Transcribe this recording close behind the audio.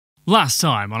Last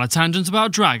time on a tangent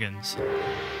about dragons.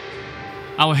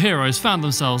 Our heroes found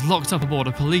themselves locked up aboard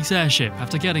a police airship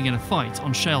after getting in a fight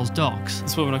on Shale's docks.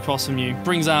 This woman across from you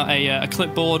brings out a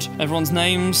clipboard, everyone's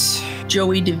names.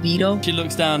 Joey DeVito. She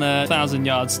looks down a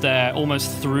 1,000-yard stare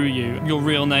almost through you. Your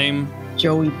real name?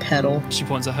 Joey Petal. She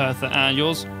points at Hertha. And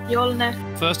yours? Yolne.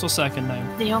 First or second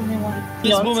name? The only one.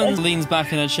 This woman leans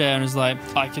back in her chair and is like,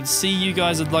 I can see you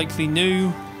guys are likely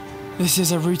new. This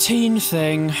is a routine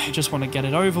thing. I just want to get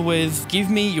it over with. Give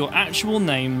me your actual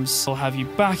names. I'll have you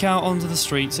back out onto the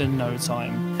streets in no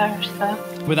time.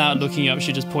 Hertha. Without looking up,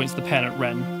 she just points the pen at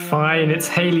Wren. Fine, it's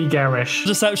Haley Garish.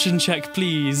 Deception check,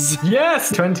 please.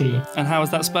 Yes, 20. And how is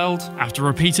that spelled? After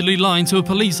repeatedly lying to a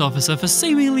police officer for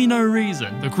seemingly no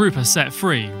reason, the group are set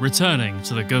free, returning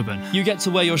to the Gubbin. You get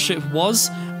to where your ship was,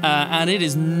 and it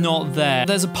is not there.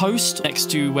 There's a post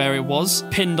next to where it was,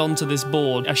 pinned onto this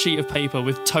board, a sheet of paper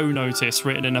with tow notice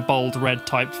written in a bold red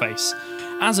typeface.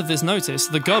 As of this notice,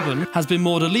 the Gubbin has been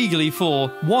moored illegally for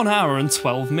 1 hour and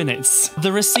 12 minutes.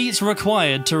 The receipts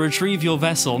required to retrieve your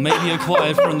vessel may be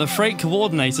acquired from the Freight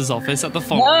Coordinator's office at the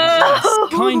following address.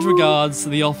 Kind regards,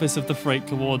 the Office of the Freight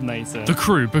Coordinator. The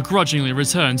crew begrudgingly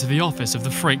return to the Office of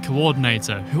the Freight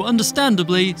Coordinator, who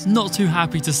understandably is not too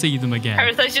happy to see them again.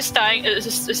 Hertha's just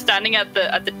standing at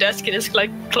the desk and is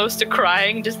like close to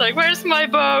crying, just like, where's my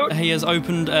boat? He has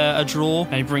opened a drawer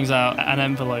and he brings out an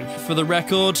envelope. For the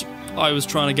record, I was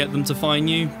trying to get them to find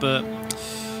you, but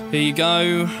here you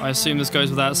go. I assume this goes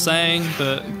without saying,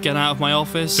 but get out of my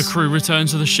office. The crew return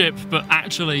to the ship, but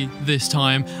actually this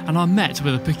time, and are met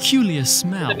with a peculiar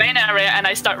smell. The main area, and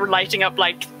I start lighting up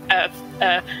like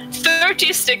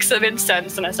 30 sticks of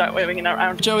incense, and I start waving it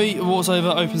around. Joey walks over,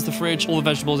 opens the fridge. All the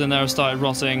vegetables in there have started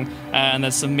rotting, and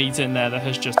there's some meat in there that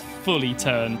has just fully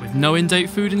turned. With no in-date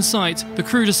food in sight, the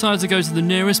crew decides to go to the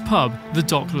nearest pub, the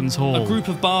Docklands Hall. A group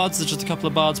of bards, there's just a couple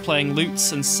of bards playing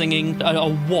lutes and singing, a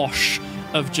wash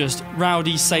of just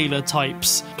rowdy sailor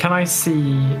types. Can I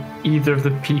see either of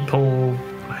the people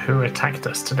who attacked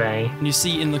us today? And you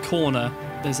see in the corner,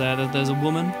 there's a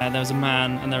woman, and there's a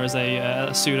man, and there is a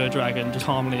pseudo-dragon just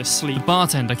calmly asleep. The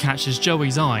bartender catches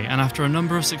Joey's eye, and after a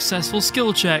number of successful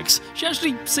skill checks, she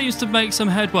actually seems to make some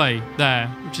headway there,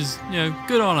 which is,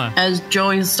 good on her. As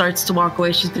Joey starts to walk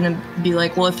away, she's gonna be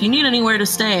like, well, if you need anywhere to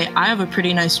stay, I have a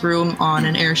pretty nice room on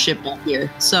an airship up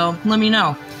here, so let me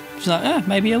know. She's like,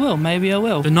 maybe I will, maybe I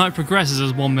will. The night progresses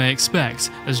as one may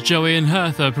expect, as Joey and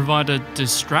Hertha provide a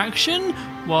distraction,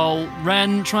 while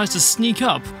Wren tries to sneak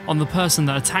up on the person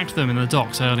that attacked them in the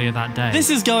docks earlier that day. This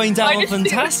is going down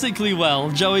fantastically well.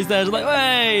 Joey's there like,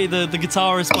 hey! The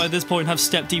guitarists by this point have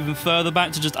stepped even further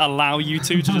back to just allow you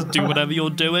to just do whatever you're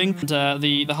doing. And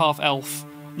the half-elf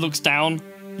looks down,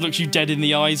 looks you dead in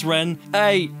the eyes, Wren.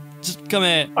 Hey! Just come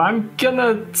here. I'm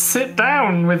gonna sit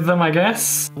down with them, I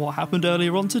guess. What happened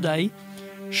earlier on today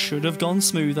should have gone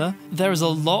smoother. There is a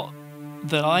lot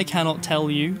that I cannot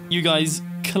tell you. You guys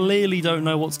clearly don't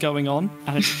know what's going on,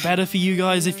 and it's better for you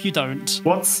guys if you don't.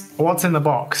 What's in the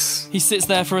box? He sits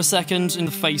there for a second in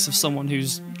the face of someone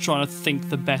who's trying to think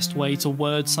the best way to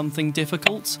word something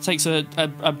difficult. Takes a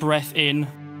breath in.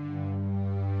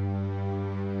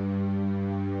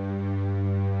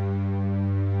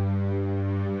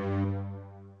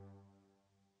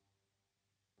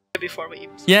 Before we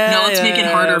let's make it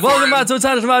harder. Welcome back to a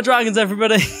Tangent About Dragons,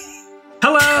 everybody.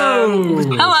 Hello.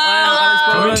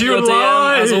 Hello. Coming to you your DM,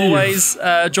 live. as always.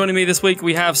 Joining me this week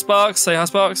we have Sparks. Say hi,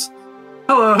 Sparks.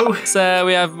 Hello. So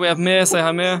we have Mia. Say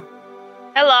hi, Mia.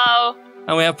 Hello.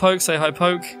 And we have Poke. Say hi,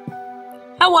 Poke.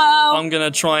 Hello. I'm gonna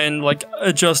try and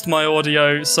adjust my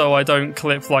audio so I don't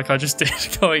clip like I just did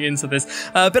going into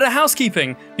this. Bit of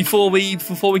housekeeping before we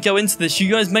go into this. You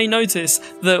guys may notice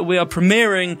that we are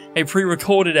premiering a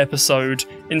pre-recorded episode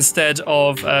instead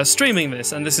of streaming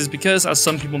this, and this is because, as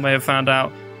some people may have found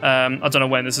out, I don't know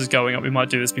when this is going up. We might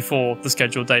do this before the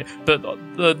scheduled date, but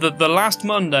the last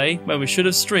Monday when we should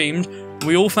have streamed,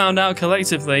 we all found out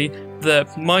collectively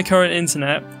that my current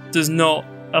internet does not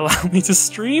allow me to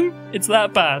stream. It's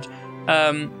that bad.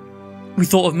 We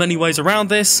thought of many ways around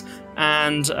this,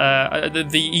 and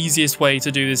the easiest way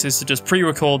to do this is to just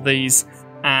pre-record these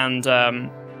and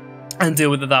deal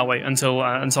with it that way until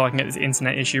I can get this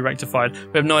internet issue rectified.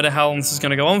 We have no idea how long this is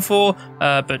going to go on for,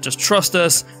 but just trust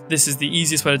us. This is the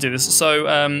easiest way to do this.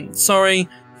 So sorry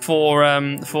for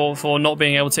not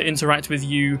being able to interact with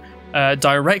you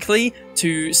directly.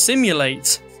 To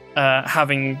simulate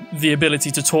having the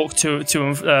ability to talk to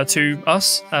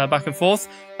us back and forth,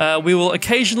 we will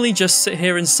occasionally just sit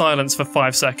here in silence for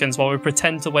 5 seconds while we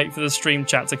pretend to wait for the stream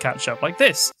chat to catch up, like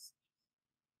this.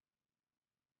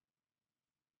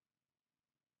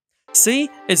 See,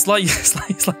 it's like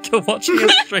you're watching a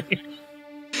stream.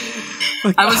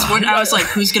 I was like,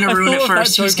 who's gonna ruin it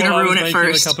first? Who's gonna ruin it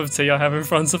first? A cup of tea I have in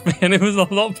front of me, and it was a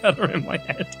lot better in my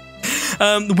head.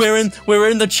 We're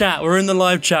in the chat. We're in the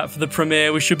live chat for the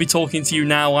premiere. We should be talking to you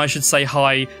now. I should say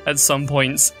hi at some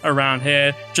points around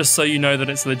here, just so you know that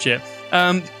it's legit.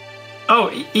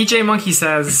 EJ Monkey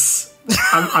says,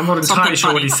 I'm not entirely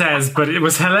sure what he says, but it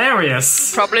was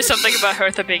hilarious. Probably something about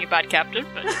Hertha being a bad captain,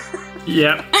 but...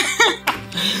 Yeah.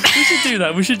 We should do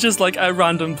that. We should just, like, at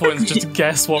random points, just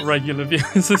guess what regular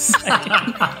viewers are saying.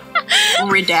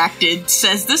 Redacted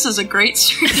says, this is a great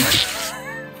stream.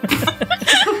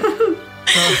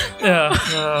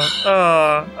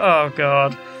 Oh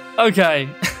god. Okay.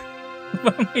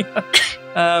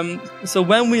 So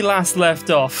when we last left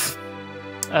off,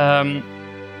 I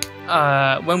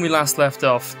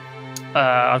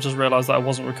just realised that I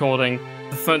wasn't recording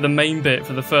the main bit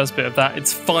for the first bit of that.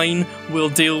 It's fine. We'll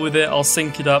deal with it. I'll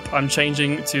sync it up. I'm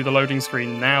changing to the loading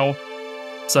screen now.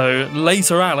 So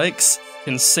later, Alex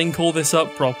can sync all this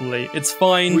up properly. It's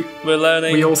fine. We're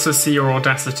learning. We also see your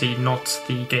Audacity, not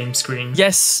the game screen.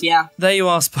 Yes. Yeah. There you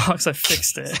are, Sparks. I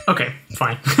fixed it. Okay,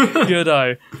 fine.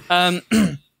 Good-o.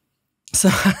 So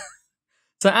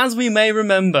as we may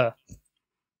remember,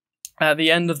 at the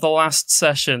end of the last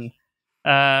session,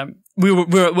 a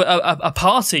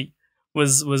party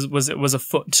was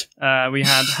afoot. We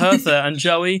had Hertha and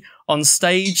Joey on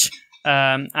stage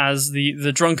as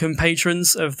the drunken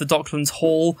patrons of the Docklands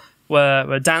Hall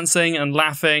were dancing and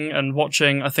laughing and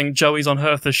watching. I think Joey's on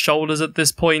Hertha's shoulders at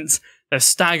this point. They're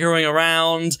staggering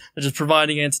around. They're just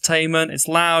providing entertainment. It's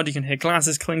loud. You can hear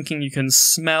glasses clinking. You can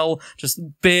smell just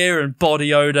beer and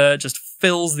body odor. It just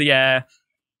fills the air.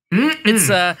 It's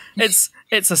a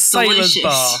sailor's Delicious.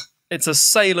 bar. It's a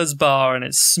sailor's bar, and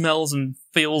it smells and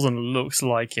feels and looks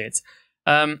like it.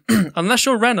 Unless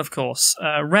you're Wren, of course.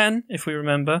 Wren, if we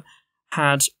remember,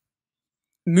 had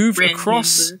moved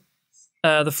across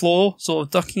the floor, sort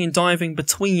of ducking and diving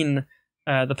between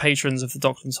the patrons of the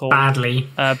Docklands Hall. Badly,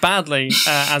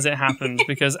 as it happened,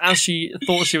 because as she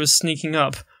thought she was sneaking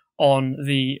up on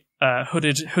the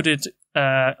hooded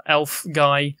elf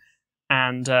guy,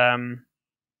 and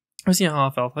was he a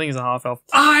half elf? I think he's a half elf.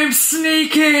 I'm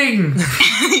sneaking!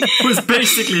 Was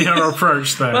basically her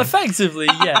approach there. Well, effectively,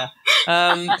 yeah.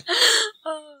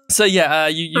 So yeah,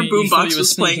 you thought you were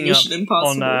sneaking up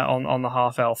on the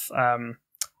half elf,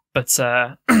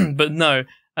 but no.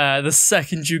 The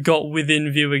second you got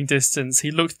within viewing distance, he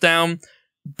looked down,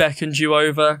 beckoned you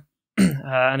over,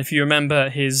 and if you remember,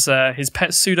 his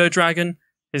pet pseudo dragon,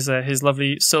 his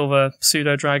lovely silver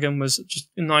pseudo dragon, was just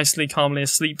nicely, calmly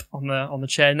asleep on the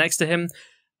chair next to him,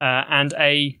 and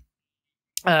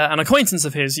an acquaintance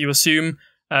of his, you assume,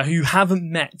 who you haven't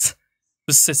met,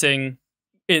 was sitting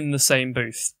in the same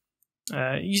booth.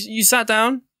 You sat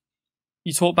down,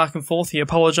 you talked back and forth. He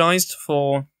apologised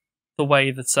for the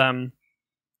way that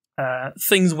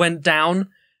things went down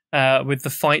with the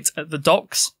fight at the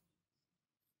docks,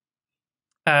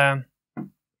 and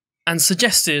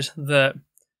suggested that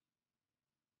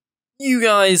you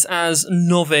guys, as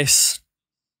novice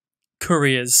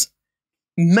couriers,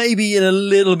 may be in a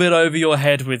little bit over your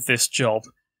head with this job.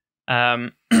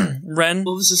 Wren?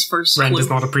 What was his first Wren clue? does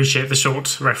not appreciate the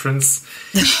short reference.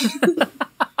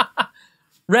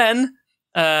 Wren,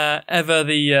 ever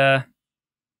the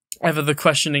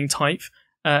questioning type,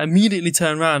 immediately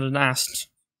turned around and asked,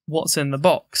 "What's in the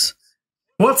box?"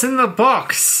 What's in the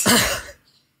box?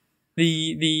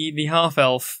 The half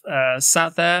elf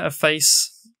sat there, a face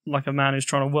like a man who's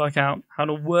trying to work out how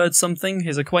to word something.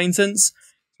 His acquaintance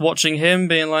watching him,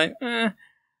 being like,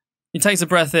 He takes a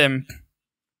breath in.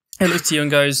 He looks to you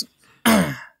and goes,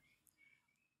 "I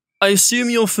assume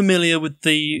you're familiar with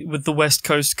the West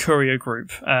Coast Courier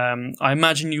Group. I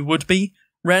imagine you would be,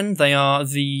 Wren. They are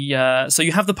the so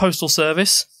you have the postal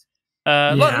service."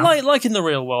 Like in the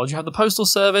real world, you have the postal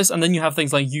service, and then you have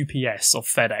things like UPS or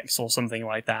FedEx or something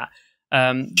like that.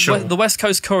 Sure. The West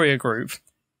Coast Courier Group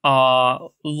are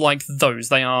like those.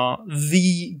 They are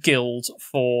the guild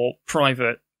for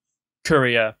private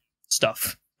courier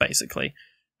stuff, basically.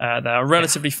 They're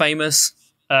relatively famous.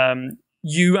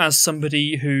 You, as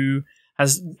somebody who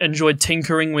has enjoyed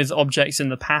tinkering with objects in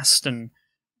the past and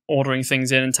ordering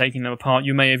things in and taking them apart,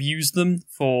 you may have used them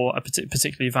for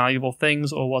particularly valuable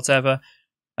things or whatever.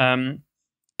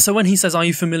 So when he says, "Are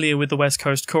you familiar with the West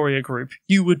Coast Courier Group?"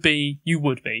 You would be.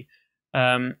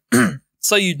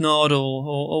 So you'd nod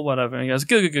or whatever. And he goes,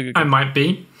 "Good. I might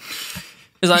be."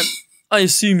 He's like, "I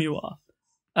assume you are."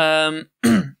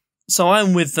 So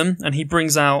I'm with them, and he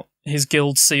brings out his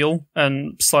guild seal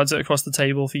and slides it across the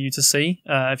table for you to see,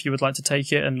 if you would like to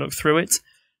take it and look through it.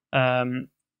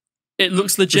 It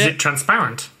looks legit. Is it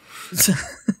transparent?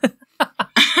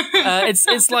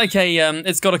 It's like a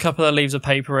it's got a couple of leaves of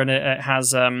paper in it. It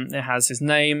has his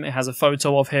name. It has a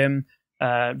photo of him.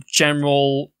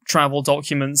 General travel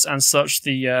documents and such.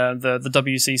 The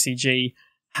WCCG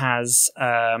has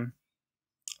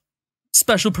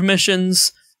special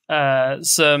permissions.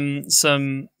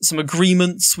 Some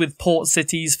agreements with port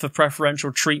cities for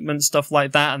preferential treatment, stuff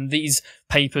like that, and these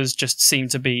papers just seem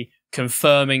to be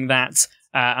confirming that.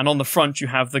 And on the front, you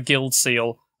have the guild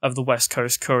seal of the West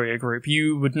Coast Courier Group.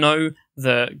 You would know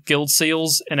that guild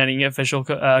seals in any official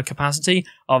capacity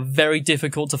are very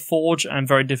difficult to forge and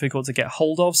very difficult to get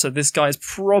hold of. So this guy's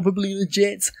probably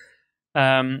legit.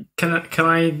 Can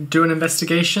I do an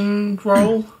investigation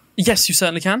roll? Yes, you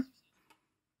certainly can.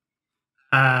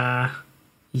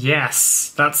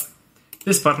 Yes, that's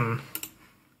this button.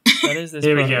 That is this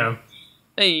Here button. we go.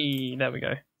 Hey, there we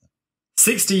go.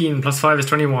 16 plus 5 is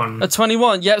 21. A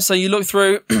 21, yep, so you look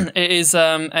through, it is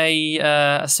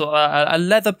a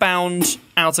leather-bound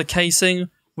outer casing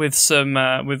with some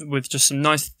with just some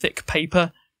nice thick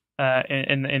paper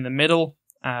in the middle.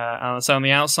 And so on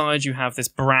the outside you have this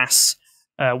brass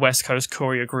West Coast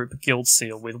Courier Group guild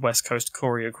seal with West Coast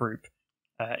Courier Group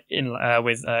in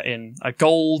a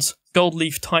gold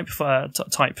leaf type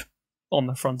on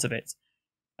the front of it.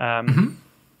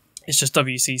 It's just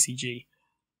WCCG.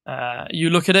 You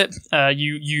look at it.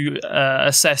 You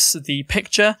assess the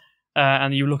picture,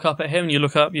 and you look up at him. You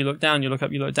look up. You look down. You look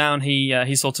up. You look down.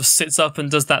 He sort of sits up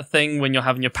and does that thing when you're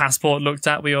having your passport looked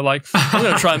at, where you're like, I'm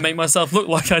going to try and make myself look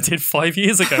like I did 5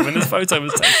 years ago when this photo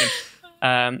was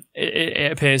taken.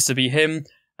 It appears to be him.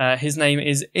 His name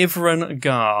is Ivran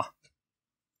Gar.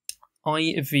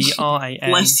 IVRAN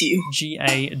Bless you.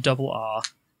 GARR.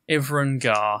 Ivran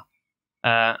Gar.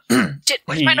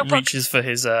 Where's He my notebook? reaches for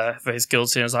his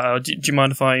guild seal and is like, oh, do you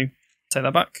mind if I take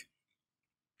that back?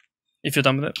 If you're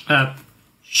done with it.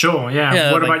 Sure,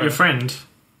 yeah. What about your friend?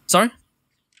 Sorry?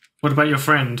 What about your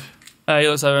friend? He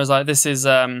looks over and is like, this is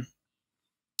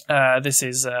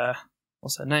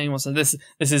what's her name? This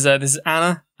is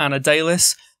Anna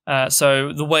Dalis.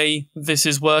 So the way this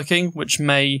is working, which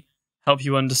may help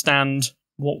you understand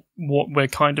what we're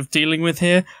kind of dealing with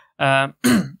here. I'm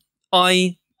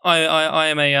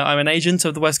an agent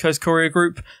of the West Coast Courier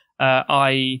Group.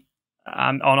 I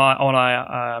am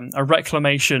on a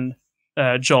reclamation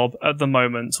job at the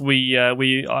moment.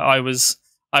 I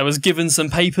was given some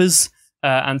papers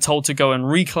and told to go and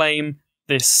reclaim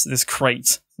this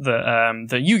crate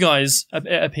that you guys,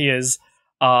 it appears,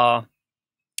 are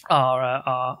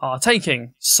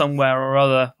taking somewhere or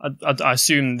other. I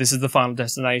assume this is the final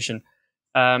destination.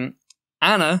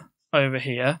 Anna over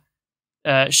here.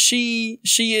 She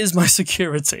is my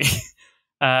security.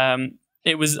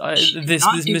 It was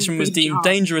this mission was deemed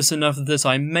dangerous enough that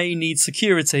I may need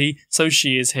security, so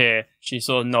she is here. She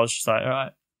sort of nods. She's like, all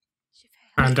right.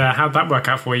 And how'd that work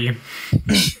out for you?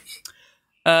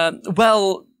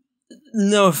 Well,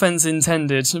 no offense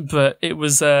intended, but it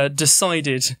was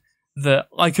decided that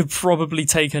I could probably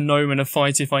take a gnome in a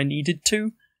fight if I needed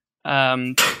to.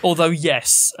 Although,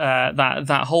 yes,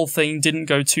 that whole thing didn't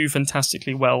go too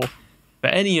fantastically well for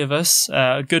any of us.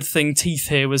 A good thing Teeth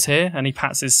here was here, and he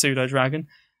pats his pseudo dragon.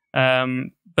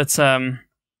 But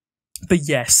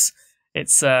yes,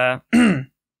 it's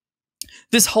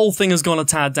this whole thing has gone a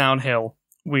tad downhill.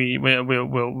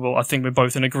 We'll I think we're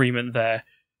both in agreement there.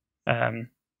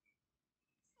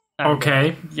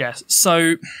 Okay. Yes.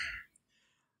 So,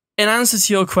 in answer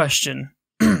to your question,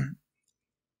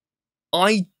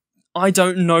 I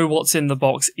don't know what's in the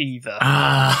box either.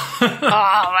 Oh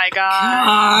my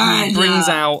god. He brings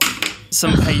out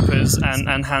some papers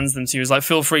and hands them to you. He's like,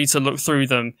 feel free to look through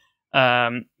them.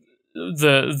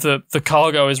 The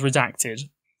cargo is redacted.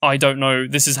 I don't know.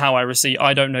 This is how I receive.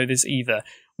 I don't know this either,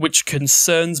 which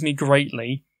concerns me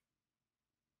greatly,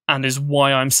 and is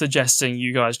why I'm suggesting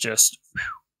you guys just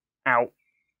out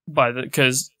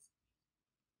because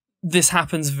this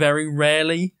happens very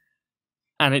rarely,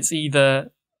 and it's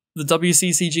either the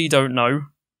WCCG don't know,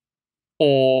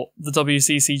 or the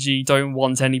WCCG don't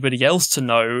want anybody else to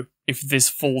know if this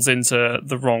falls into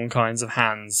the wrong kinds of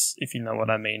hands, if you know what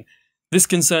I mean. This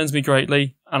concerns me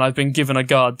greatly, and I've been given a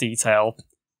guard detail.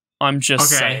 I'm just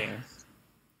saying.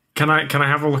 Can I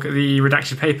have a look at the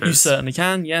redacted papers? You certainly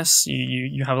can, yes.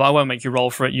 You have. I won't make you roll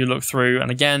for it. You look through,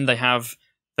 and again, they have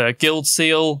the guild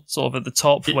seal sort of at the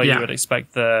top, where you would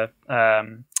expect the...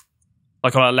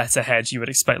 like on a letterhead, you would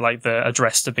expect like the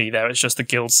address to be there. It's just the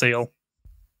guild seal.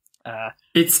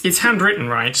 It's handwritten,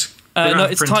 right? No,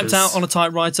 it's typed out on a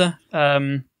typewriter.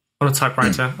 On a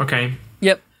typewriter, okay.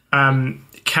 Yep.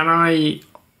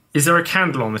 Is there a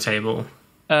candle on the table?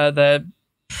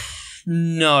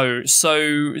 No.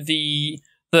 So the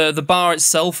The bar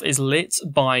itself is lit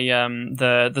by and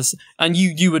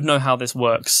you would know how this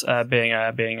works, being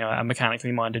a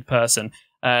mechanically minded person.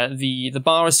 The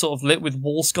bar is sort of lit with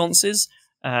wall sconces,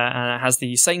 and it has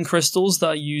the same crystals that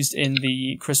are used in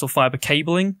the crystal fiber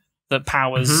cabling that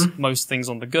powers most things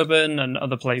on the gubbin and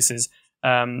other places.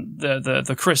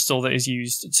 The crystal that is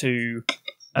used to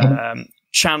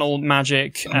channel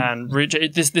magic and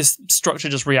this structure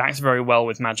just reacts very well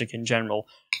with magic in general.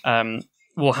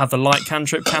 We'll have the light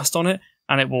cantrip cast on it,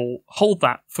 and it will hold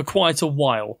that for quite a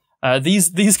while.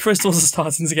 These crystals are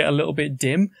starting to get a little bit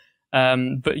dim,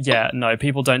 but yeah, no,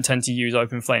 people don't tend to use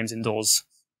open flames indoors.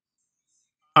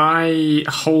 I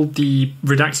hold the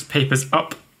redacted papers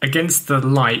up against the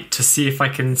light to see if I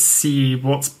can see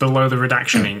what's below the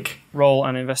redaction ink. Roll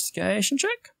an investigation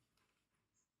check.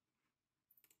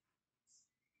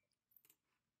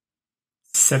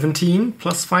 17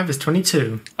 plus 5 is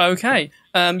 22. Okay.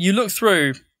 You look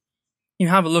through, you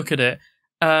have a look at it.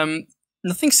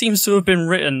 Nothing seems to have been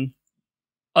written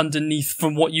underneath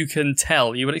from what you can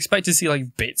tell. You would expect to see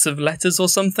like bits of letters or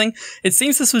something. It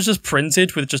seems this was just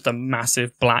printed with just a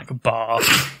massive black bar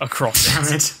across it.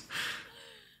 Damn it.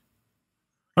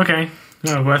 Okay.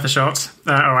 No, worth a shot.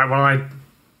 Alright, well, I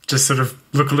just sort of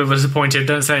look a little disappointed,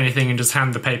 don't say anything, and just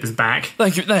hand the papers back.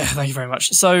 Thank you very much.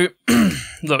 So,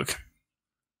 look.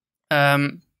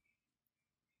 I'm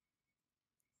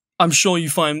sure you're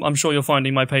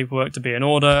finding my paperwork to be in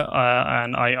order,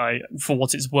 and I, for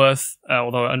what it's worth,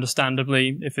 although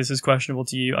understandably, if this is questionable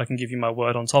to you, I can give you my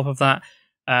word on top of that.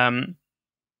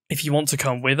 If you want to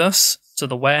come with us to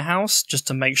the warehouse, just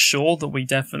to make sure that we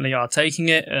definitely are taking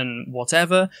it and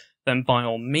whatever, then by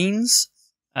all means.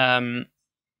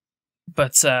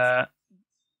 This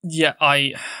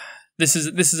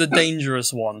is a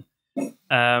dangerous one.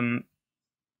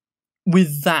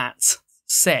 With that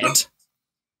said,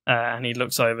 and he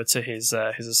looks over to his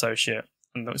associate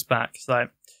and looks back. He's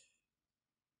like,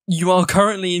 "You are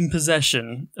currently in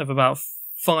possession of about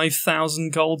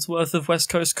 5,000 gold's worth of West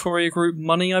Coast Courier Group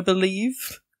money, I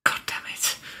believe." God damn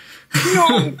it!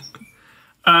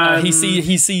 No. He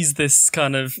sees this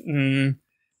kind of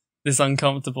this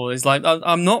uncomfortable. He's like,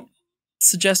 "I'm not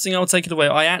suggesting I'll take it away.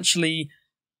 I actually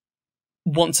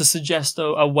want to suggest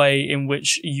a way in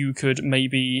which you could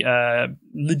maybe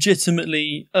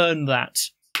legitimately earn that,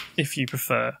 if you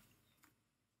prefer.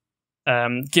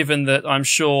 Given that I'm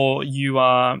sure you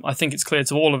are, I think it's clear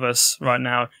to all of us right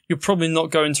now, you're probably not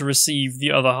going to receive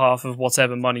the other half of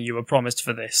whatever money you were promised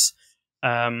for this.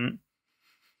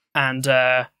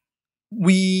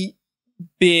 We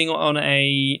being on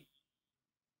a,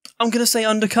 I'm going to say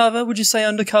undercover. Would you say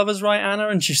undercover's right, Anna?"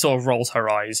 And she sort of rolls her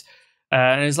eyes.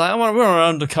 And he's like, we're on an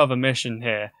undercover mission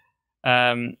here.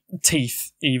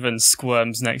 Teeth even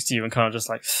squirms next to you and kind of just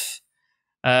like,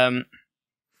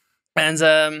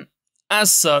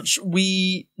 as such,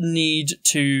 we need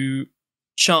to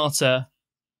charter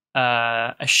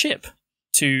a ship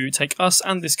to take us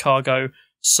and this cargo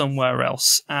somewhere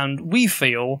else. And we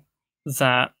feel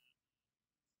that,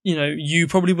 you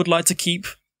probably would like to keep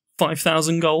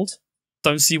 5,000 gold.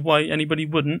 Don't see why anybody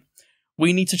wouldn't.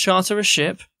 We need to charter a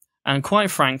ship. And quite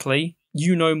frankly,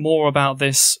 you know more about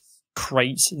this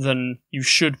crate than you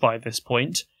should by this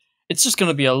point. It's just going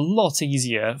to be a lot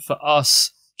easier for us,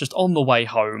 just on the way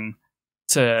home,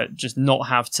 to just not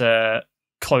have to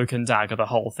cloak and dagger the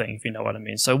whole thing, if you know what I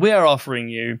mean. So we're offering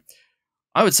you,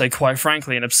 I would say quite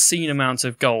frankly, an obscene amount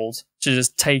of gold to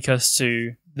just take us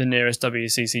to the nearest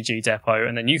WCCG depot,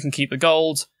 and then you can keep the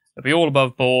gold. It'll be all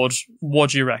above board.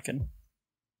 What do you reckon?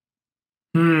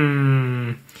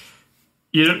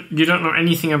 You don't know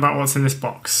anything about what's in this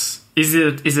box. Is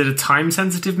it a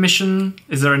time-sensitive mission?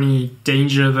 Is there any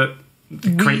danger that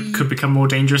the crate could become more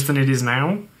dangerous than it is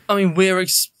now? I mean, we're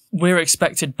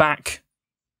expected back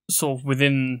sort of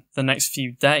within the next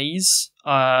few days.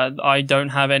 I don't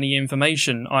have any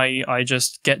information. I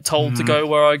just get told to go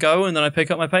where I go, and then I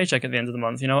pick up my paycheck at the end of the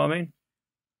month. You know what I mean?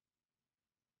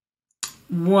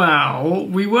 Well,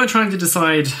 we were trying to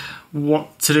decide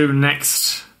what to do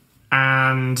next,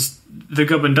 and the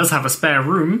Gubbin does have a spare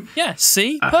room. Yeah,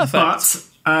 see? Perfect. But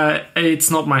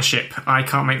it's not my ship. I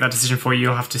can't make that decision for you.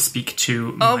 You'll have to speak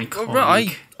to my colleague.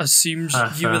 Right. I assumed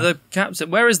you were the captain.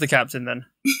 Where is the captain, then?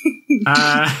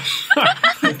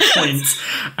 Point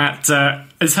at...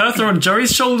 is Hertha on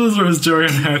Joey's shoulders, or is Joey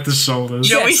on Hertha's shoulders?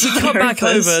 Yes, we come back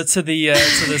over to the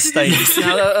stage.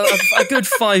 Now, a good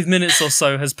 5 minutes or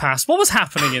so has passed. What was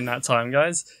happening in that time,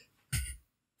 guys?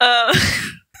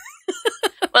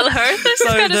 Well, Hertha's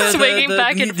kind of swinging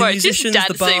back and forth. She's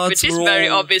dancing, but she's very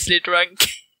obviously drunk.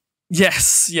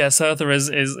 Yes, Hertha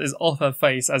is off her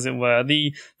face, as it were.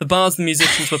 The bards and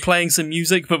musicians were playing some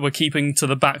music, but were keeping to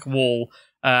the back wall,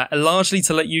 largely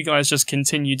to let you guys just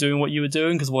continue doing what you were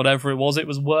doing, because whatever it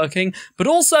was working. But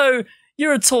also,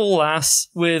 you're a tall lass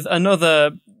with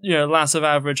another, lass of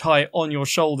average height on your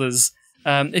shoulders.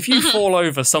 If you fall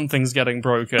over, something's getting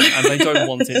broken, and they don't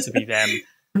want it to be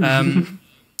them.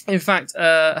 In fact,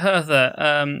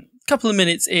 Hertha, couple of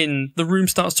minutes in, the room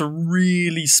starts to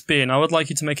really spin. I would like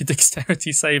you to make a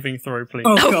dexterity saving throw, please.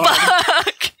 Oh god.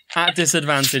 Fuck! At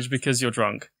disadvantage because you're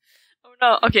drunk. Oh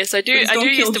no. Okay, so I do use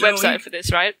the Joey. website for this,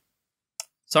 right?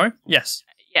 Sorry? Yes.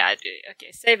 Yeah, I do.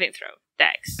 Okay, saving throw.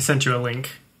 Dex. I sent you a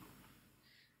link.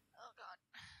 Oh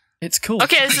god. It's cool.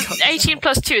 Okay, it's 18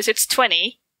 plus 2, so it's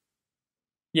 20.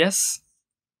 Yes.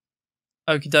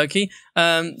 Okie dokie.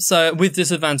 So with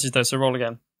disadvantage though, so roll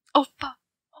again. Oh fuck.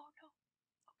 Oh no.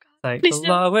 Oh god. Take Please the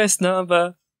no. lowest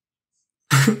number.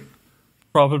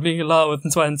 Probably lower than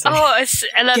 20. Oh, it's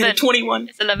 11. Get a 21.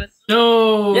 It's 11.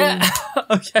 No. Yeah.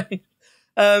 Okay.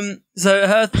 So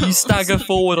Hertha, you stagger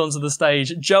forward onto the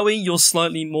stage. Joey, you're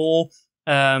slightly more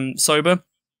sober.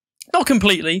 Not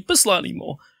completely, but slightly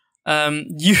more.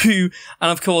 And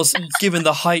of course, given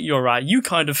the height you're at, you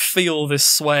kind of feel this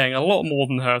swaying a lot more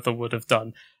than Hertha would have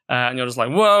done. And you're just like,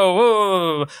 whoa,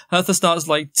 whoa. Hertha starts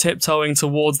like tiptoeing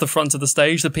towards the front of the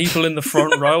stage. The people in the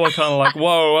front row are kind of like,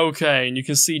 whoa, okay. And you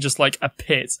can see just like a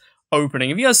pit opening.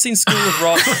 Have you guys seen School of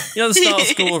Rock? You know the start of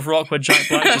School of Rock where Jack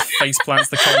Black just face plants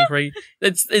the concrete?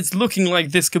 It's looking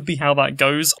like this could be how that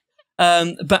goes.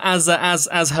 But as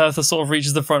Hertha sort of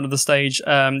reaches the front of the stage,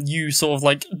 you sort of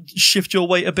like shift your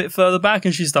weight a bit further back,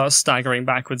 and she starts staggering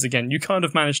backwards again. You kind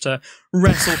of manage to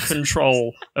wrestle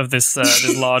control of this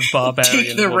large barbarian.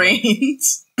 Take the woman.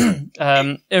 reins.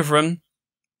 Ivran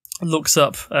looks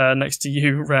up next to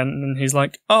you, Wren, and he's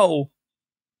like, "Oh,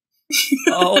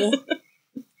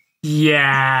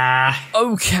 Yeah.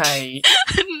 okay.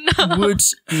 No.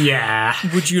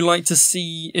 Would you like to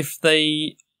see if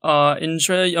they are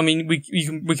interested? I mean, we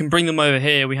can bring them over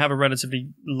here. We have a relatively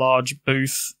large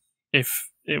booth, if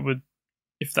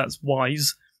that's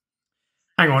wise.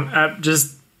 Hang on.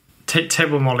 Just take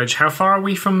table knowledge. How far are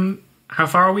we from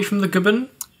the Gubbin?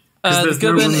 The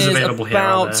Gubbin is available here, are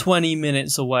about there? 20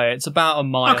 minutes away. It's about a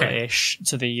mile-ish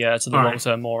to the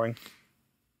long-term mooring.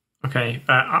 Okay.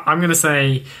 I'm going to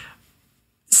say,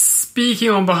 speaking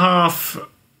on behalf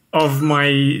of my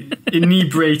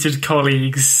inebriated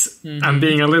colleagues and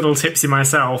being a little tipsy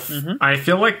myself, I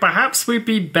feel like perhaps we'd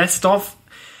be best off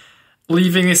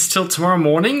leaving this till tomorrow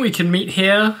morning. We can meet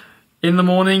here in the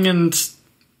morning, and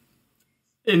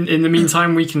in the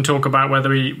meantime, we can talk about whether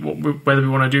we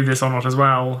want to do this or not as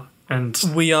well. And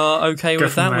We are okay go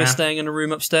with from that. there. We're staying in a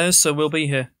room upstairs, so we'll be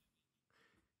here.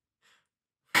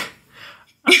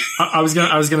 I was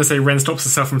gonna say Wren stops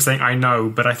herself from saying I know,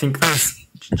 but I think that's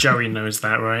Joey knows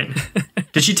that, right?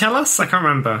 Did she tell us? I can't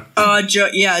remember.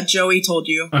 Joey told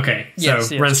you. Okay, so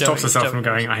Yes, Wren Joey, stops herself Joey. from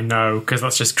going I know, because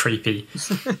that's just creepy.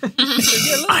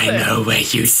 I know where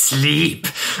you sleep.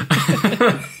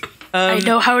 I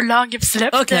know how long you've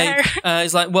slept Okay, there.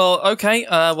 he's like, well, okay,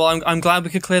 well, I'm glad we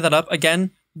could clear that up.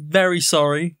 Again, very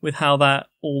sorry with how that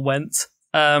all went.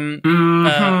 Have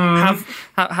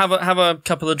a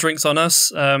couple of drinks on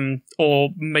us, or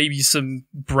maybe some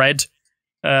bread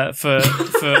for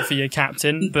your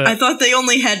captain. But I thought they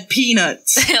only had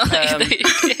peanuts.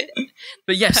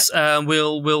 but yes,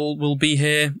 we'll be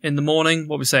here in the morning.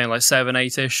 What are we saying, like 7,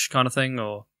 8-ish kind of thing,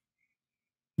 or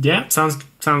Yeah, sounds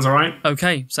all right.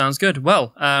 okay, sounds good.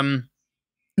 Well,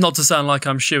 not to sound like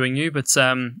I'm shooing you, but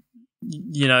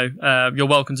you're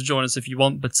welcome to join us if you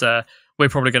want. But we're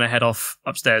probably going to head off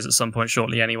upstairs at some point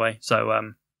shortly anyway.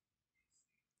 So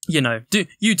do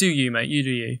you, mate. You do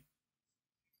you.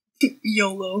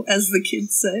 YOLO, as the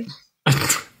kids say.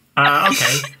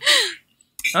 Okay.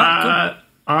 Cool.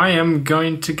 I am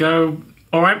going to go.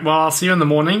 All right. Well, I'll see you in the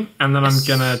morning, and then I'm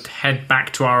gonna head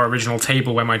back to our original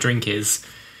table where my drink is.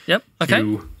 Yep. Okay.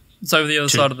 To It's over the other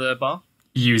side of the bar.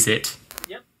 use it.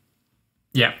 Yep.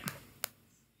 Yep.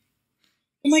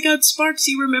 Oh my god, Sparks,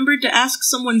 you remembered to ask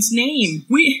someone's name.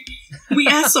 We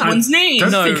asked someone's name.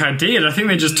 Don't No. think I did. I think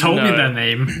they just told me No. their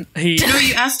name. No,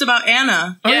 you asked about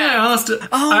Anna. Oh yeah, I asked.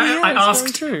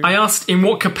 that's very true. I asked in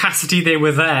what capacity they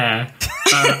were there.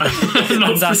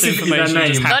 Not That specifically their information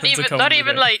just name. happened to come not with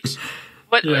even it. like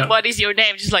Yeah. what is your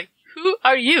name? Just like, who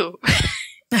are you?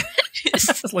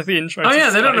 That's like the intro. Oh to yeah,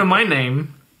 they don't Skype. know my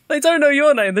name. They don't know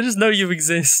your name. They just know you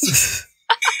exist.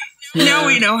 Now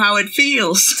we know how it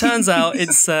feels. Turns out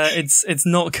it's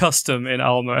not custom in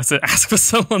Alma to ask for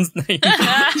someone's name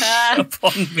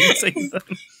upon meeting them.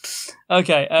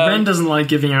 Okay. Wren doesn't like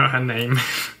giving out her name.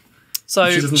 So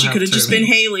She could have just been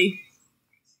Haley.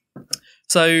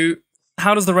 So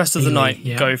how does the rest of the Haley, night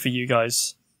yeah. go for you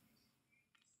guys?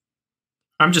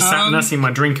 I'm just sat nursing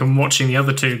my drink and watching the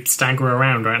other two stagger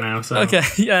around right now. So Okay.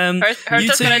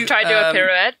 Hertha's gonna try to do a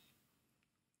pirouette.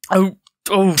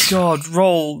 Oh God!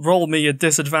 Roll me a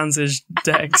disadvantaged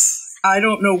dex. I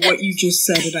don't know what you just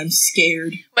said, and I'm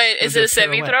scared. Wait, is it a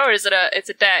saving throw or is it it's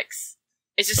a dex?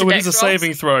 Is this a It dex is a roll?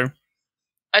 saving throw.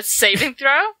 A saving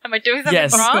throw? Am I doing something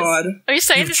Yes. wrong? Oh God. Are you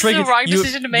saying this is the wrong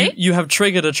decision to make? You have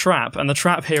triggered a trap, and the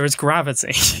trap here is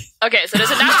gravity. Okay, so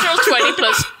there's a natural 20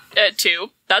 plus 2.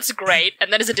 That's great.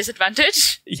 And then there's a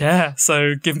disadvantage. Yeah.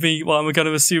 So give me what I'm going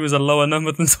to assume is a lower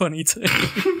number than 22.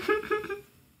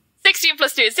 16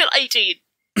 plus 2 is still 18.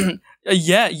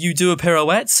 Yeah, you do a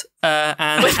pirouette,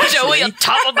 and With Joey on actually,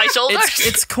 top of my shoulders.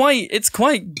 it's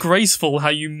quite graceful how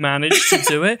you manage to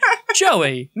do it.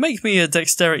 Joey, make me a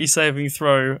dexterity saving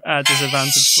throw at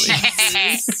disadvantage,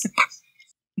 please.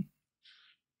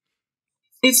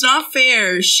 It's not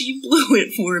fair. She blew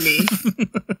it for me.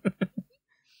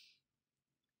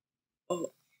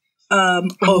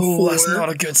 Oh, that's 4. not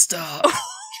a good start.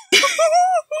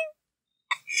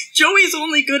 Joey's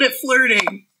only good at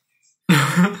flirting.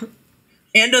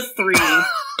 And a 3.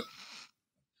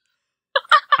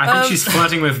 I think she's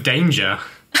flirting with danger.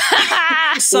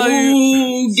 So,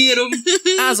 Ooh, get him.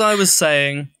 as I was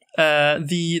saying,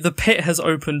 the pit has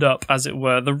opened up, as it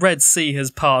were. The Red Sea has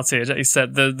parted. He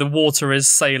said the water is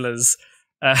sailors,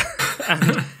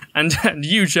 and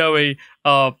you, Joey,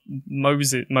 are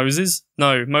Moses. Moses?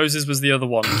 No, Moses was the other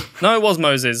one. No, it was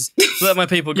Moses. Let my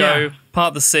people go. Yeah.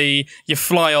 Part the sea. You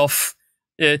fly off.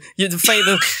 The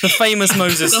famous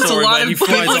Moses That's a story lot where of he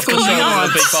flies off the biblical shoulder of a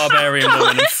nuance. big barbarian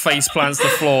woman and face plants the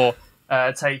floor,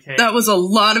 taking. That was a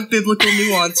lot of biblical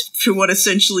nuance for what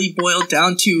essentially boiled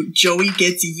down to Joey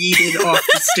gets yeeted off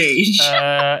the stage.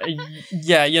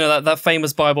 Yeah, you know that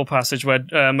famous Bible passage where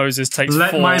Moses takes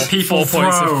Let my people 4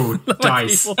 points throw of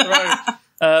dice. people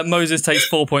throw. Moses takes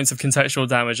 4 points of contextual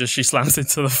damage as she slams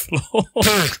into the floor.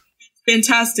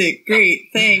 Fantastic. Great.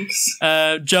 Thanks.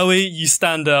 Joey, you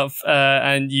stand up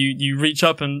and you reach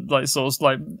up and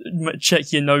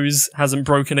check your nose hasn't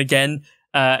broken again.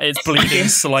 It's bleeding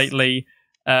slightly.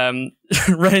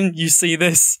 Wren, you see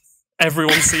this.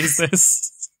 Everyone sees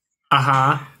this.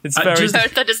 It's very.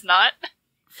 Hertha does not.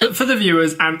 For the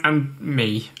viewers and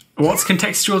me, what's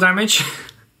contextual damage?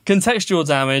 Contextual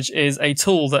damage is a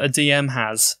tool that a DM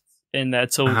has in their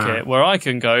toolkit where I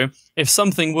can go, if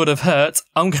something would have hurt,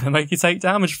 I'm going to make you take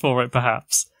damage for it,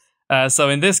 perhaps. So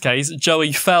in this case,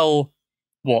 Joey fell,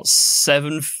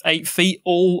 7-8 feet,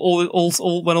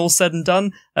 all when all's said and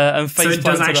done, and face So it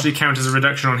does planted actually count as a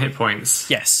reduction on hit points.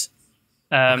 Yes.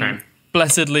 Okay.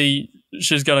 Blessedly,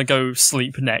 she's going to go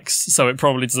sleep next, so it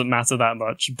probably doesn't matter that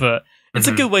much, but it's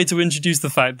a good way to introduce the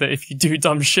fact that if you do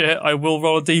dumb shit, I will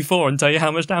roll a d4 and tell you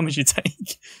how much damage you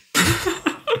take.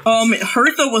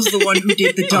 Hertha was the one who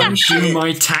did the dumb Do shit.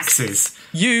 my taxes.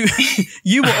 You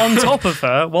were on top of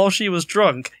her while she was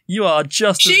drunk. You are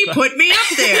just She as put me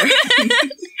up there.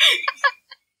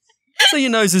 So your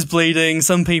nose is bleeding.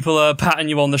 Some people are patting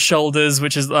you on the shoulders,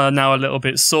 which is now a little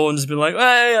bit sore, and just be like,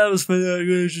 "Hey, that was funny,"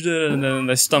 and then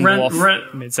they stumble off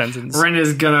mid-sentence. Wren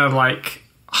is gonna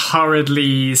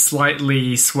hurriedly,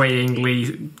 slightly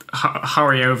swayingly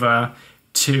hurry over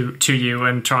to you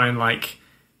and try and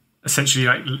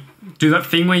essentially do that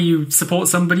thing where you support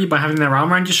somebody by having their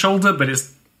arm around your shoulder, but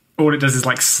it's all it does is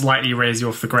slightly raise you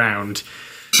off the ground.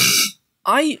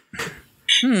 Hertha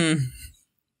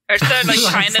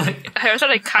kind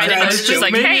of knows, just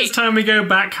maybe hey. it's time we go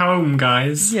back home,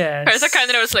 guys. Yes. Hertha kind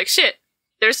of knows, shit,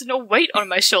 there's no weight on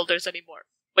my shoulders anymore.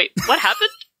 Wait, what happened?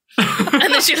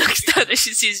 And then she looks down and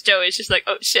she sees Joey. She's like,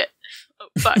 oh shit. Oh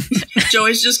fuck.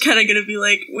 Joey's just kind of gonna be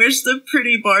like, where's the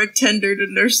pretty bartender to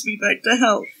nurse me back to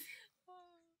health?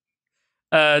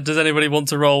 Does anybody want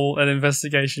to roll an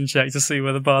investigation check to see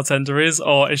where the bartender is,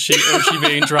 or is she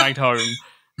being dragged home?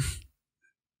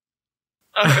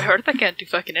 Hertha can't do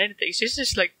fucking anything. She's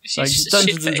just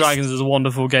Dungeons and Dragons is a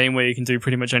wonderful game where you can do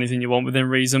pretty much anything you want within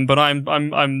reason, but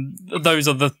I'm those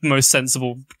are the most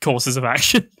sensible courses of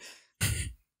action.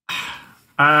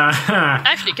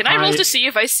 Actually, can I roll to see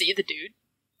if I see the dude?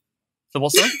 So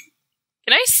what's that?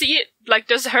 Can I see it?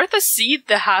 Does Hertha see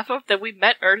the half of that we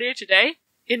met earlier today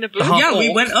in the blue? Yeah,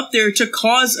 we went up there to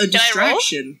cause a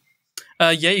distraction.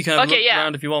 Yeah, you can have a look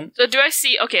around if you want. So do I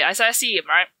see? Okay, I see him,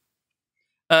 right?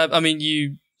 I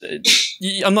mean,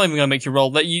 I'm not even going to make you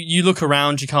roll. You look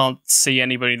around, you can't see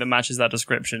anybody that matches that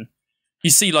description.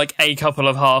 You see, a couple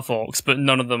of half-orcs, but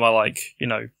none of them are,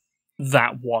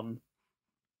 that one.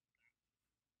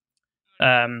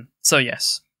 So,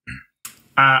 yes.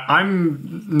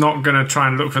 I'm not going to try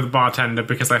and look for the bartender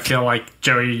because I feel like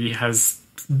Joey has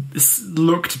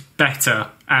looked better,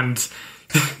 and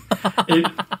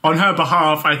on her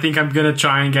behalf, I think I'm going to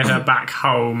try and get her back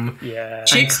home. Yeah.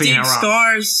 Chicks dig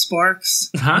scars, Sparks.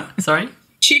 Huh? Sorry?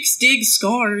 Chicks dig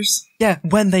scars. Yeah,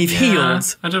 when they've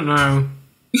healed. I don't know.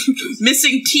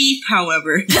 Missing teeth,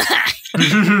 however.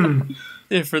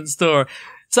 Different story.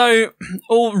 So,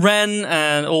 all Wren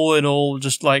and all in all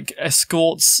just like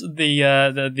escorts the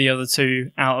other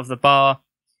two out of the bar,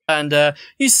 and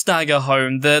you stagger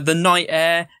home. The night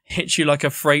air hits you like a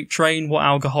freight train. What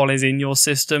alcohol is in your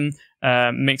system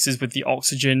mixes with the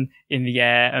oxygen in the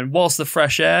air, and whilst the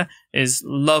fresh air is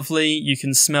lovely, you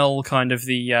can smell kind of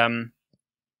the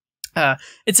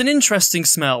it's an interesting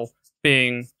smell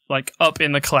being like up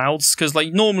in the clouds, because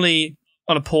like normally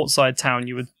on a portside town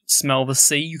you would smell the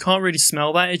sea. You can't really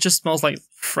smell that. It just smells like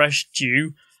fresh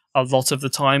dew a lot of the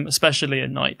time, especially at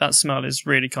night. That smell is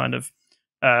really kind of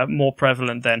more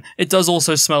prevalent then. It does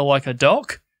also smell like a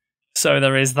dock, so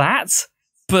there is that.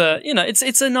 But, you know,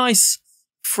 it's a nice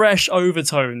fresh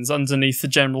overtones underneath the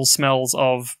general smells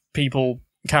of people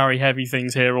carry heavy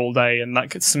things here all day, and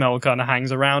that smell kind of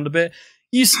hangs around a bit.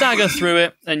 You stagger through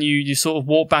it, and you sort of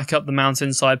walk back up the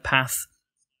mountainside path.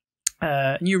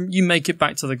 You make it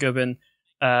back to the gubbin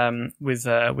with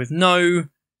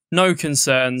no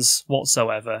concerns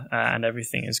whatsoever, and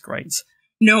everything is great.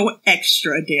 No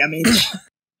extra damage.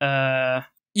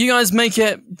 You guys make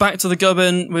it back to the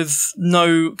gubbin with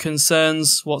no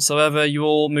concerns whatsoever. You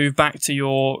all move back to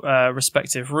your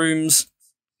respective rooms.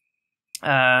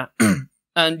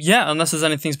 And yeah, unless there's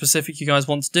anything specific you guys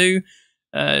want to do,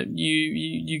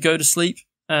 you go to sleep,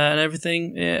 and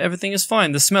everything is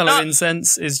fine. The smell of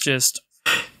incense is just...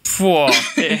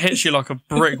 it hits you like a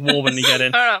brick wall when you get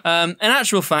in. In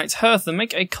actual fact, Hertha,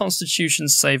 make a Constitution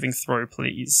saving throw,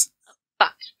 please.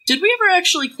 Fuck. Did we ever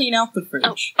actually clean out the fridge?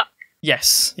 Oh, fuck.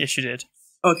 Yes, you did.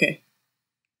 Okay.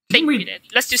 Think we did.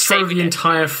 Let's just throw say the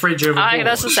entire fridge overboard.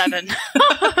 that's a 7.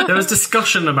 There was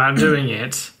discussion about doing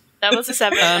it. That was a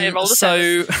 7. I rolled a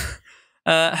 7. So,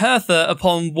 Hertha,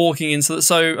 upon walking into the...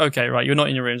 So, okay, right, you're not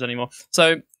in your rooms anymore.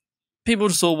 So, people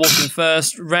just all walking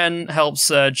first. Wren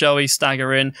helps Joey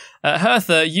stagger in.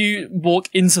 Hertha, you walk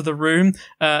into the room.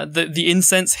 The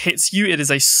incense hits you. It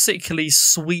is a sickly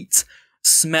sweet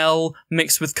smell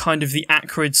mixed with kind of the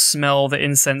acrid smell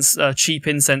that cheap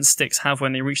incense sticks have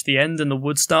when they reach the end and the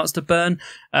wood starts to burn.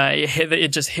 It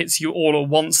just hits you all at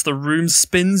once. The room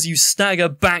spins. You stagger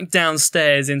back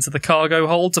downstairs into the cargo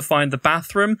hold to find the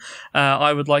bathroom.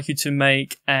 I would like you to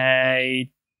make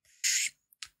I'm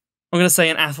going to say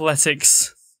an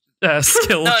athletics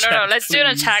skill check. No. Let's do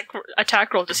an please.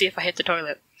 attack roll to see if I hit the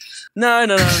toilet. No.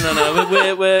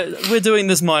 We're doing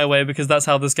this my way because that's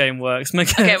how this game works.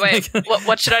 Okay, wait.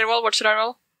 What should I roll?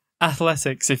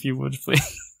 Athletics, if you would, please.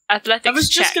 Athletics. I was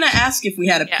just check. going to ask if we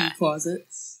had a pee closet.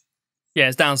 Yeah,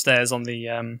 it's downstairs on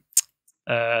the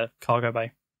cargo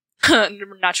bay.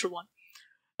 Natural 1.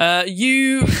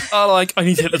 You are like, I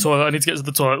need to hit the toilet. I need to get to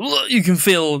the toilet. You can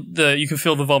feel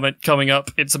the vomit coming up.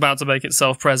 It's about to make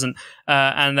itself present.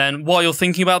 And then while you're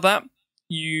thinking about that,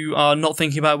 you are not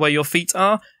thinking about where your feet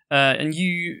are, and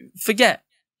you forget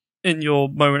in your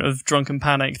moment of drunken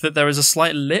panic that there is a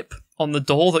slight lip on the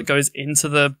door that goes into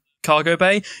the cargo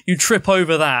bay. You trip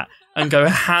over that and go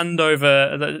head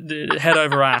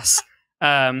over ass.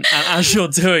 And as you're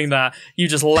doing that, you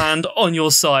just land on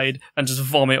your side and just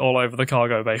vomit all over the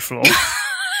cargo bay floor.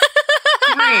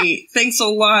 Great. Thanks a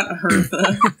lot,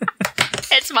 Hertha.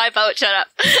 It's my boat, shut up.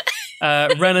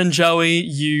 Wren and Joey,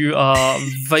 you are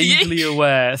vaguely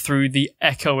aware through the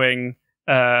echoing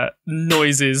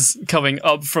noises coming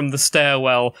up from the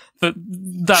stairwell that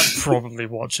that's probably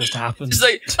what just happened. It's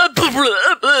like...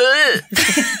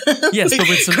 Yes, but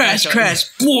with some crash, echo. crash.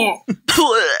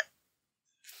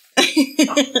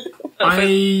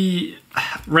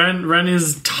 Wren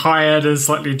is tired and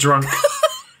slightly drunk.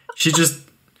 She just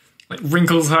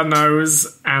wrinkles her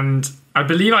nose, and I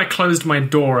believe I closed my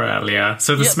door earlier,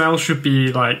 so the smell should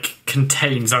be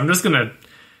contained. So I'm just gonna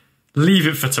leave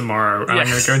it for tomorrow, and I'm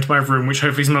gonna go into my room, which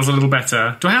hopefully smells a little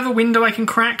better. Do I have a window I can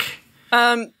crack?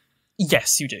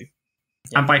 Yes, you do.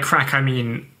 And by crack, I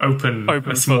mean open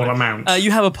a small amount.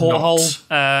 You have a porthole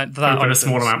that open opens. a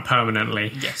small amount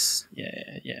permanently. Yes. Yeah.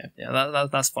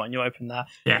 That's fine. You open that.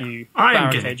 Yeah. You I'm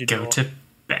barricade gonna your go door. to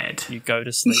bed. You go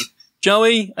to sleep.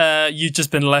 Joey, you've just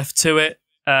been left to it.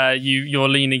 You're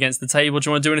leaning against the table. Do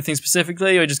you want to do anything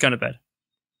specifically, or are you just going to bed?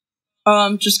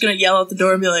 I'm just gonna yell out the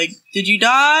door and be like, "Did you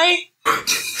die?"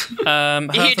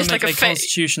 Hertha, just make like a a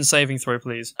Constitution saving throw,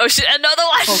 please. Oh shit, another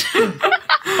one!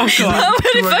 Oh god. How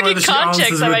many Do I fucking whether she con answers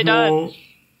checks have with I done? more-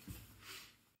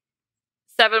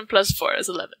 7 plus 4 is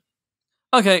 11.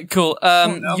 Okay, cool.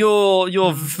 no.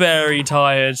 You're very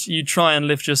tired. You try and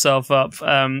lift yourself up.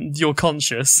 You're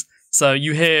conscious, so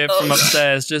you hear from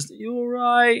upstairs. Just, you all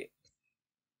right?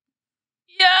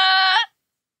 Yeah.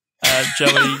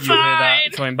 Joey, you hear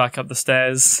that coming back up the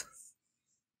stairs.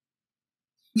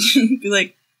 Be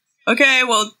like, okay,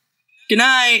 well, good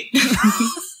night.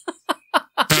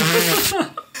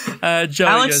 Joey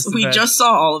Alex, goes to we bed. just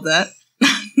saw all of that.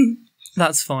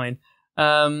 That's fine.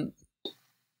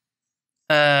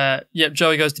 Yep,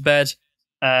 Joey goes to bed,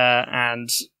 and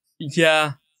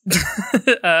yeah.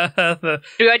 Hertha,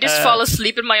 Do I just fall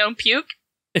asleep in my own puke?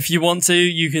 if you want to,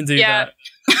 you can do Yeah. that.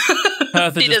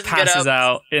 Hertha He just doesn't get passes up.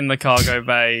 out in the cargo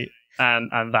bay,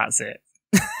 and that's it.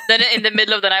 Then in the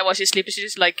middle of the night while she's sleeping, she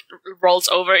just like rolls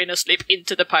over in her sleep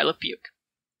into the pile of puke.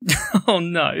 Oh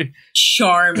no.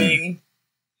 Charming.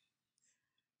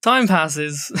 Time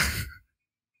passes.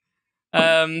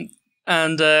 And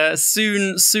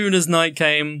soon as night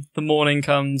came, the morning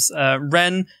comes.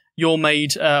 Wren, you're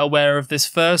made aware of this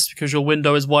first because your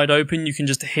window is wide open. You can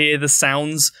just hear the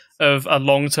sounds of a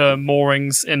long-term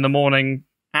moorings in the morning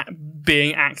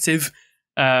being active.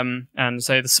 And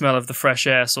so the smell of the fresh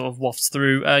air sort of wafts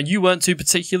through. You weren't too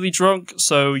particularly drunk,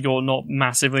 so you're not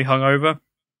massively hungover.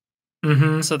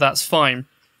 Mm-hmm. So that's fine.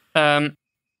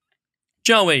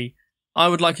 Joey, I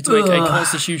would like you to make a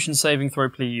Constitution saving throw,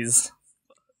 please.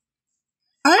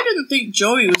 I didn't think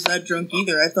Joey was that drunk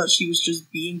either. I thought she was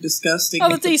just being disgusting. Oh,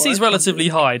 the like DC's bartender. relatively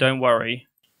high, don't worry.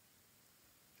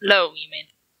 Low, you mean?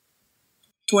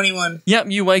 21.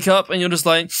 Yep, you wake up and you're just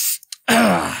like,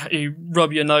 you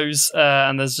rub your nose,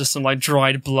 and there's just some like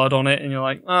dried blood on it, and you're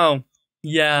like, oh,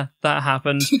 yeah, that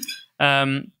happened.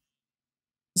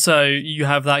 So you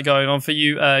have that going on for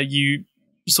you. You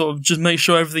sort of just make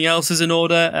sure everything else is in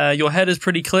order. Your head is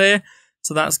pretty clear,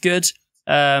 so that's good.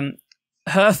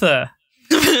 Hertha,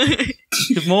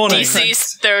 good morning.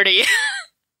 DC's 30.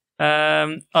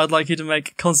 I'd like you to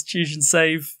make a Constitution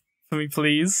save for me,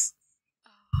 please.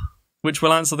 Which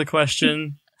will answer the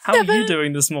question, how are you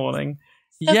doing this morning?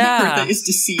 Yeah. Hertha is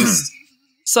deceased.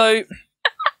 So,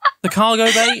 the cargo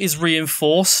bay is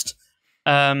reinforced,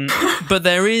 but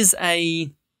there is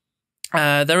a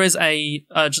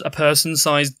just a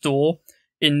person-sized door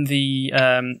in the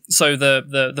so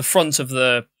the front of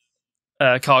the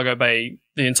cargo bay.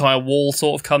 The entire wall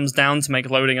sort of comes down to make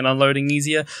loading and unloading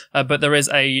easier, but there is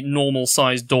a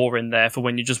normal-sized door in there for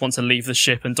when you just want to leave the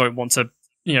ship and don't want to,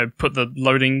 put the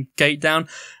loading gate down.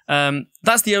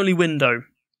 That's the only window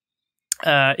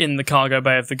in the cargo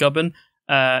bay of the Gubbin.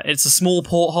 It's a small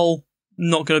porthole,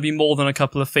 not going to be more than a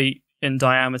couple of feet in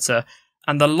diameter,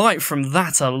 and the light from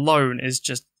that alone is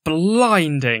just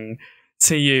blinding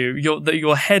to you.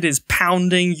 Your head is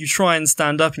pounding. You try and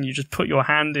stand up, and you just put your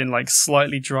hand in like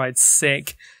slightly dried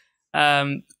sick.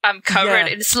 I'm covered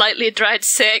in slightly dried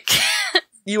sick.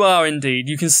 You are indeed.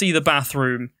 You can see the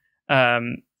bathroom,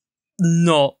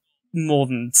 not more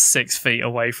than 6 feet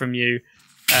away from you.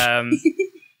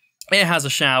 It has a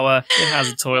shower. It has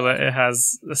a toilet. It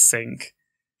has a sink.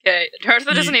 Okay,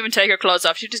 Hertha doesn't even take her clothes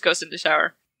off. She just goes in the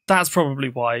shower. That's probably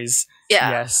wise.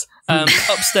 Yeah. Yes.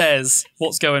 Upstairs,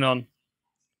 what's going on?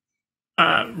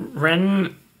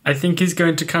 Wren, I think, is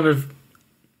going to kind of...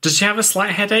 Does she have a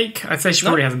slight headache? I'd say she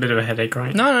probably has a bit of a headache,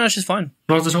 right? No, she's fine.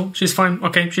 Not at all? She's fine?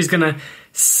 Okay, she's going to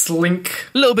slink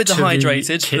A little bit to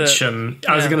dehydrated. the kitchen.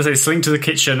 I was going to say slink to the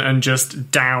kitchen and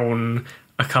just down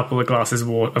a couple of glasses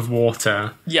of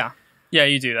water. Yeah,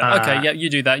 you do that. Okay, yeah, you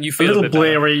do that. You feel A little bit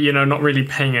better. bleary, not really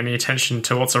paying any attention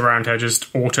to what's around her,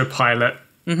 just autopilot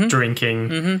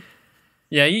drinking.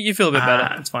 Yeah, you feel a bit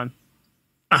better. It's fine.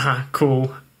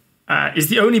 Cool. Is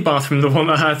the only bathroom the one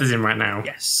that Hertha's in right now?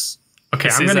 Yes. Okay,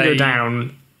 This I'm is going to a- go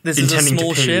down. This is a intending to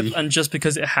small pee. ship, and just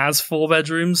because it has 4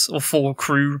 bedrooms or 4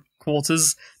 crew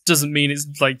quarters doesn't mean it's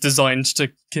like designed to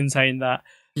contain that.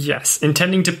 Yes,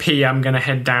 intending to pee, I'm going to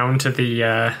head down to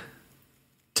the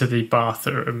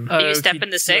bathroom. Can you step in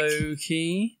the sink?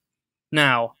 Okey-dokey.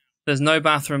 Now, there's no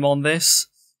bathroom on this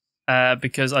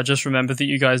because I just remembered that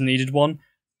you guys needed one.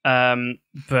 But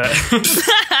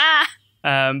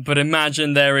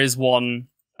imagine there is one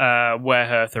where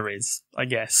Hertha is, I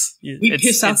guess. We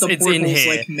piss out the it's in portholes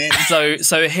here. like men.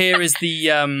 So here is the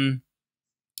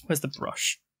where's the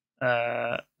brush?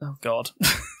 Oh god.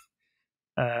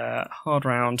 Hard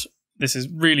round. This is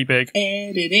really big.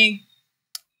 Editing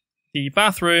The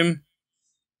bathroom.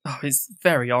 Oh, it's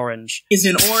very orange. is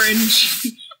an orange.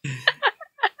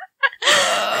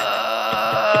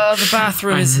 The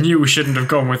bathroom I is. knew we shouldn't have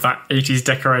gone with that 80s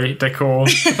decor.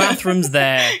 The bathroom's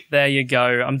there. There you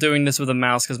go. I'm doing this with a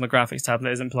mouse because my graphics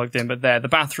tablet isn't plugged in, but there. The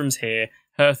bathroom's here.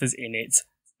 Hertha's in it.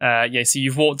 So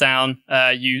you've walked down,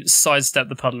 you sidestep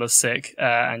the puddle of sick,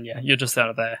 and you're just out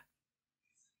of there.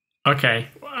 Okay.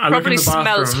 I look in Probably the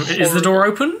bathroom. smells Is the door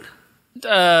open?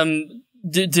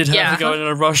 Did Hertha go in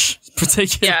a rush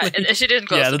particularly? Yeah, and she didn't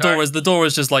close the the door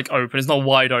was just like open. It's not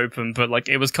wide open, but like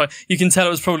it was you can tell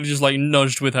it was probably just like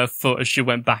nudged with her foot as she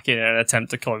went back in an attempt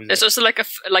to close it. There's also like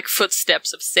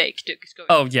footsteps of sake to go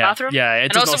Oh into the yeah, bathroom. yeah.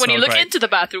 And also when you look into the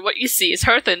bathroom, what you see is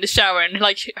Hertha in the shower, and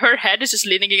like her head is just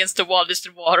leaning against the wall, just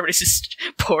in water is just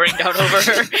pouring down over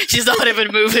her. She's not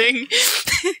even moving.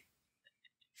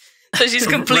 So she's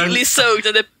completely soaked,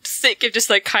 and the sick is just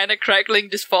like kind of crackling,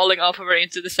 just falling off of her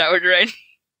into the shower drain.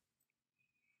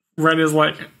 Wren is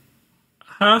like,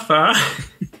 Hertha.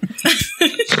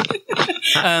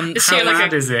 How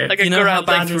bad is it? Like you a know how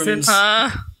grab, bathrooms?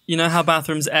 You know how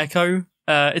bathrooms echo?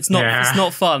 It's not. Yeah. It's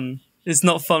not fun. It's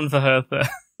not fun for Hertha.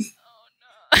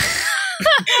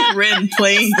 Wren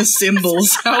playing the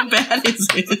cymbals. How bad is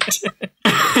it?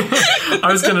 I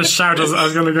was going to shout. I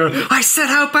was going to go, I said,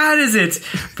 how bad is it?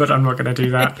 But I'm not going to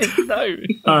do that. No.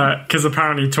 Because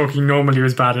apparently talking normally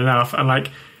was bad enough. And like,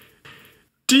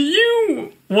 do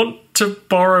you want to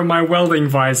borrow my welding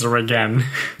visor again?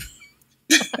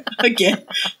 Again.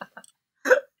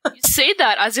 You say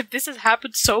that as if this has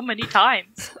happened so many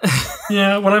times.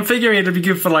 Yeah, well, I'm figuring it'd be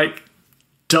good for like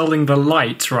dulling the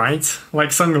light, right?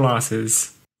 Like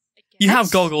sunglasses. You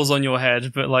have goggles on your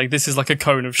head, but like this is like a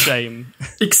cone of shame.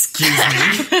 Excuse me.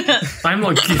 I'm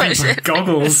not giving my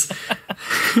goggles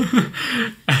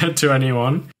to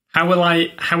anyone.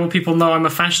 How will people know I'm a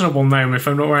fashionable gnome if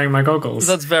I'm not wearing my goggles?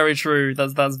 That's very true.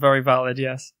 That's very valid.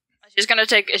 Yes. She's gonna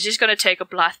take a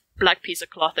black piece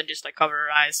of cloth and just like cover her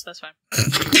eyes. That's fine.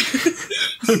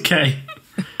 Okay.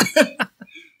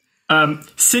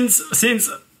 Since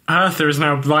Hertha is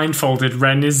now blindfolded,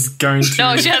 Wren is going to...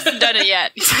 No, she hasn't done it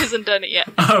yet. She hasn't done it yet.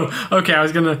 Oh, okay, I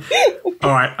was gonna...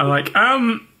 Alright, I'm like,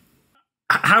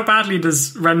 how badly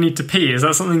does Wren need to pee? Is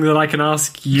that something that I can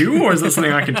ask you, or is that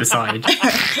something I can decide?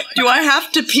 Do I have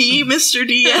to pee, Mr.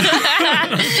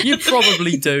 DM? You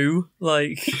probably do.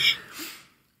 Like...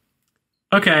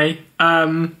 Okay,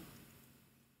 I'm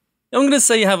going to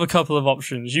say you have a couple of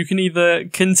options. You can either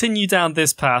continue down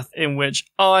this path in which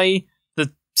I,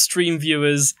 the stream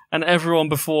viewers, and everyone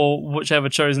before whichever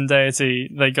chosen deity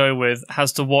they go with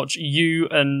has to watch you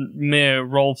and Mir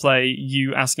roleplay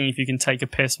you asking if you can take a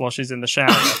piss while she's in the shower.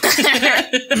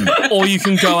 Or you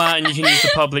can go out and you can use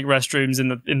the public restrooms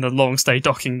in the long stay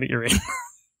docking that you're in.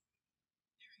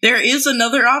 There is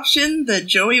another option that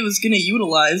Joey was going to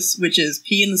utilize, which is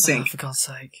pee in the sink. Oh, for God's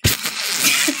sake.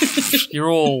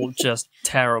 You're all just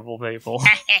terrible people.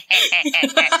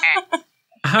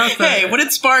 Hertha, Hey, what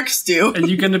did Sparks do? are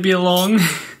you going to be along?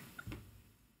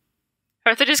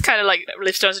 Hertha just kind of like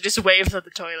lifts arms and just waves at the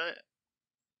toilet.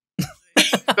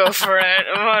 Go for it.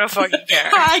 I don't fucking care.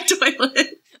 Hi,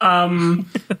 toilet.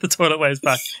 The toilet waves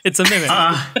back. It's a mimic.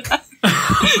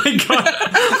 Oh my god.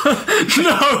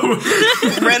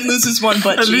 No! Wren loses one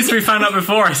butt At cheek. least we found out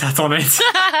before I sat on it.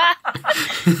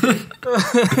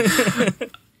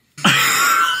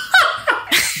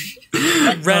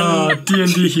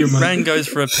 D&D humor. Wren goes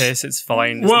for a piss, it's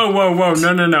fine. Whoa.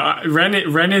 No.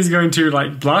 Wren is going to,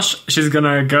 like, blush. She's going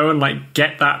to go and, like,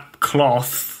 get that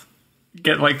cloth.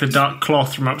 Get, like, the dark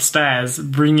cloth from upstairs.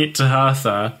 Bring it to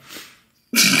Hertha.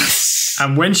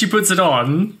 And when she puts it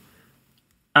on,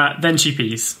 then she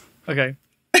pees. Okay.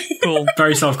 Cool.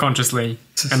 Very self-consciously.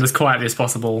 And as quietly as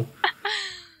possible.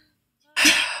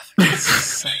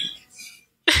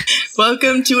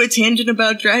 Welcome to a tangent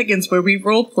about dragons where we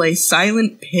roleplay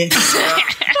silent piss.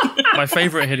 My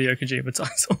favourite Hideo Kojima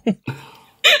title.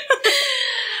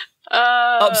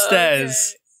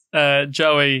 Upstairs,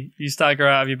 Joey, you stagger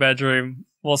out of your bedroom.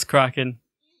 What's cracking?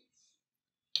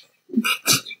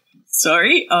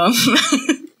 Sorry,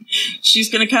 she's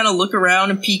gonna kind of look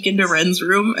around and peek into Wren's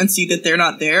room and see that they're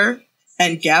not there,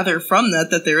 and gather from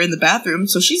that they're in the bathroom,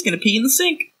 so she's gonna pee in the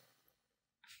sink.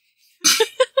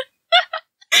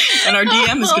 And our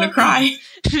DM is gonna cry.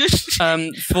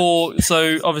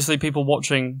 So obviously people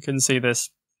watching can see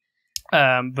this,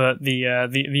 but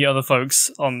the other folks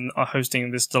are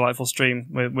hosting this delightful stream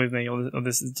with me, or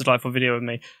this delightful video with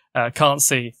me, can't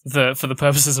see that for the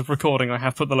purposes of recording I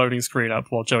have put the loading screen up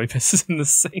while Joey pisses in the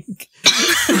sink.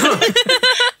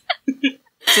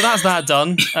 So that's that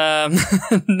done.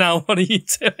 Now what are you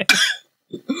doing?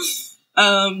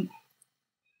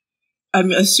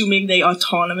 I'm assuming they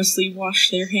autonomously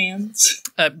wash their hands.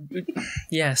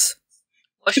 Yes.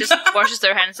 Washes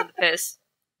their hands in the piss.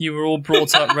 You were all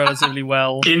brought up relatively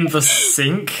well. In the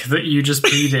sink that you just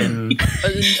peed in.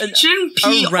 Shouldn't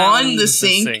pee Around on the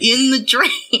sink, in the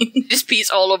drain. Just pees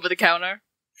all over the counter.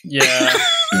 Yeah.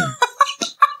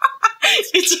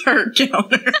 It's her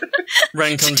counter.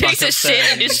 Ren She comes takes back a shit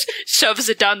upstairs. and just shoves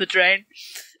it down the drain.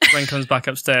 Ren comes back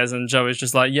upstairs, and Joey's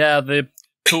just like, "Yeah, the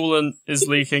coolant is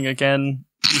leaking again.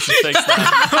 You should fix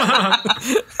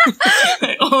that."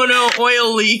 Oh no,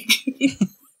 oil leak.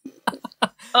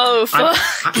 Oh, fuck.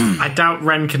 I doubt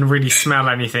Wren can really smell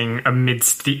anything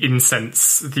amidst the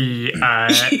incense, the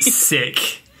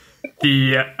sick,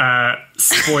 the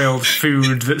spoiled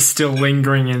food that's still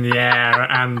lingering in the air,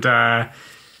 and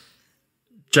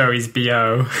Joey's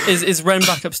BO. Is Ren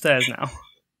back upstairs now?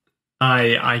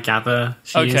 I gather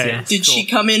she is, Okay. yes. Did she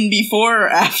come in before or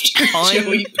after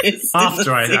Joey pissed?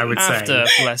 After, I would After,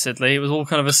 say. blessedly. It was all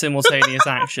kind of a simultaneous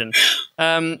action.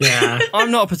 Yeah.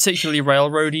 I'm not a particularly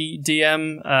railroady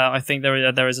DM. I think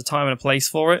there is a time and a place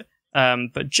for it.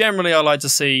 But generally, I like to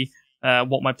see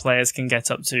what my players can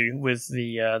get up to with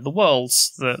the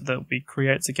worlds that we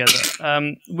create together.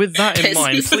 With that in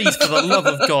mind, please, for the love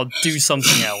of God, do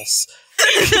something else.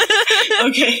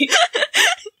 Okay.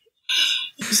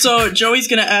 So Joey's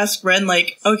gonna ask Wren,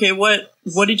 like, okay, what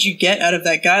did you get out of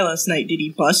that guy last night? Did he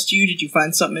bust you? Did you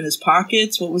find something in his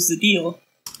pockets? What was the deal?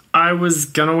 I was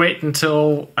gonna wait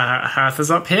until Hertha's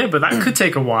up here, but that could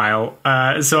take a while.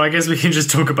 So I guess we can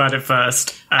just talk about it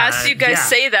first. As you guys yeah.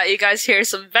 say that, you guys hear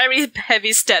some very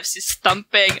heavy steps just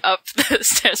thumping up the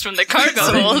stairs from the cargo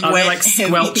Some hold. Are they wet, like heavy-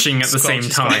 squelching at the same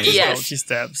time? Yes. Squelchy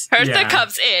steps. Hertha Yeah.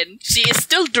 comes in. She is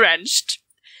still drenched.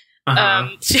 Uh-huh.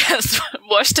 She has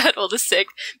washed out all the sick,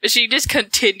 but she just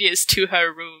continues to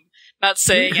her room, not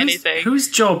saying anything. Whose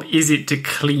job is it to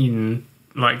clean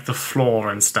like the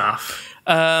floor and stuff?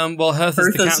 Well, Hertha's the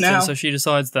Hertha's captain, now. so she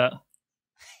decides that.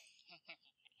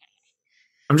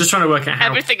 I'm just trying to work out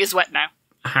Everything is wet now.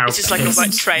 how It's just like a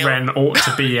wet trail. Wren ought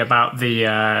to be about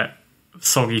the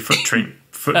soggy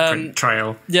footprint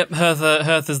trail. Yep,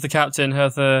 Hertha's the captain.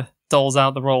 Hertha doles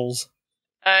out the roles.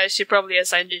 She probably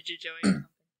assigned it to Joey.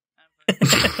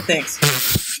 Thanks.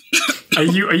 Are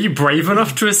you brave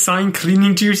enough to assign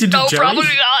cleaning duty to No, Joey? probably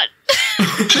not.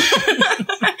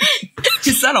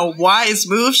 Is that a wise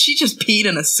move? She just peed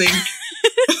in a sink.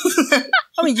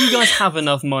 I mean, you guys have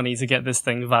enough money to get this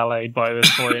thing valeted by this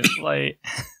point. Like,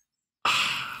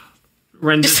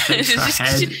 Wren just shakes her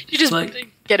head. You just like,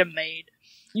 get a maid.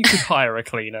 you could hire a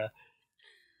cleaner.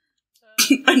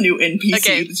 A new NPC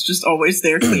Okay. that's just always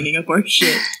there cleaning up our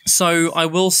shit. So I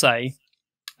will say,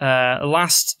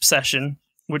 last session,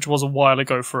 which was a while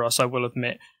ago for us, I will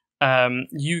admit,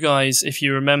 you guys, if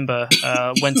you remember,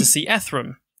 went to see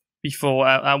Etheram before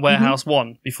at Warehouse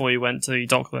 1 before you went to the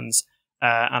Docklands.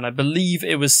 And I believe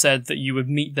it was said that you would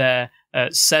meet there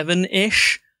at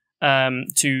 7-ish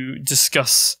to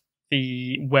discuss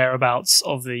the whereabouts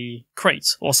of the crate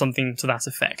or something to that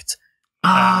effect.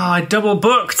 I double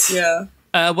booked. Yeah.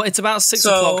 Well, it's about 6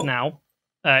 So- o'clock now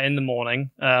in the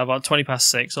morning, about 20 past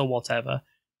 6 or whatever.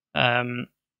 And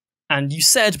you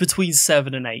said between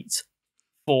 7 and 8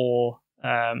 for...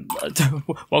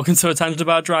 welcome to a tangent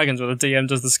about dragons where the DM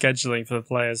does the scheduling for the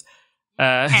players.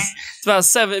 It's about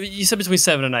 7. You said between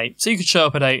 7 and 8, so you could show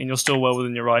up at 8 and you're still well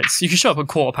within your rights. You could show up at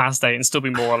 8:15 and still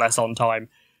be more or less on time.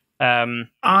 So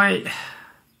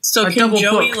I can double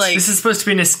Joey booked. like This is supposed to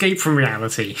be an escape from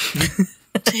reality. can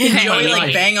Joey Right.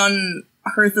 like bang on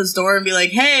Hertha's door and be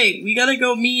like, "Hey, we gotta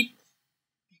go meet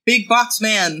Big Box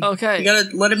Man. Okay. We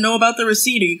gotta let him know about the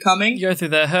receipt. Are you coming?" You go through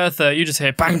there, Hertha, you just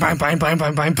hear bang, bang, bang, bang,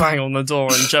 bang, bang, bang on the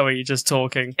door, and Joey just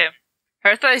talking.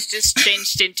 Hertha has just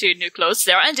changed into new clothes.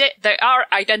 They are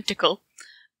identical.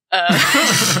 But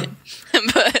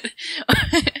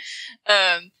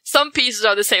some pieces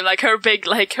are the same. Like her big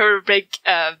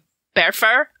bear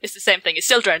fur is the same thing. It's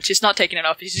still drenched. She's not taking it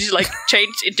off. She's just like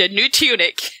changed into a new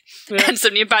tunic and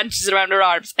some new bandages around her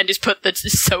arms and just put the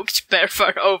soaked bear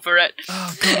fur over it.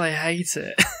 Oh god, I hate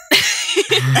it.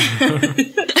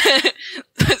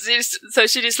 So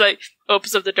she just like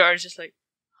opens up the door and is just like,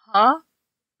 huh?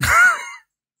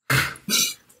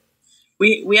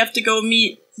 We have to go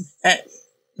meet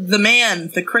the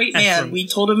man, the crate man. Ephraim. We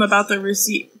told him about the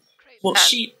receipt. Well,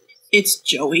 it's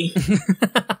Joey.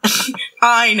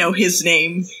 I know his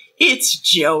name. It's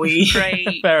Joey.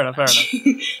 Great. Fair enough.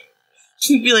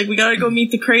 He'd be like, "We gotta go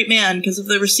meet the crate man because of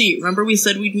the receipt. Remember we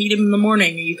said we'd meet him in the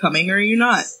morning. Are you coming or are you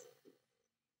not?"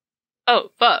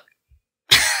 Oh, fuck.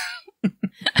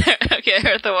 Okay,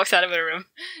 Hertha walks out of her room.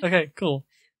 Okay, cool.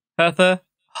 Hertha,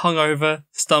 hungover,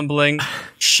 stumbling,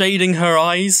 shading her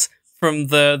eyes from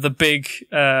the big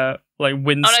like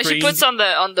windscreen. Oh no, she puts on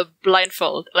the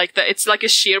blindfold. Like it's like a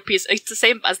sheer piece. It's the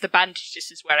same as the bandage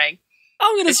she's wearing.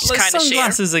 I'm gonna It's say kinda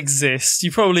sunglasses exist.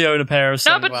 You probably own a pair of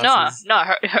No, sunglasses. but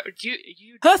no. You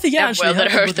Hertha, yeah, damn actually, well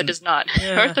that Hertha wouldn't. does not.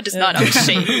 Yeah, Hertha does yeah. not own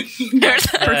shame.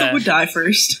 Hertha would die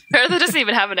first. Hertha doesn't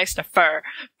even have an extra fur.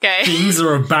 Okay. Things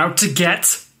are about to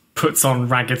get. Puts on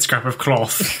ragged scrap of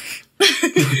cloth.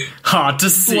 Hard to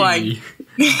see. Like-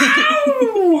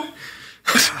 Ow!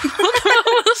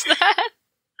 What was that?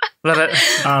 Let it,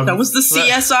 That was the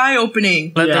CSI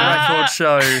opening. let the Yeah. record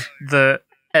show that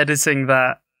editing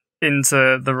that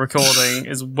into the recording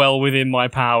is well within my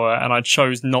power, and I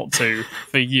chose not to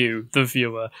for you, the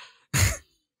viewer.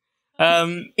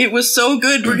 It was so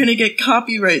good, we're gonna get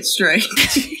copyright strike.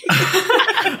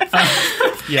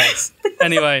 Yes.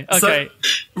 Anyway, okay.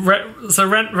 So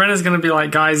Wren is going to be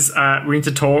like, guys, we need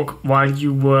to talk while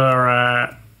you were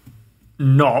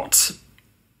not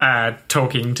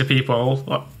talking to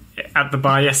people at the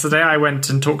bar yesterday. I went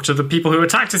and talked to the people who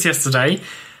attacked us yesterday.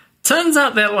 Turns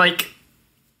out they're like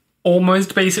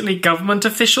almost basically government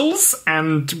officials,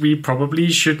 and we probably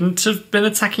shouldn't have been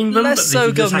attacking them. Less but they so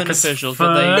did government attack us officials,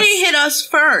 but they- first. They hit us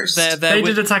first. They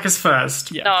did attack us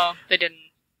first. Yeah. No, they didn't.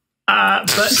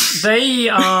 But they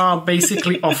are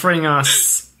basically offering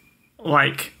us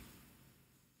like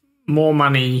more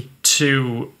money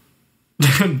to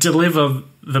deliver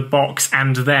the box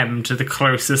and them to the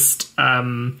closest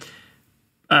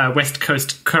West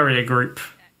Coast courier group.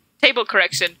 Table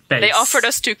correction. Base. They offered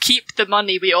us to keep the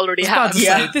money we already I was about have. to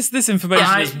Yeah. say, this information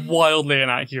I- is wildly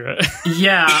inaccurate.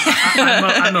 Yeah,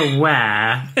 I'm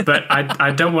aware, but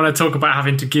I don't want to talk about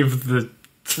having to give the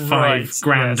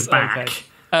 $5,000 yes, back.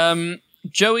 okay.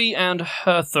 Joey and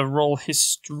Hertha, roll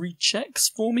history checks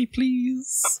for me,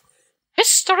 please.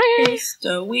 History!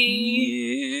 So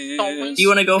we. Always. Do you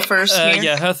want to go first here?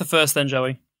 Yeah, Hertha first, then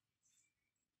Joey.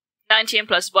 19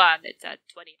 plus 1, it's at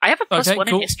 20. I have a plus Okay, 1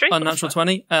 cool. in history. Unnatural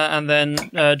 20. And then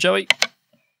Joey.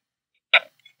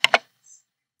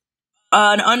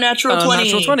 An unnatural 20.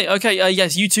 Unnatural 20. Okay,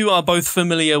 yes, you two are both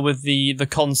familiar with the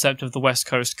concept of the West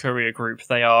Coast Courier Group.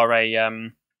 They are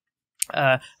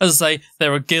as I say,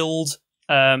 they're a guild.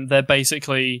 They're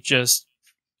basically just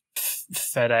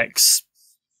FedEx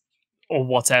or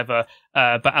whatever,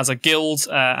 but as a guild,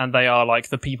 and they are like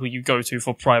the people you go to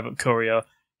for private courier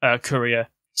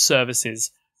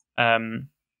services.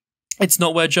 It's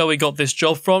not where Joey got this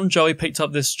job from. Joey picked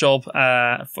up this job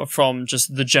from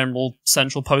just the general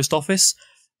central post office,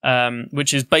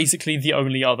 which is basically the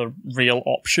only other real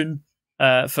option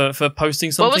for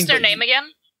posting something. What was their But name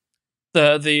again?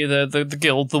 the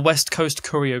guild, the West Coast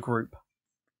Courier Group.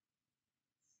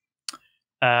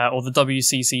 Or the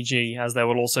WCCG, as they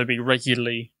will also be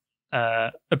regularly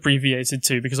abbreviated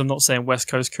to, because I'm not saying West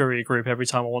Coast Courier Group every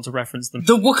time I want to reference them.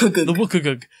 The Wookagug. The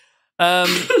Wookagug.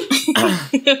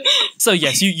 So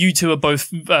yes, you two are both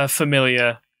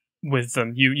familiar with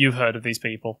them. You've heard of these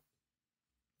people.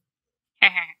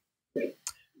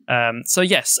 So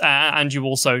yes, and you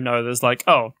also know there's like,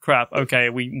 oh crap, okay,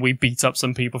 we beat up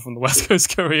some people from the West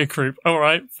Coast Courier Group. All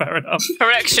right, fair enough.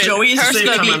 Correction. Joey is Hertha just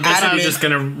gonna be I'm basically adamant. just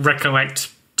going to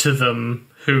recollect to them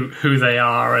who they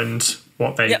are and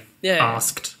what they Yep, yeah.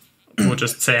 asked. Or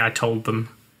just say I told them.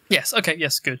 Yes, okay,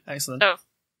 yes, good, excellent. Oh.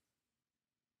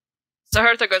 So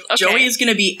Hertha goes, okay. Joey is going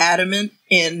to be adamant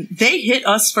in they hit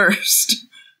us first.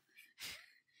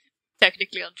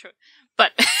 Technically untrue.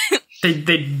 But They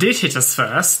did hit us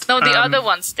first. no, the other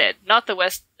ones did, not the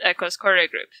West Coast Courier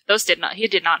Group. Those did not. He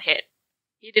did not hit.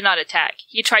 He did not attack.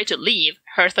 He tried to leave.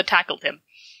 Hertha tackled him.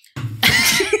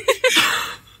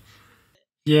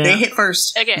 Yeah. They hit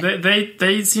first. Okay.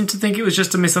 They seem to think it was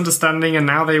just a misunderstanding, and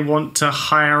now they want to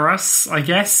hire us, I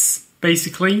guess,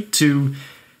 basically, to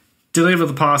deliver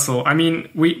the parcel. I mean,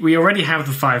 we already have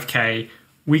the 5K.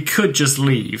 We could just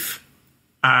leave.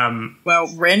 Well,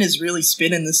 Wren is really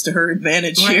spinning this to her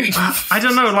advantage here. I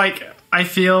don't know, like, I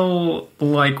feel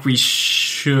like we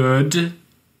should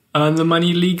earn the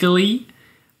money legally,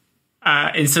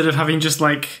 instead of having just,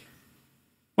 like...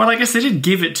 Well, I guess they did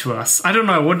give it to us. I don't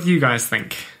know, what do you guys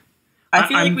think? I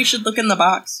feel like I'm- we should look in the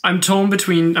box. I'm torn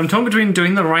between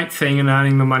doing the right thing and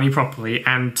earning the money properly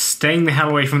and staying the hell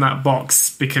away from that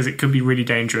box because it could be really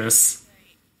dangerous.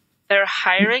 They're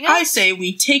hiring us? I say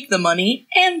we take the money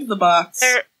and the box.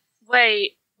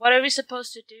 Wait, what are we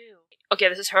supposed to do? Okay,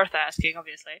 this is Hertha asking,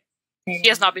 obviously. He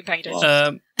has not been paying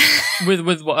attention.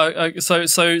 With what?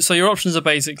 So your options are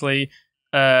basically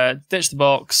ditch the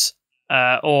box,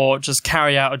 or just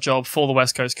carry out a job for the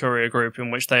West Coast Courier Group,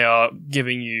 in which they are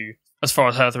giving you, as far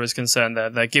as Hertha is concerned,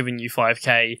 they're giving you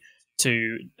 5K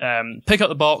to pick up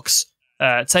the box,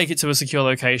 take it to a secure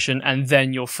location, and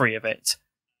then you're free of it.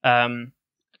 Of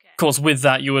course, with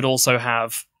that, you would also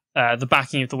have the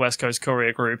backing of the West Coast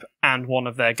Courier Group and one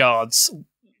of their guards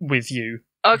with you.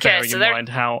 Okay, bearing so in mind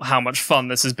how much fun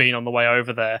this has been on the way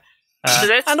over there.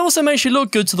 So and also makes you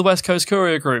look good to the West Coast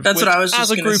Courier Group. That's which, what I was just as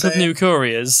a gonna group of say. new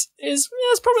couriers, is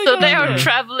probably so a good they are idea.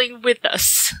 traveling with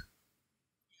us.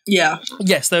 Yeah.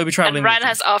 Yes, they will be traveling. And Wren with you.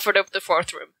 has offered up the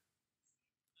 4th room.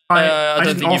 I I don't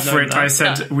didn't think you've offer known it. that. I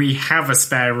said we have a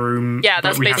spare room. Yeah, but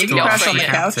that's we have basically to ask offering the it.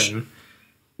 Couch. captain.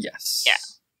 Yes. Yeah.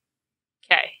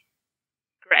 Okay.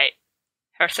 Great.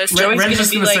 Hertha's Joey's Ren's gonna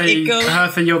just be going to like, say, it goes-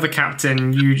 Hertha, you're the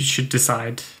captain. You should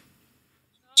decide.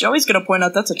 Joey's gonna point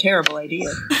out that's a terrible idea.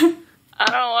 I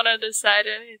don't want to decide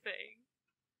anything.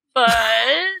 But,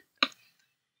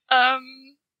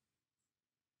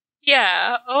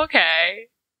 yeah, okay.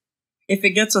 If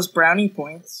it gets us brownie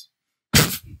points.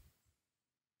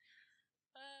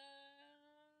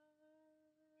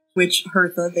 Which,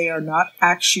 Hertha, they are not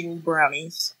actual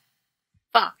brownies.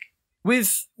 Fuck.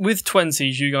 With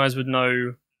 20s, you guys would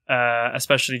know,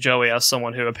 especially Joey, as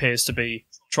someone who appears to be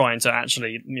trying to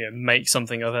actually make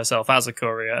something of herself as a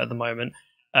courier at the moment.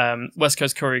 West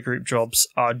Coast Courier Group jobs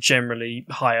are generally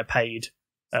higher paid,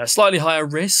 slightly higher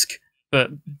risk, but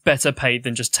better paid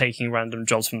than just taking random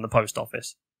jobs from the post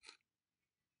office.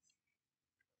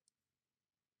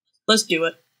 Let's do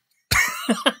it.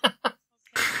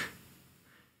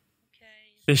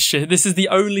 This is the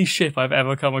only ship I've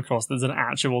ever come across that's an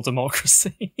actual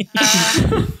democracy.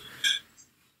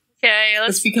 Okay,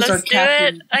 let's because our do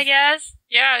captain- it, I guess.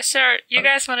 Yeah, sure. You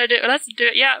guys want to do it? Let's do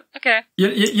it. Yeah, okay.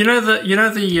 You know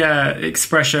the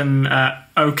expression,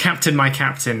 "Oh, captain, my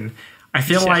captain." I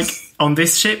feel Yes. like on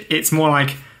this ship, it's more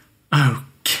like, "Oh,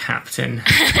 captain,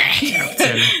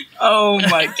 captain, Oh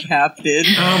my captain.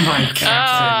 oh my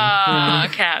captain." Oh,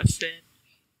 captain.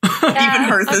 Even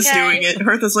Hertha's okay. doing it.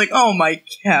 Hertha's like, oh my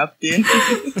captain.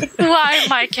 Why,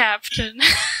 my captain?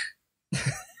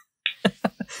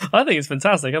 I think it's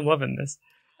fantastic. I'm loving this.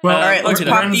 Well, All right, let's okay,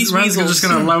 pop Ren's these just weasels.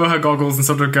 going to lower her goggles and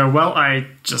sort of go, "Well, I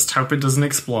just hope it doesn't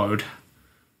explode."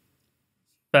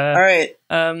 Fair. All right.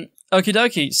 Okie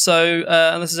dokie. So,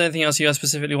 unless there's anything else you guys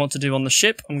specifically want to do on the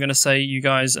ship, I'm going to say you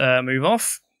guys move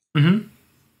off. Mm-hmm.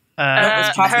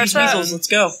 Let's pop these Hertha- weasels. Let's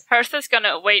go. Hertha's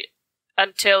gonna wait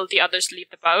until the others leave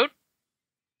the boat.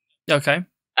 Okay.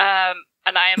 And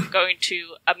I'm gonna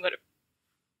I'm gonna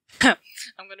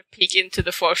peek into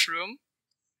the 4th room.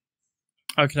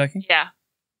 Okie dokie. Yeah.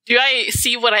 Do I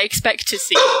see what I expect to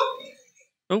see?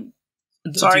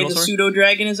 Sorry, the pseudo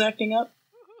dragon is acting up.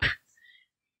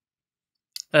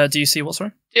 Do you see what,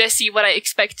 sorry? Do I see what I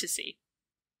expect to see?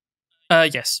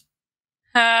 Yes.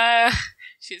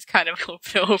 She's kind of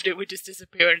hoped it would just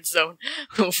disappear in zone.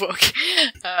 Oh fuck.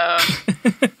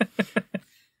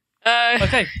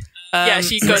 Okay. Yeah,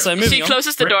 she goes. so moving She on.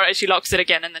 closes the door and she locks it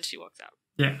again, and then she walks out.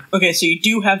 Yeah. Okay, so you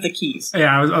do have the keys.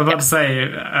 Yeah, I was about to say,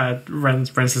 Ren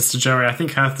says to Joey, I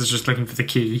think Hertha's just looking for the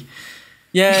key.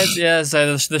 Yeah,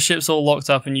 so the ship's all locked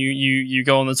up and you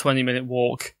go on the 20-minute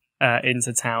walk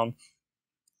into town.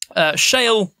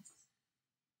 Shale,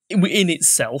 in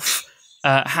itself,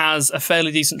 has a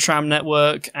fairly decent tram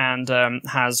network and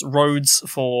has roads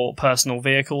for personal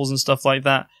vehicles and stuff like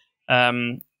that.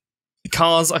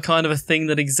 Cars are kind of a thing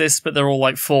that exists, but they're all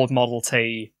like Ford Model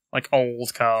T, like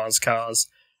old cars,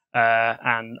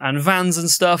 and vans and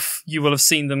stuff. You will have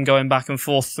seen them going back and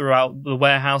forth throughout the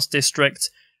warehouse district,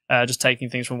 just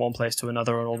taking things from one place to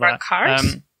another and all There are that.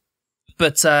 cars?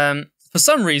 But for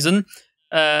some reason,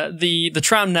 the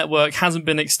tram network hasn't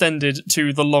been extended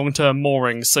to the long-term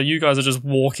moorings, so you guys are just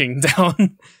walking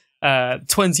down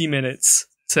 20 minutes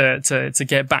to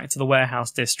get back to the warehouse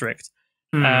district.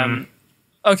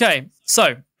 Okay,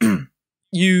 so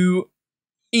you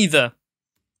either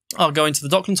are going to the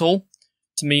Docklands Hall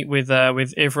to meet with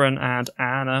Ivran and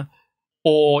Anna,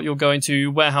 or you're going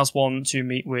to Warehouse 1 to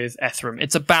meet with Ethram.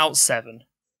 It's about 7.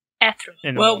 Ethram.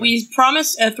 in the Well, morning. we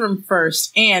promised Ethram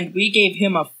first, and we gave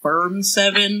him a firm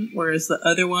 7, whereas the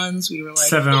other ones, we were like...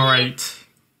 7 or 8.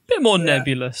 Bit more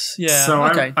nebulous, yeah. So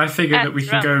okay. I figured that we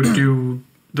can go do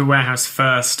the warehouse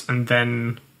first and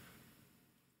then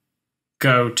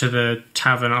go to the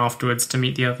tavern afterwards to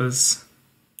meet the others.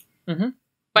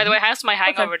 By the way, how's my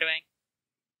hangover doing?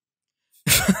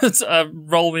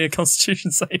 Roll me a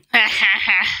Constitution save.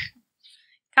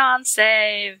 Can't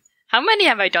save. How many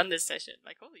have I done this session?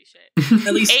 Like, holy shit.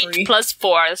 At least 8 3. plus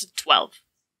 4, that's 12.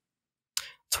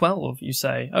 12, you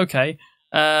say. Okay.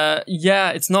 Yeah,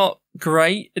 it's not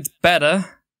great. It's better.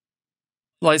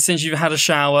 Like, since you've had a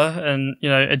shower and,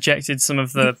 ejected some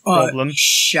of the problem.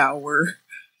 Shower.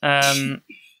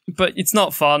 But it's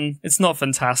not fun. It's not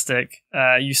fantastic.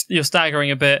 You're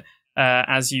staggering a bit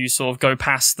as you sort of go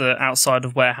past the outside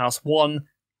of Warehouse 1.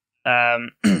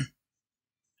 And,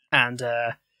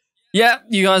 yeah,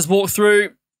 you guys walk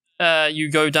through. you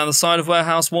go down the side of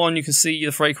warehouse 1. You can see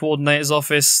the freight coordinator's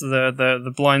office.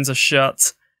 The blinds are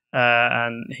shut,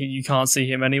 and you can't see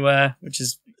him anywhere, which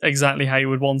is exactly how you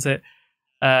would want it.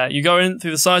 You go in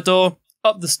through the side door,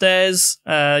 up the stairs.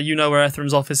 You know where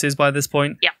Etherim's office is by this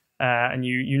point. Yeah. And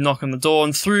you knock on the door,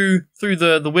 and through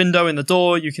the window in the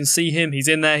door, you can see him. He's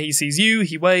in there. He sees you.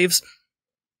 He waves.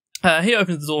 He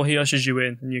opens the door. He ushers you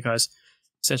in, and you guys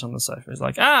sit on the sofa. He's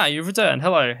like, you've returned.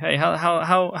 Hello. Hey, how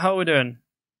are we doing?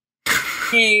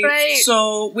 Hey, Right.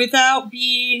 so without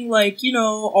being like,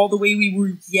 all the way we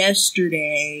were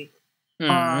yesterday,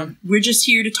 we're just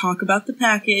here to talk about the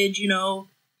package,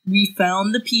 We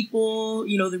found the people,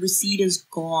 the receipt is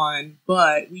gone,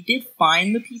 but we did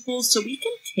find the people, so we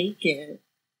can take it.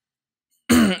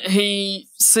 He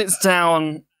sits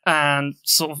down and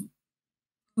sort of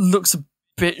looks a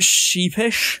bit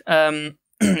sheepish.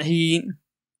 He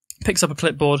picks up a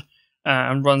clipboard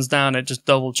and runs down it, just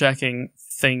double checking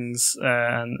things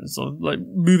and sort of like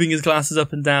moving his glasses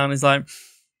up and down. He's like,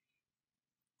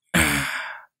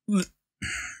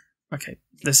 okay,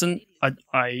 listen,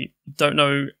 I don't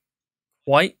know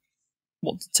quite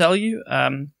what to tell you.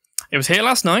 It was here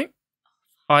last night.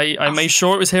 I made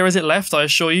sure it was here as it left, I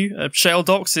assure you. Shale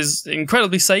Docks is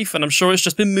incredibly safe, and I'm sure it's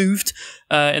just been moved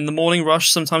in the morning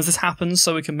rush. Sometimes this happens,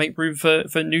 so we can make room for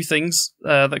new things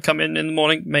that come in the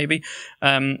morning, maybe.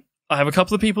 I have a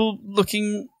couple of people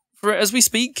looking for it as we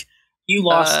speak. You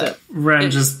lost it.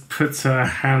 Wren just puts her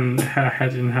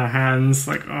head in her hands,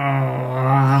 like,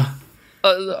 oh.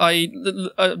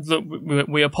 Look,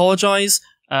 we apologise.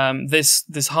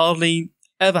 This hardly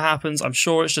ever happens. I'm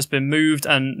sure it's just been moved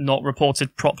and not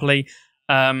reported properly.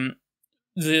 The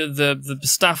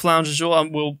staff lounge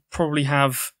will probably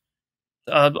have.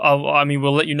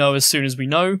 We'll let you know as soon as we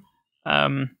know.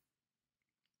 As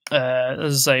I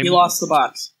say, you lost the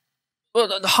box.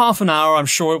 Well, half an hour. I'm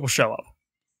sure it will show up.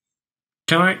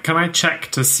 Can I check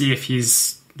to see if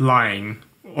he's lying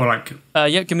or like?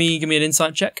 Yeah. Give me an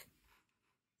insight check.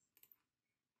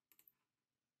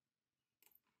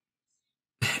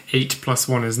 8 +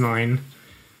 1 is 9.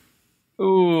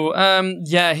 Ooh,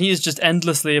 yeah, he is just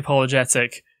endlessly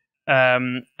apologetic,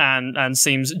 and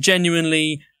seems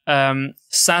genuinely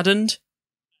saddened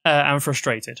and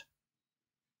frustrated.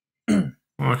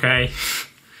 Okay.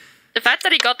 The fact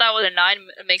that he got that with a 9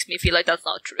 makes me feel like that's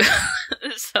not true.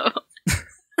 So.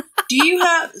 Do you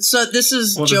have... So this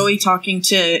is Joey talking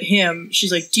to him.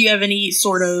 She's like, do you have any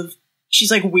sort of...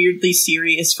 She's like weirdly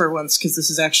serious for once, because this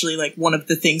is actually like one of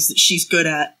the things that she's good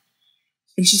at.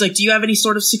 And she's like, do you have any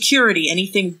sort of security?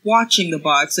 Anything watching the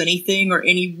box? Anything or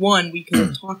anyone we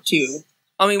can talk to?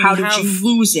 I mean, how did you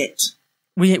lose it?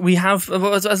 We have,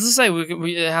 as I say,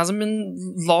 it hasn't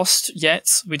been lost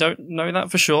yet. We don't know that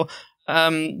for sure.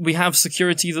 We have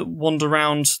security that wander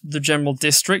around the general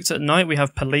district at night. We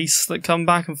have police that come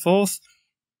back and forth.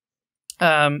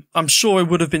 I'm sure it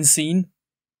would have been seen.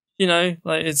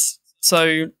 Like it's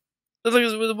so.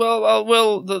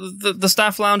 Well, the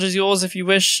staff lounge is yours if you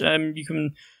wish. You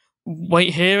can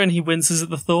wait here, and he winces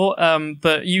at the thought.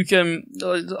 But you can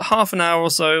half an hour or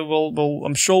so.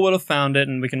 I'm sure we'll have found it,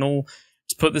 and we can all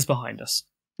just put this behind us.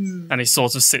 And he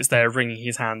sort of sits there, wringing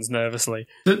his hands nervously.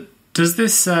 Does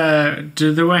this?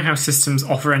 Do the warehouse systems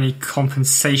offer any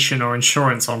compensation or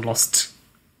insurance on lost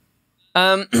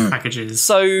packages?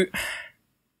 So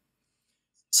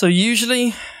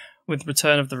usually, with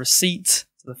return of the receipt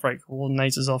to the freight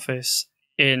coordinator's office,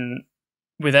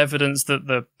 with evidence that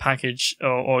the package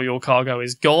or your cargo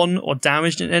is gone or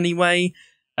damaged in any way,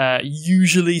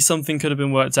 usually something could have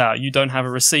been worked out. You don't have a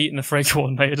receipt, and the freight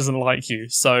coordinator doesn't like you,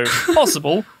 so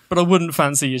possible, but I wouldn't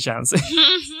fancy your chances.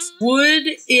 Would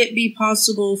it be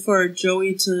possible for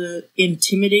Joey to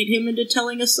intimidate him into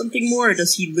telling us something more, or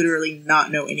does he literally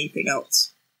not know anything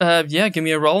else? Yeah, give me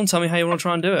a roll and tell me how you want to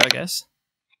try and do it, I guess.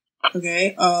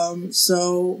 Okay,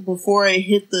 so before I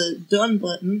hit the done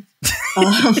button,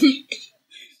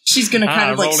 she's gonna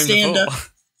kind of like stand up.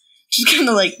 She's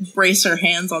gonna like brace her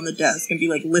hands on the desk and be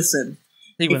like, listen,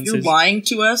 if you're lying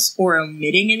to us or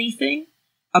omitting anything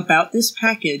about this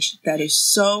package that is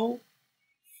so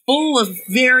full of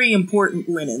very important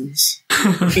linens,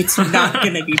 it's not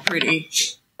gonna be pretty.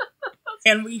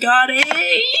 And we got a 8,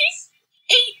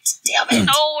 damn it.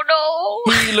 Oh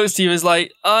no! He looks to you as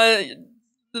like,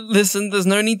 listen, there's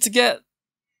no need to get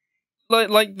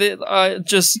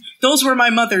just those were my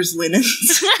mother's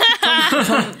linens.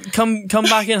 come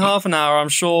back in half an hour. I'm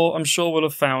sure we'll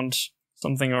have found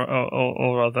something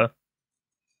or other.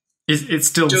 It's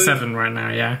still 7 right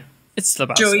now, yeah. It's still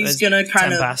about. Joey's gonna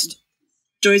kind of.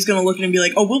 Joey's gonna look at him and be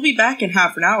like, "Oh, we'll be back in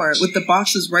half an hour with the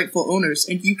box's rightful owners,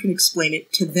 and you can explain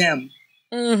it to them."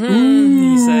 Mm-hmm.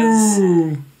 He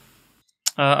says,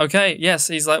 Okay, yes,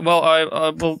 he's like, well, I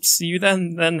will see you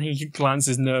then. Then he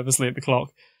glances nervously at the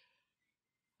clock.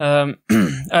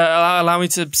 Allow me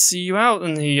to see you out,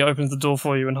 and he opens the door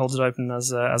for you and holds it open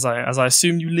as I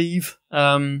assume you leave.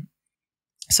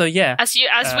 So yeah. As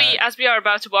we are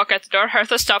about to walk out the door,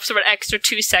 Hertha stops for an extra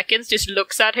 2 seconds, just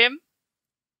looks at him.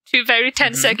 2 very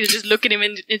tense seconds, just looking him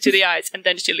into the eyes, and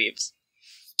then she leaves.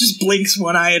 Just blinks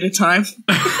one eye at a time.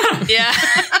 Yeah.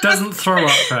 Doesn't throw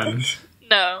up then.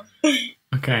 No.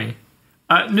 Okay.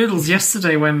 Noodles,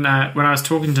 yesterday when I was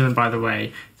talking to them, by the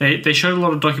way, they showed a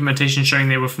lot of documentation showing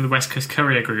they were from the West Coast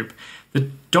Courier Group. The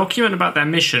document about their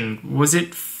mission, was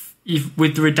it,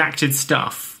 with the redacted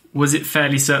stuff, was it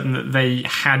fairly certain that they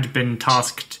had been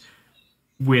tasked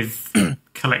with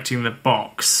collecting the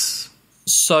box?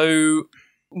 So,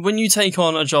 when you take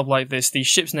on a job like this, the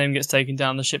ship's name gets taken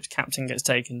down, the ship's captain gets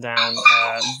taken down,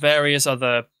 various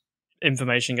other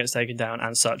information gets taken down,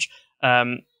 and such.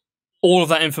 All of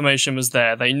that information was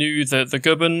there. They knew that the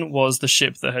Gubbin was the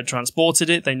ship that had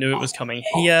transported it. They knew it was coming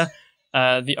here.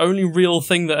 The only real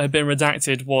thing that had been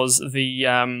redacted was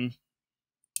the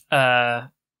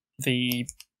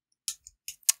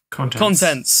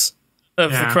contents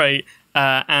of the crate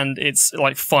and its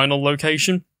like final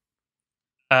location.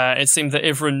 It seemed that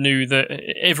Wren knew that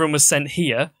Wren was sent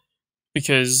here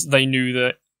because they knew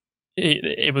that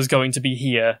it was going to be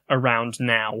here around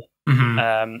now.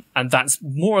 Mm-hmm. And that's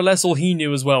more or less all he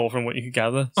knew as well, from what you could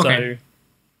gather. Okay.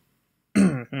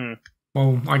 So,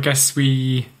 well, I guess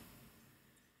we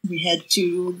head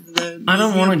to the. I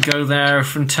don't want to go there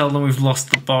and tell them we've lost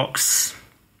the box.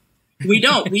 We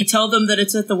don't. We tell them that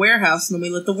it's at the warehouse, and then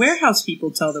we let the warehouse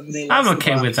people tell them they lost I'm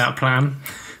okay the box. with that plan.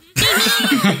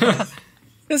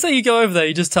 Let's say you go over there,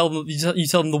 you just tell them you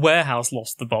tell them the warehouse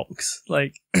lost the box.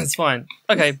 Like, it's fine.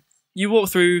 Okay. You walk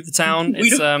through the town.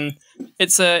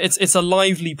 It's a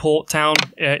lively port town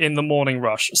in the morning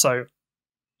rush. So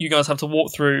you guys have to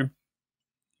walk through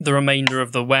the remainder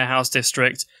of the warehouse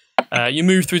district. You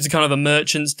move through to kind of a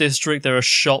merchants district. There are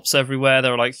shops everywhere.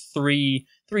 There are like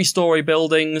three-story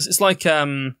buildings. It's like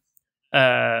I'm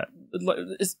gonna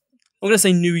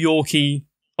say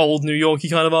old New Yorky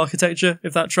kind of architecture,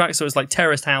 if that tracks. So it's like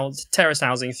terraced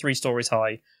housing, 3 stories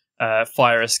high,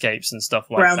 fire escapes and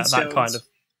stuff like that. That kind of.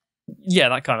 Yeah,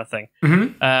 that kind of thing.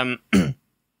 Mm-hmm. And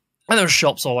there are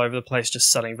shops all over the place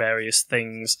just selling various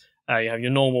things. You have your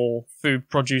normal food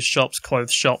produce shops,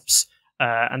 clothes shops,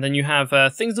 and then you have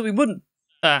things that we wouldn't,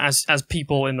 as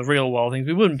people in the real world, things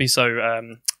we wouldn't be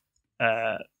so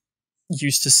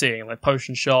used to seeing, like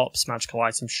potion shops, magical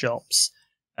item shops,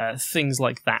 things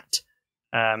like that.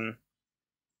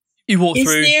 You walk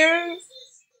through... Is there...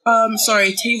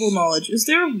 table knowledge. Is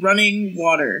there running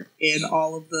water in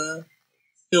all of the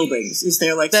buildings? Is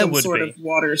there like some sort of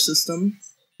water system?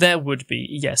 There would be,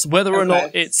 yes. Whether or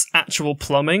not it's actual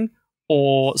plumbing,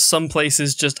 or some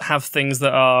places just have things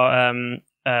that are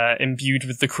imbued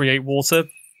with the create water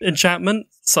enchantment.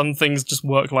 Some things just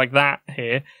work like that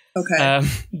here. Okay.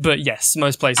 But yes,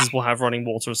 most places will have running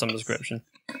water of some description.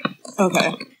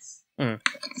 Okay.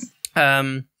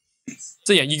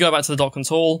 So yeah, you go back to the Docklands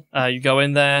Hall. You go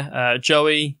in there.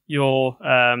 Joey, your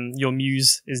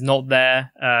muse is not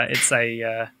there. It's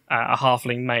a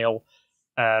halfling male.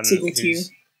 Who's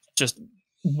just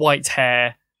white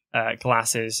hair,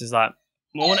 glasses. Is like,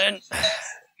 morning.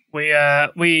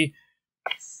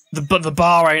 The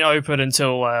bar ain't open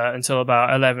until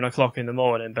about 11 o'clock in the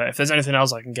morning. But if there's anything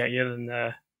else I can get you,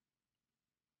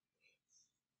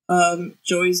 then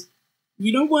Joey's.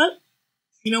 You know what?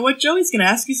 Joey's gonna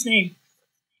ask his name.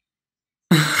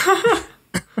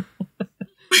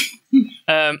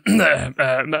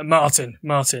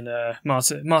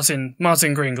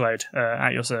 Martin Greenglade,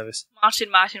 at your service. Martin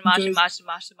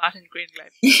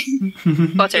Greenglade.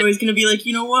 Joey's gonna be like,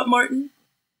 you know what, Martin?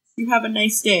 You have a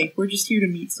nice day. We're just here to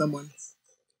meet someone.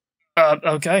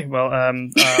 Okay. Well,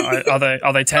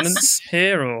 are they tenants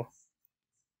here, or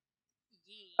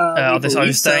are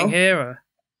they staying here? Or?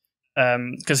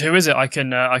 Because who is it? I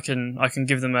can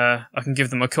give them a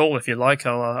call if you like.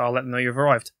 I'll let them know you've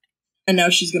arrived. And now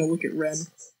she's gonna look at Wren.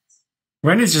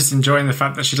 Wren is just enjoying the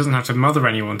fact that she doesn't have to mother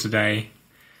anyone today.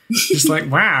 Just like,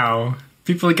 wow,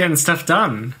 people are getting stuff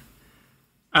done.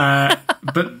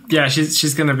 But yeah,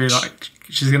 she's gonna be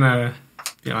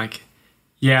like,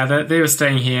 yeah, they were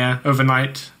staying here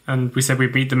overnight, and we said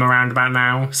we'd meet them around about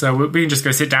now, so we can just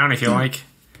go sit down if you like.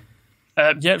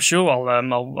 Yep, sure.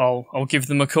 I'll give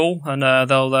them a call, and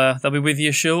they'll be with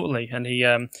you shortly. And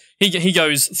he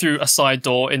goes through a side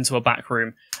door into a back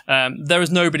room. There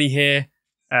is nobody here.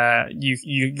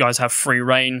 You guys have free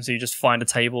reign, so you just find a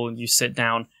table and you sit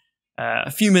down.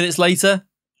 A few minutes later,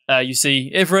 you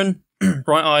see Wren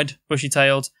bright-eyed,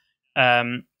 bushy-tailed.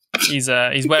 He's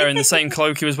wearing the same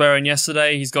cloak he was wearing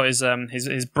yesterday. He's got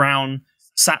his brown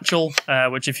satchel,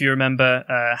 which, if you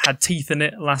remember, had teeth in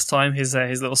it last time. His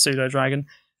little pseudo dragon,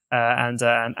 and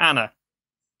Anna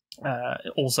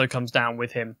also comes down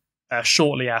with him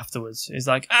shortly afterwards. He's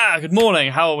like, good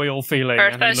morning. How are we all feeling?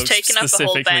 Hertha's taken up a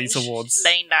whole bench,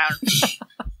 laying down.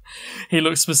 He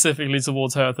looks specifically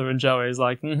towards Hertha and Joey. He's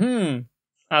like,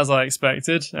 as I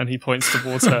expected, and he points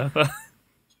towards Hertha.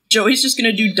 Joey's just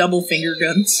gonna do double finger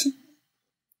guns.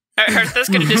 Hertha's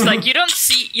gonna just like you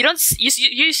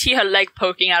see her leg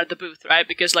poking out of the booth, right?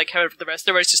 Because like the rest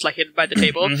of her is just like hidden by the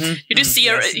table. You just see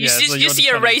her, you see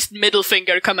a raised middle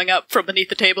finger coming up from beneath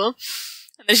the table,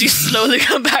 and then she slowly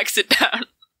comes back, sit down.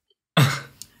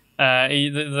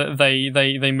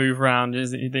 They move around.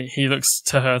 He looks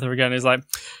to Hertha again. He's like,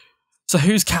 so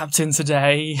who's captain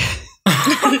today?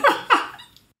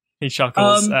 He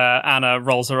chuckles. Anna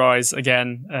rolls her eyes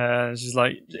again. She's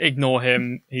like, ignore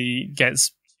him. He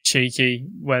gets cheeky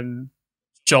when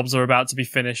jobs are about to be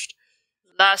finished.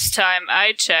 Last time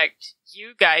I checked,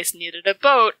 you guys needed a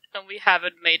boat, and we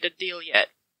haven't made a deal yet.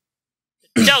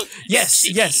 Don't. Yes,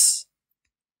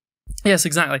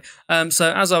 exactly.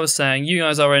 So as I was saying, you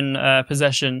guys are in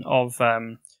possession of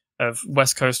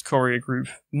West Coast Courier Group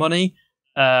money.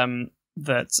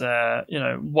 That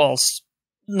whilst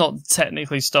not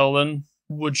technically stolen,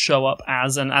 would show up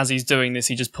as, and as he's doing this,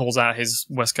 he just pulls out his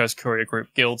West Coast Courier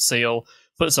Group guild seal,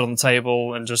 puts it on the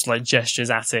table, and just like gestures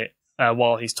at it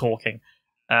while he's talking.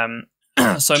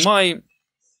 So my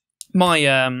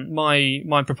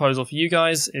proposal for you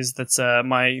guys is that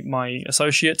my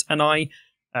associate and I,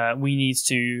 we need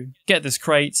to get this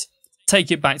crate, take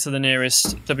it back to the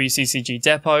nearest WCCG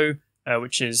depot,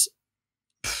 which is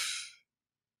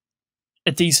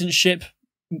a decent ship,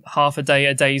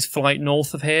 a day's flight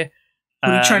north of here.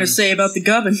 What are you trying to say about the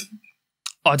gubbin?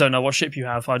 I don't know what ship you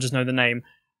have. I just know the name.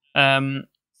 But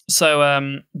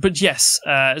yes,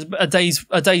 a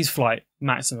day's flight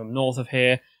maximum north of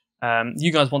here.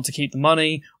 You guys want to keep the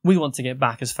money. We want to get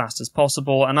back as fast as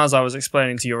possible. And as I was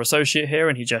explaining to your associate here,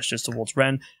 and he gestures towards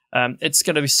Wren, it's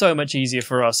going to be so much easier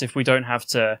for us if we don't have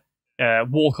to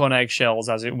walk on eggshells,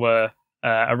 as it were,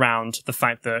 around the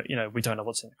fact that, we don't know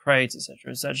what's in the crate,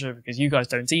 etc., because you guys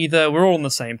don't either. We're all on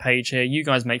the same page here. You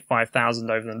guys make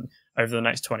 5,000 over the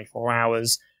next 24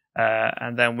 hours,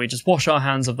 and then we just wash our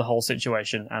hands of the whole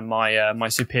situation, and my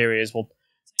superiors will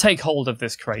take hold of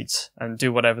this crate and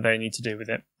do whatever they need to do with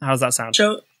it. How does that sound?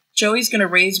 Joey's gonna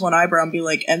raise one eyebrow and be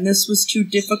like, and this was too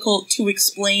difficult to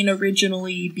explain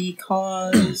originally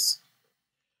because...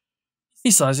 He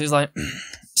sighs, he's like,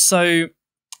 so,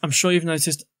 I'm sure you've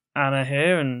noticed Anna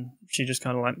here, and she just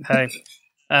kind of like, hey.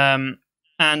 Don't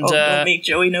make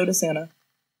Joey notice Anna.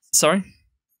 Sorry?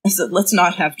 I said, let's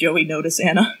not have Joey notice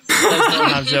Anna. Let's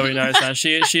not have Joey notice Anna.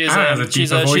 She is has a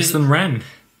deeper voice than Wren.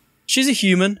 She's a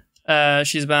human.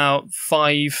 She's about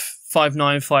 5'9",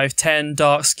 5'10",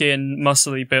 dark skin,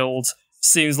 muscly build.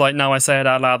 Seems like, now I say it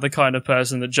out loud, the kind of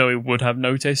person that Joey would have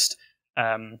noticed.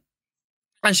 And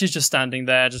she's just standing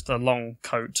there, just a long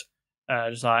coat,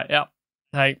 just like, yep,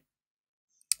 hey.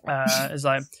 It's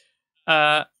like,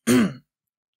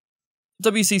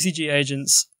 WCCG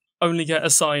agents only get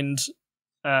assigned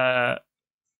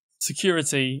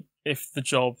security if the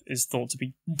job is thought to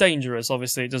be dangerous.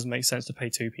 Obviously, it doesn't make sense to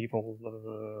pay two people.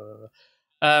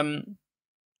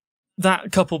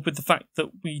 That coupled with the fact that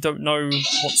we don't know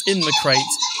what's in the crate,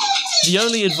 the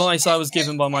only advice I was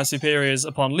given by my superiors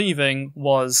upon leaving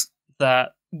was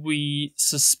that we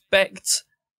suspect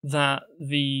that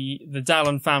the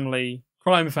Dallin family,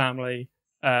 crime family,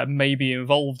 may be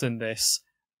involved in this.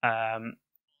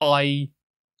 I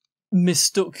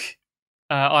mistook.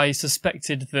 I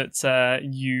suspected that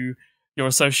your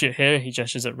associate here, he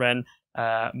gestures at Wren,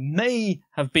 may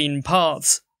have been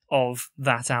part of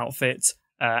that outfit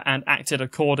and acted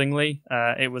accordingly.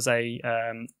 It was a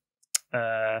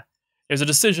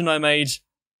decision I made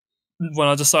when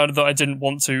I decided that I didn't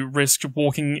want to risk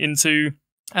walking into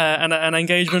an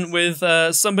engagement with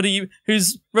somebody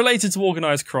who's related to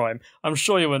organised crime. I'm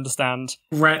sure you understand.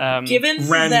 Given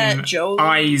that Joe...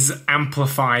 eyes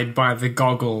amplified by the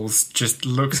goggles, just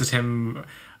looks at him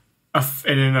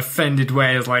in an offended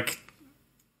way,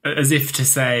 as if to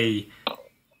say,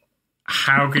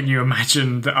 how can you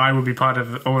imagine that I would be part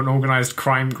of an organised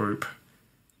crime group?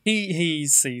 He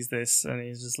sees this and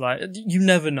he's just like, you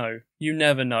never know. You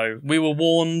never know. We were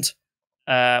warned.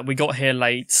 We got here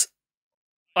late.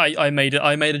 I made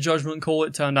a judgment call.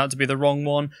 It turned out to be the wrong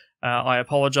one. I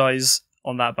apologise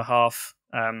on that behalf.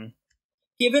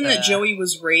 Given that Joey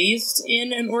was raised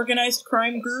in an organised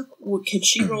crime group, could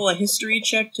she roll a history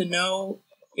check to know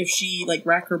if she like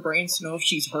rack her brains to know if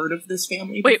she's heard of this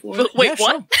family Wait, before? wait, Yeah, what?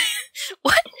 sure.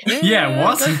 What? Yeah,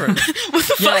 what? Go for it. What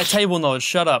the Yeah, fuck? table knowledge,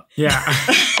 shut up. Yeah.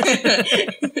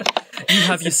 You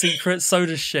have your secret, so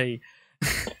does she.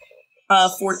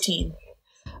 14.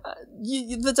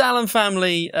 The Dallin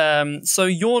family, so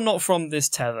you're not from this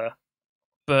tether,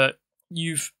 but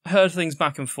you've heard things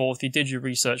back and forth. You did your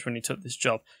research when you took this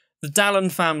job. The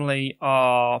Dallin family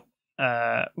are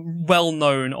well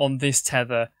known on this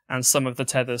tether and some of the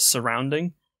tethers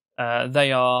surrounding.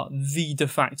 They are the de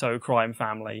facto crime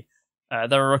family.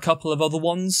 There are a couple of other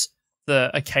ones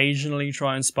that occasionally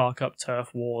try and spark up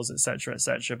turf wars, etc.,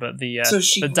 etc. But the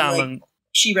Dallin...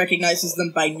 She recognizes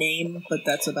them by name, but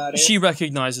that's about it. She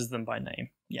recognizes them by name,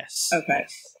 yes. Okay.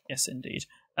 Yes, indeed.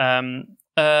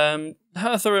 Hertha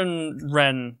and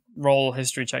Wren roll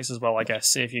history checks as well, I guess,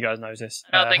 see if you guys notice.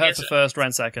 I don't think Hertha first,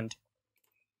 Wren second.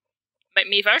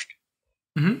 Me first?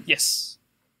 Mm-hmm. Yes.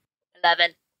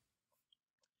 11.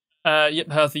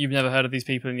 Yep, Hertha, you've never heard of these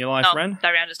people in your life, No, Wren?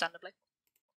 very understandably.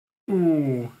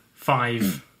 Ooh,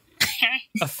 5.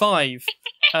 A 5.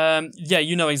 Yeah,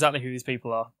 you know exactly who these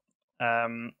people are.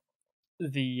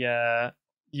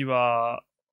 You are...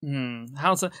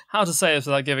 How to say this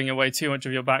without giving away too much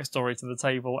of your backstory to the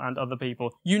table and other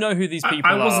people. You know who these people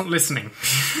are. I wasn't listening.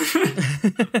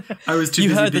 I was too busy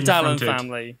You heard the being Dallin affronted.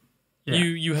 family. Yeah.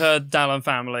 You heard Dallin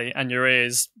family and your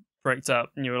ears pricked up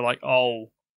and you were like,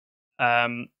 oh,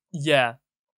 yeah.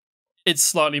 It's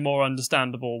slightly more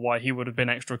understandable why he would have been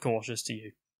extra cautious to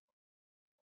you.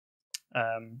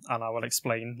 And I will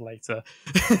explain later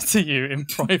to you in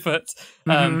private.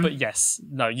 But yes,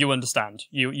 no, you understand.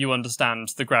 You understand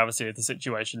the gravity of the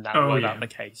situation now, were that the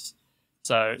case.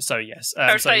 So yes.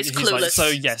 Hertha is clueless. So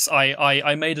yes,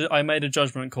 I made a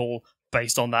judgment call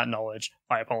based on that knowledge.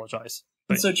 I apologize.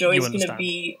 So Joey's going to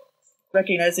be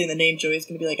recognizing the name. Joey's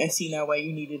going to be like, I see now why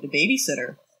you needed a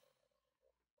babysitter.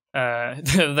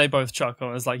 They both chuckle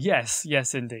and it's like, yes,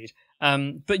 indeed.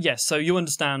 But yes, so you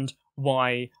understand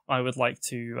why I would like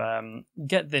to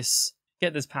get this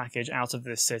package out of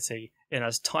this city in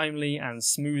as timely and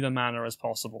smooth a manner as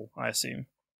possible, I assume.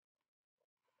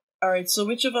 Alright, so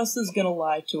which of us is gonna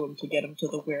lie to him to get him to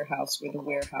the warehouse where the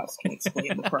warehouse can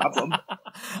explain the problem?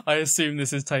 I assume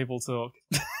this is table talk.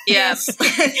 Yes.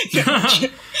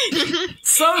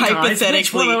 So guys,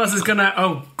 which one of us is gonna...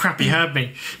 Oh, crap, he heard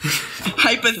me.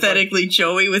 Hypothetically,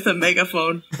 Joey with a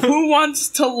megaphone. Who wants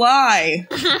to lie?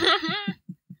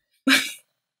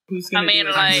 Who's gonna do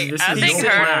it? I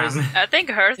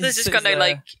think Hertha's just gonna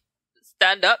like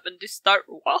stand up and just start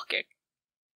walking.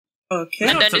 Okay.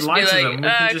 And then just be like, we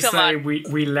can just come say on.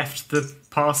 we left the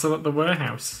parcel at the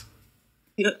warehouse.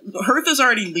 Hertha's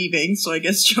already leaving, so I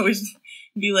guess Joey's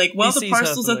be like, well, the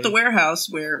parcel's Hertha at the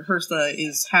warehouse where Hertha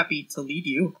is happy to lead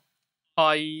you.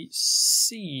 I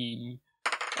see.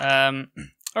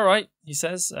 All right, he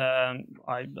says.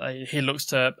 He looks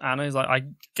to Anna. He's like, I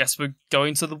guess we're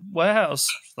going to the warehouse.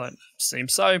 She's like,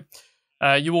 seems so.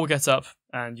 You all get up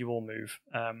and you all move.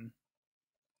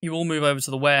 You all move over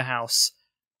to the warehouse.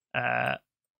 I'd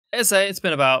say it's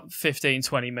been about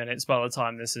 15-20 minutes by the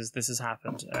time this has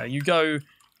happened.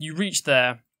 You reach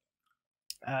there.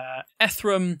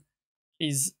 Ethram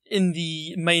is in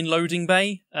the main loading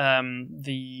bay. One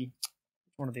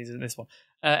of these is this one.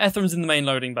 Ethram's in the main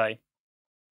loading bay.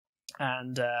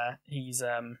 And he's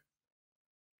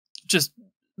just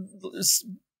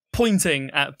pointing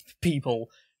at people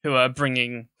who are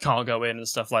bringing cargo in and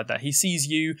stuff like that. He sees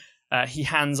you. He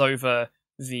hands over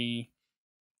the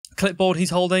clipboard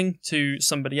he's holding to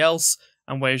somebody else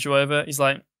and waves you over. He's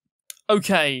like,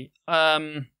 okay,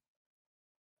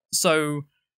 so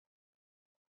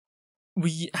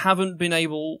we haven't been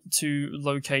able to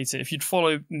locate it. If you'd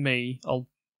follow me,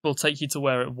 we'll take you to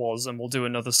where it was and we'll do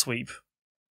another sweep.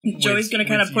 Joey's going to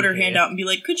kind of put her hand out and be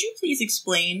like, could you please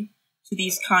explain to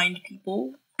these kind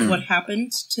people what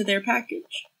happened to their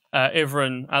package?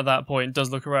 Ivran, at that point,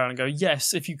 does look around and go,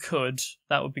 yes, if you could,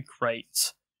 that would be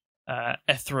great.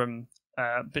 Ethram,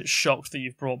 a bit shocked that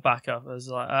you've brought back up, is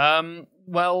like,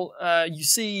 you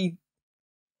see,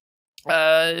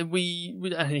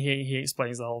 he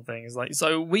explains the whole thing. He's like,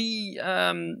 so we,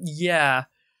 as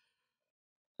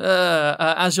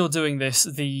you're doing this,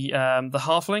 the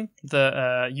halfling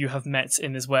that you have met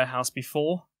in this warehouse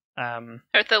before,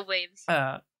 Hertha waves.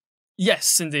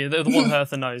 Yes, indeed, the one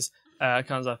Hertha knows,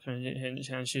 comes up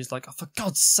and she's like, oh, for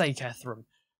God's sake, Ethram.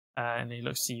 And he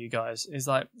looks to you guys. He's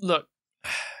like, look,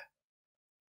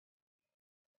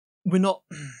 we're not...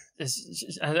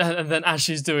 And then as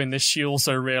she's doing this, she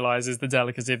also realises the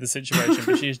delicacy of the situation,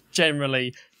 but she's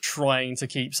generally trying to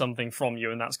keep something from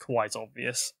you, and that's quite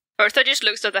obvious. Hertha just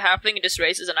looks at the halfling and just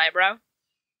raises an eyebrow.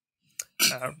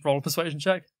 Roll a persuasion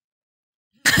check.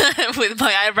 With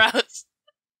my eyebrows.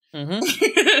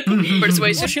 Mm-hmm.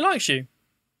 Persuasion. Well, she likes you.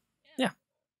 Yeah.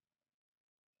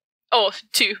 Oh,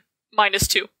 2.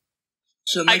 -2.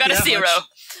 I got a 0.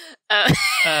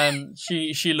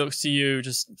 She looks to you,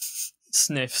 just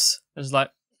sniffs, and is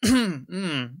like,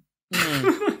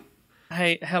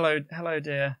 Hey, hello,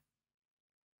 dear.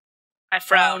 I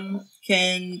frown.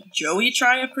 Can Joey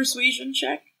try a persuasion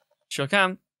check? Sure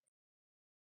can.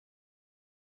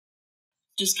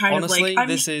 Just kind Honestly, of like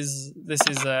this is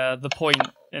the point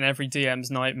in every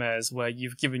DM's nightmares where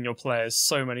you've given your players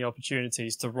so many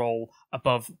opportunities to roll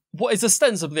above what is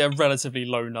ostensibly a relatively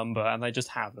low number, and they just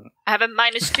haven't. I have a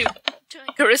 -2 to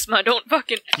charisma. Don't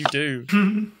fucking. You do.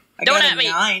 I Don't got at me.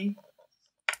 9.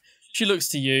 She looks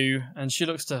to you, and she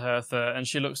looks to Hertha, and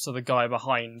she looks to the guy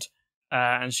behind,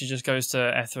 and she just goes to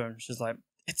Etherin. She's like,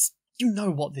 you know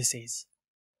what this is.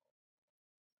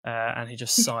 And he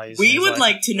just sighs. We would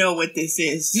like to know what this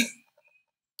is.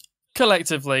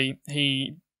 Collectively,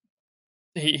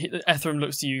 Etherin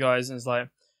looks to you guys and is like,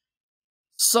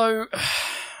 so,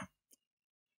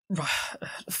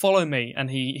 follow me. And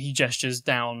he gestures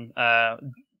down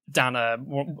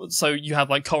so you have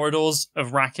like corridors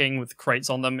of racking with crates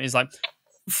on them. He's like,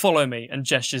 follow me, and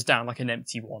gestures down like an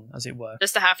empty one, as it were.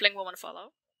 Does the halfling woman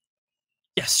follow?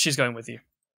 Yes, she's going with you.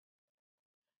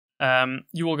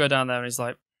 You all go down there, and he's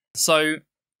like, so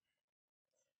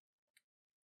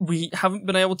we haven't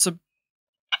been able to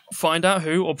find out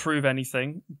who or prove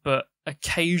anything, but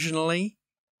occasionally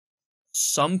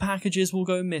some packages will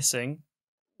go missing.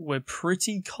 We're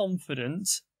pretty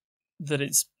confident that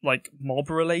it's like mob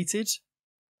related.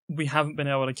 We haven't been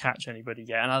able to catch anybody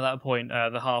yet, and at that point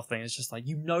the halfling is just like,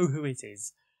 you know who it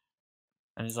is.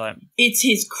 And he's like, it's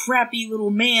his crappy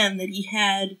little man that he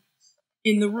had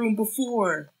in the room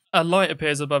before. A light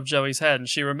appears above Joey's head, and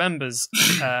she remembers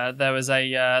there was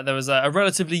a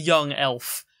relatively young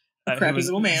elf a crappy who was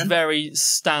little man, very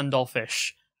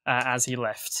standoffish as he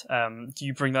left. Do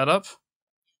you bring that up?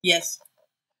 Yes.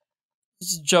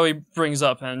 Joey brings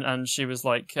up, and she was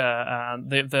like,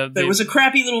 there was a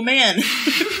crappy little man.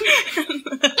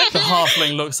 The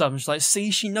halfling looks up and she's like,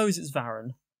 see, she knows it's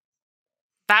Varen.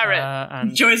 Varen.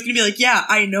 And Joey's gonna be like, yeah,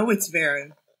 I know it's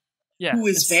Varen. Yeah, who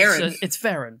is Varen? It's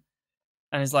Varen.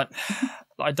 And he's like,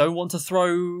 I don't want to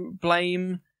throw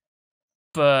blame,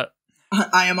 but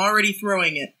I am already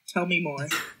throwing it. Tell me more.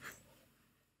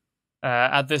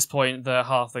 At this point, the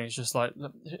halfling is just like,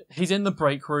 he's in the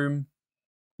break room.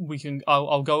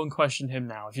 I'll go and question him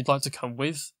now. If you'd like to come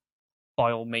with,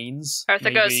 by all means.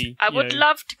 Hertha goes, I would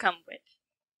love to come with.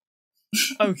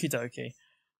 Okie dokie.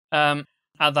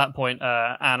 At that point,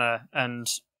 Anna and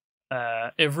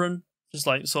Ivren just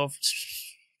like sort of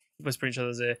whisper each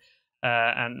other's ear.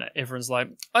 And Ivren's like,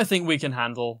 I think we can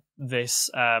handle this.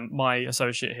 My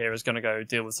associate here is going to go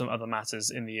deal with some other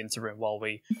matters in the interim while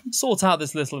we sort out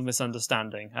this little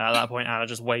misunderstanding. At that point, Anna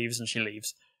just waves and she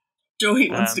leaves.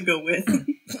 Joey wants to go with.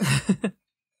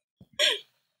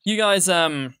 You guys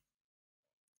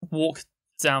walk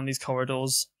down these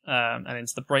corridors and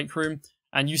into the break room,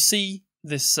 and you see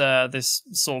this sort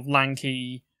of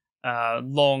lanky,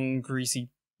 long, greasy,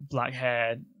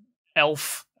 black-haired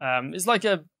elf. It's like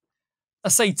I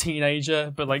say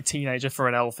teenager, but like teenager for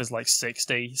an elf is like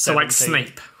 60, 70. So like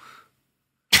Snape.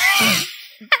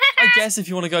 I guess if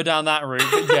you want to go down that route,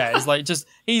 but yeah, it's like just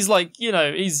he's like, you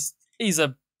know, he's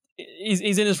in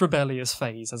his rebellious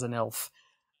phase as an elf.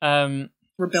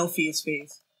 Rebellious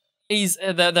phase. He's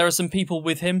there are some people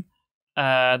with him.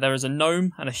 There is a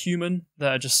gnome and a human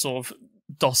that are just sort of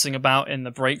dossing about in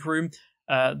the break room.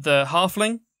 The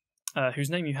halfling, whose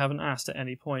name you haven't asked at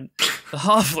any point. The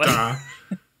halfling.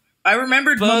 I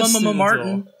remembered Mama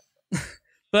Martin.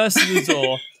 Bursts through the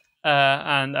door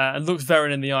and looks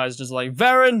Varen in the eyes, just like,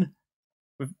 Varen,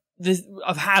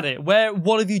 I've had it.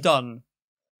 What have you done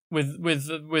with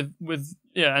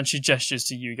yeah? And she gestures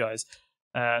to you guys.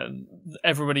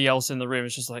 Everybody else in the room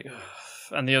is just like, ugh.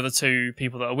 And the other two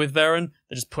people that are with Varen,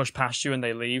 they just push past you and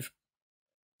they leave.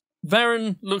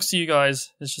 Varen looks to you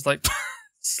guys. It's just like,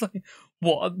 it's like,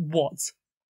 what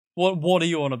are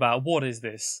you on about? What is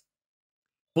this?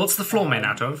 What's the floor made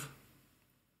out of?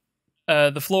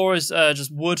 The floor is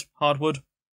just wood, hardwood.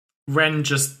 Wren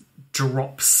just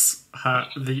drops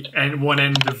one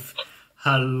end of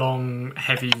her long,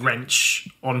 heavy wrench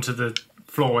onto the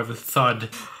floor with a thud,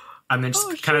 and then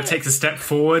just kind of takes a step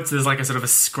forward. So there's like a sort of a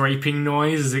scraping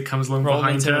noise as it comes along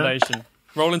behind her.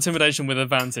 Roll intimidation with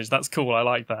advantage. That's cool. I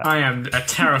like that. I am a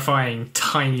terrifying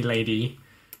tiny lady.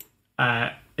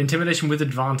 Intimidation with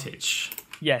advantage.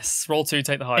 Yes. Roll 2.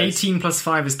 Take the highest. 18 plus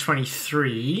 5 is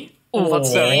 23. Oh,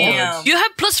 that's very Damn. good. You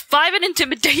have +5 in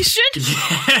intimidation?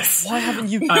 Yes. Why haven't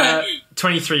you?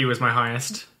 23 was my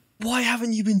highest. Why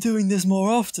haven't you been doing this more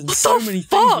often? What So the many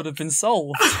fuck? things would have been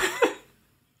solved.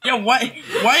 Yeah, why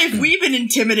have we been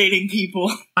intimidating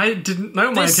people? I didn't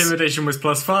know my intimidation was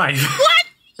 +5. What?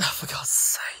 Oh, for God's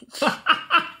sake.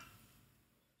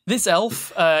 This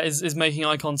elf is making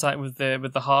eye contact with the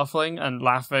halfling and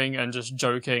laughing and just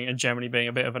joking and generally being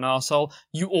a bit of an arsehole.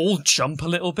 You all jump a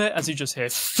little bit as you just hear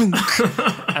thunk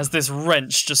as this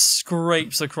wrench just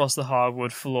scrapes across the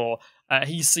hardwood floor.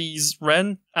 He sees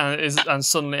Wren and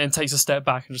suddenly takes a step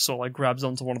back and just sort of like grabs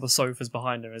onto one of the sofas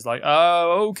behind him. Is like,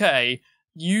 oh, okay,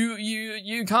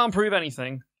 you can't prove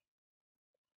anything.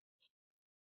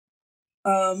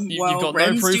 You've got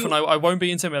no proof, and I won't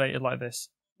be intimidated like this.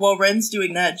 While Wren's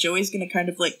doing that, Joey's gonna kind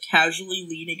of like casually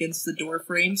lean against the door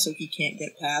frame so he can't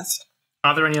get past.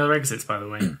 Are there any other exits, by the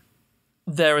way?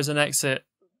 There is an exit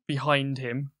behind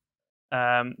him,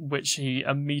 which he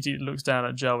immediately looks down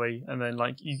at Joey, and then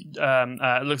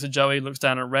looks at Joey, looks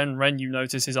down at Wren. Wren, you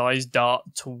notice his eyes dart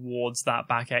towards that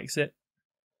back exit.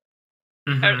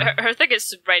 Mm-hmm. Hertha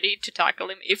is ready to tackle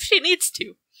him if she needs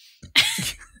to.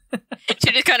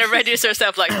 She just kind of readies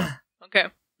herself like, okay,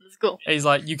 let's go. He's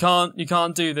like, you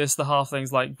can't do this. The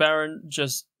halfling's like, Baron,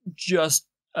 just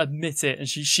admit it. And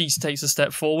she takes a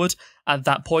step forward. At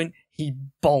that point, he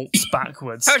bolts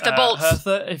backwards. Hertha bolts.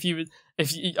 Hertha, if you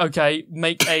okay,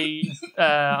 make a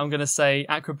I'm gonna say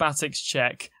acrobatics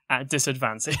check at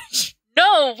disadvantage.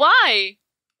 No, why?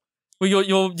 Well,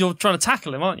 you're trying to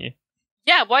tackle him, aren't you?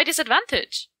 Yeah, why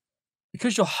disadvantage?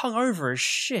 Because you're hungover as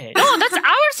shit. No, that's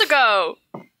hours ago.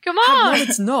 Come on. No,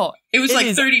 it's not. It was like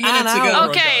is 30 minutes an ago. hour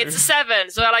Okay, ago. it's 7,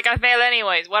 so like I fail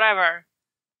anyways. Whatever.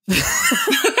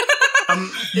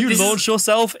 You launch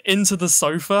yourself into the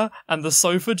sofa, and the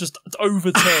sofa just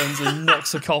overturns and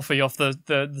knocks a coffee off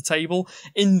the table.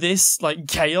 In this like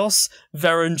chaos,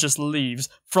 Varen just leaves.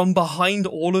 From behind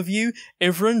all of you,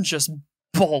 Ivran just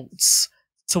bolts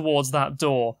towards that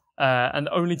door, and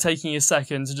only taking a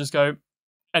second to just go,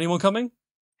 anyone coming?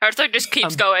 Hertha just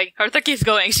keeps going. Hertha keeps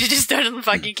going. She just doesn't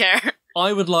fucking care.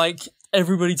 I would like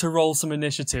everybody to roll some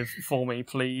initiative for me,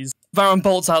 please. Varen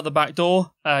bolts out the back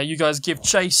door. You guys give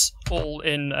chase, all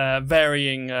in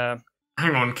varying...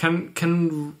 Hang on,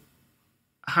 can...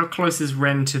 How close is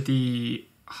Wren to the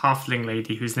halfling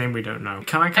lady whose name we don't know?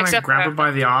 Can I kind of grab her by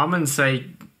the arm and say,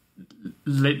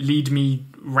 lead me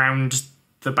round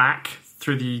the back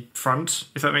through the front,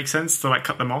 if that makes sense, to like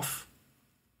cut them off?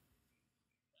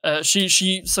 We're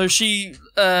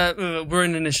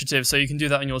in initiative, so you can do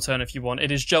that on your turn if you want.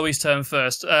 It is Joey's turn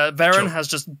first. Varen has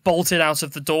just bolted out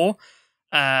of the door,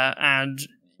 and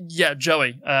yeah,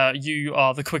 Joey, you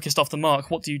are the quickest off the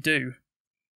mark. What do you do?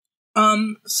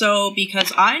 So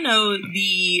because I know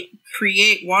the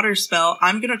create water spell,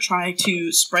 I'm gonna try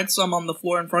to spread some on the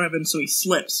floor in front of him so he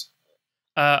slips.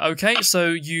 Okay, so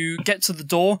you get to the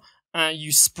door, and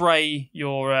you spray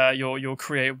your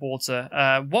create water.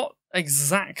 What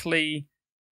exactly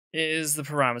is the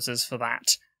parameters for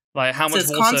that? Like, how much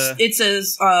water? It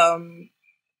says,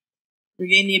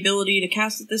 regain the ability to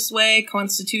cast it this way.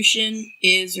 Constitution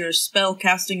is your spell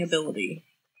casting ability.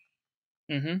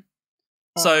 Mm-hmm.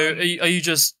 So, are you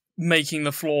just making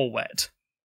the floor wet?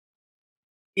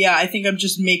 Yeah, I think I'm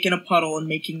just making a puddle and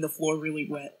making the floor really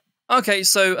wet. Okay,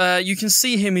 so you can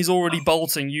see him, he's already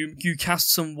bolting. You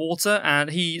cast some water, and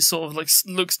he sort of like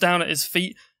looks down at his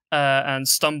feet, and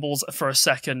stumbles for a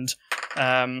second,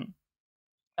 and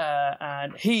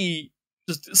he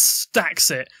just stacks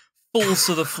it, falls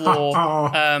to the floor,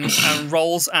 and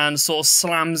rolls and sort of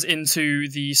slams into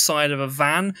the side of a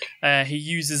van. He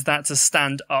uses that to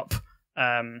stand up,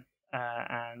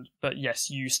 but yes,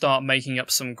 you start making up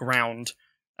some ground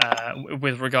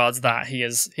with regards to that. He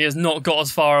has not got as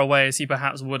far away as he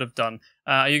perhaps would have done.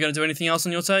 Are you going to do anything else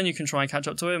on your turn? You can try and catch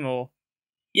up to him, or?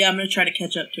 Yeah, I'm going to try to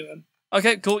catch up to him.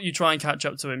 Okay, cool. You try and catch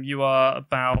up to him. You are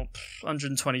about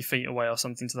 120 feet away or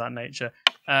something to that nature.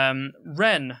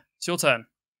 Wren, it's your turn.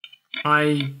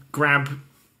 I grab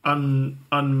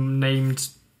unnamed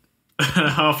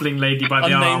halfling lady by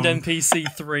the arm. Unnamed NPC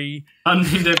 3.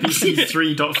 Unnamed NPC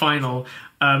 3.final.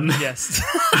 Yes.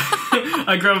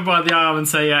 I grab her by the arm and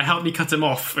say, help me cut him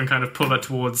off, and kind of pull her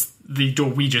towards the door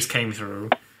we just came through.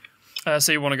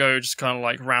 So you want to go just kind of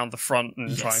like round the front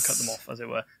and try and cut them off, as it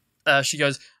were. She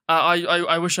goes,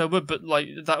 I wish I would, but like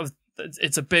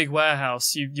it's a big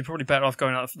warehouse. You're probably better off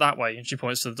going out that way. And she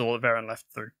points to the door that Varen left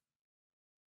through.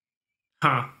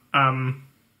 Huh.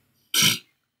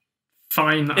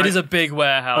 Fine. It is a big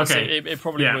warehouse. Okay. It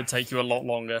probably would take you a lot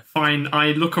longer. Fine.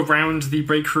 I look around the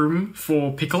break room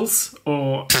for pickles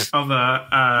or other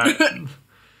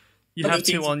You have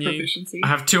 2 on you. I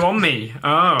have 2 on me.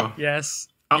 Oh. Yes.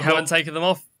 You haven't taken them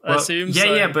off, I assume?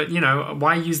 Yeah, but,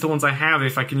 why use the ones I have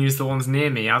if I can use the ones near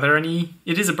me? Are there any...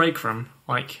 It is a break from,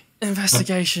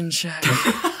 Investigation check.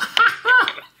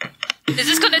 Is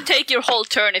this going to take your whole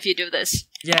turn if you do this?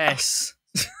 Yes.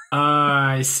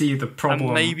 I see the problem.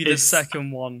 And maybe the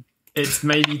second one. It's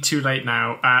maybe too late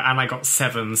now, and I got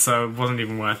 7, so it wasn't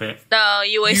even worth it. No,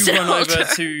 you wasted a whole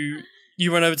turn.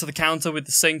 You run over to the counter with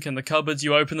the sink and the cupboards,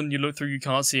 you open them, you look through, you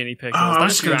can't see any pickles. I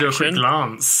was just going to do a quick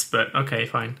glance, but okay,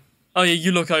 fine. Oh yeah,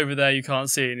 you look over there, you can't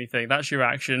see anything. That's your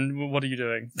action. What are you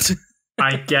doing?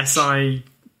 I guess I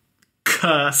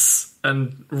curse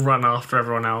and run after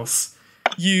everyone else.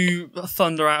 You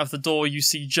thunder out of the door, you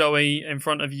see Joey in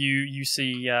front of you, you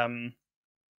see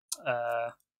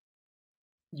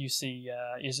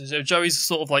so Joey's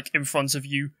sort of in front of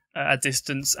you at a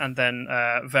distance, and then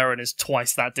Wren is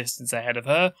twice that distance ahead of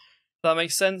her. That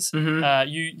makes sense. Mm-hmm.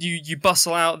 You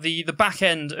bustle out the back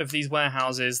end of these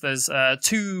warehouses. There's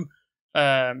 2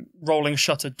 rolling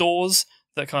shutter doors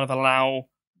that kind of allow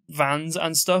vans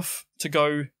and stuff to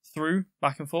go through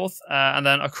back and forth, and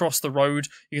then across the road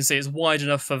you can see it's wide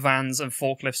enough for vans and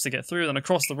forklifts to get through. Then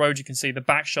across the road you can see the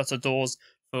back shutter doors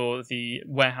for the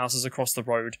warehouses across the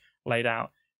road laid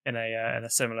out in a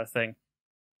similar thing.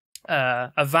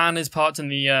 A van is parked in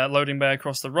the loading bay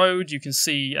across the road. You can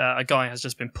see a guy has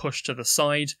just been pushed to the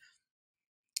side,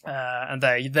 and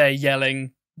they're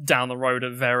yelling down the road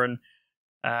at Wren.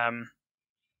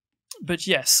 But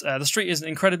yes, the street isn't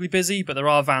incredibly busy, but there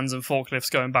are vans and forklifts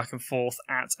going back and forth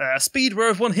at a speed where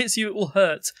if one hits you, it will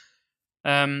hurt.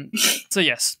 So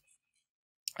yes,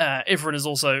 Ivren is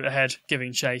also ahead,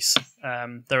 giving chase.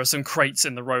 There are some crates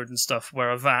in the road and stuff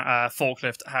where a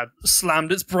forklift had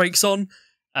slammed its brakes on,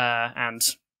 and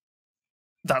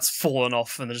that's fallen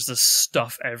off, and there's just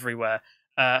stuff everywhere.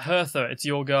 Hertha, it's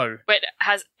your go. Wait,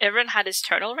 has Ivren had his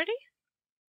turn already?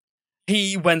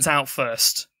 He went out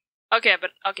first. Okay,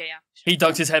 yeah. He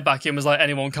ducked his head back in, was like,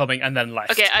 anyone coming, and then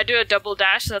left. Okay, I do a double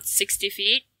dash, so that's 60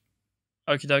 feet.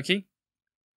 Okie dokie.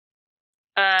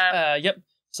 Yep.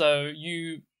 So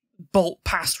you bolt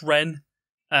past Wren,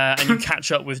 and you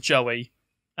catch up with Joey.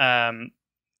 You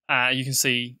can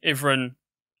see Ivren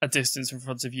a distance in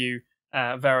front of you,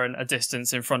 Wren a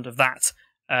distance in front of that.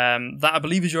 That, I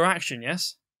believe, is your action,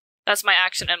 yes? That's my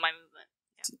action and my movement.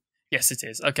 Yeah. Yes, it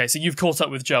is. Okay, so you've caught up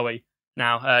with Joey.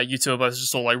 Now, you two are both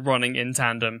just all running in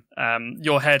tandem.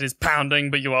 Your head is pounding,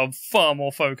 but you are far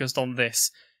more focused on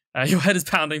this. Your head is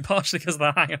pounding partially because of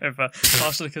the hangover,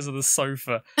 partially because of the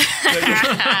sofa.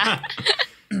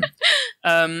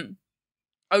 Okie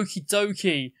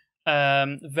dokie.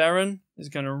 Wren is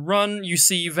going to run. You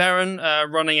see Wren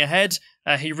running ahead.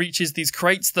 He reaches these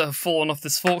crates that have fallen off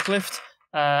this forklift,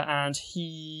 and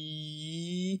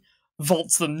he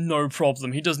vaults them no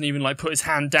problem. He doesn't even put his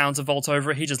hand down to vault over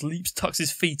it. He just leaps, tucks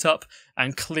his feet up,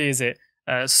 and clears it,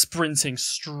 sprinting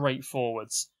straight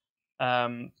forwards.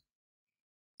 Ivren's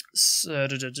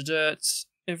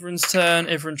turn.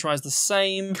 Ivren tries the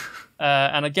same,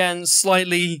 and again,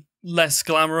 slightly less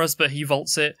glamorous, but he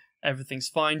vaults it. Everything's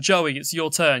fine. Joey, it's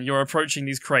your turn. You're approaching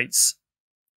these crates.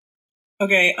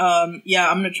 Okay,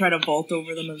 yeah, I'm gonna try to vault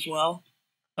over them as well.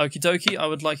 Okie dokie, I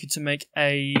would like you to make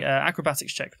a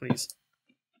acrobatics check, please.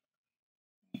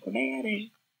 Acrobatics.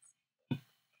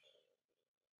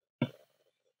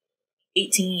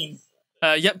 18.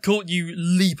 Yep, cool. You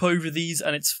leap over these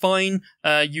and it's fine.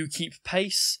 You keep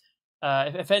pace.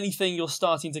 If anything, you're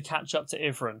starting to catch up to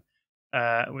Ivren,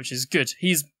 which is good.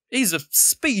 He's a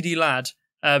speedy lad,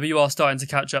 but you are starting to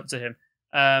catch up to him.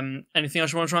 Anything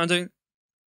else you want to try and do?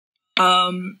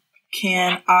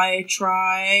 Can I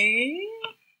try?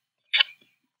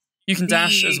 You can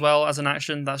dash as well as an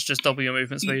action. That's just double your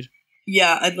movement speed.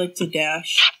 Yeah, I'd like to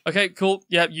dash. Okay, cool.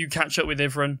 Yep, you catch up with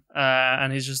Ivren,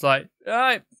 and he's just like,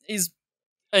 alright.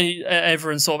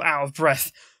 Ivren's sort of out of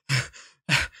breath,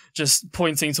 just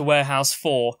pointing to Warehouse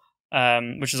 4,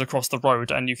 which is across the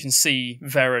road, and you can see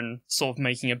Wren sort of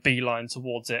making a beeline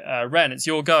towards it. Wren, it's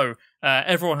your go.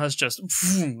 Everyone has just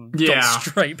gone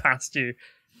straight past you.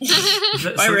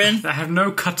 Bye, Wren. I have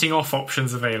no cutting off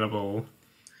options available.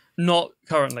 Not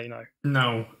currently, no.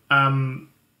 No.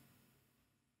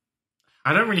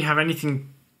 I don't really have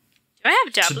anything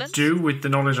to do with the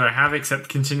knowledge I have except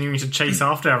continuing to chase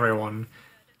after everyone.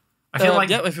 I feel like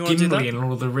Gimli in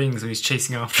Lord of the Rings when he's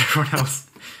chasing after everyone else.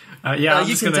 I'm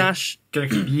just gonna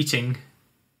keep eating.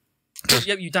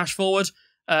 Yep, you dash forward.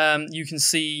 You can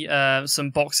see some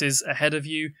boxes ahead of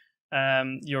you.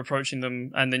 You're approaching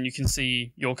them, and then you can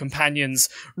see your companions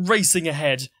racing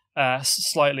ahead,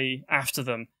 slightly after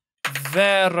them.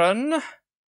 Wren,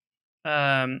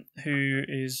 who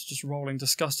is just rolling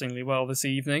disgustingly well this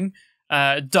evening,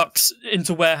 ducks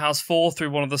into warehouse 4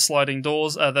 through one of the sliding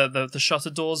doors, the shutter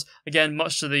doors. Again,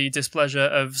 much to the displeasure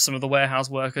of some of the warehouse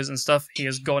workers and stuff, he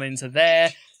has gone into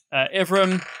there.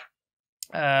 Ivram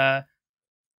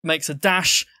makes a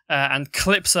dash and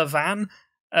clips a van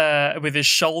with his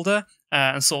shoulder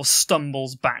and sort of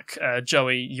stumbles back.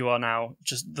 Joey, you are now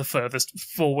just the furthest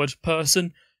forward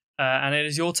person, and it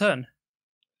is your turn.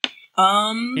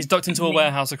 He's ducked into a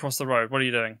warehouse across the road. What are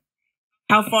you doing?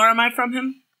 How far am I from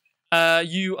him?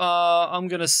 You are, I'm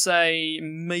going to say,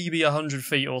 maybe 100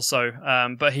 feet or so,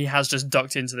 but he has just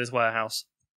ducked into this warehouse.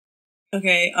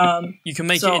 Okay, you can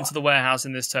make it into the warehouse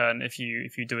in this turn if you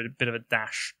do a bit of a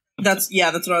dash. That's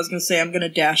what I was going to say. I'm going to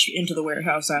dash into the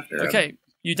warehouse after him. Okay,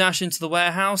 you dash into the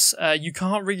warehouse. You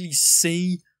can't really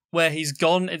see where he's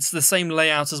gone. It's the same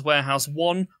layout as Warehouse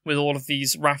 1, with all of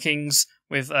these rackings,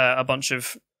 with a bunch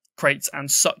of crates and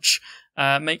such.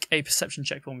 Make a perception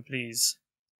check for me, please.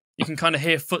 You can kind of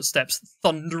hear footsteps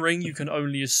thundering. You can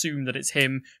only assume that it's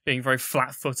him being very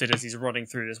flat-footed as he's running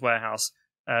through this warehouse.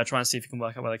 Try and see if you can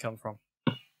work out where they come from.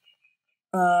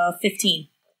 15.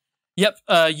 Yep,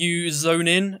 you zone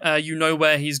in. You know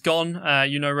where he's gone.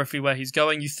 You know roughly where he's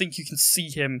going. You think you can see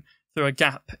him through a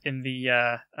gap in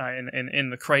the in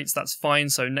the crates. That's fine.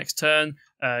 So next turn,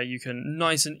 you can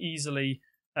nice and easily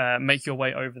make your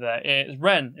way over there.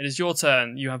 Wren, it is your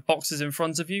turn. You have boxes in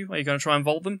front of you. Are you going to try and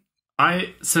vault them?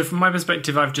 So from my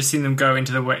perspective, I've just seen them go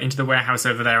into the warehouse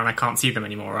over there, and I can't see them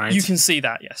anymore, right? You can see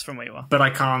that, yes, from where you are. But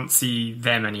I can't see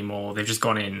them anymore. They've just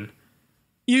gone in.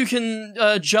 You can,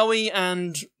 Joey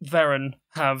and Wren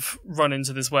have run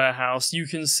into this warehouse. You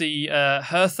can see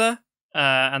Hertha,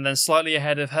 and then slightly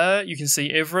ahead of her, you can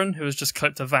see Ivran, who has just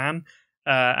clipped a van,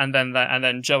 and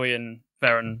then Joey and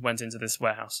Wren went into this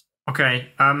warehouse. Okay.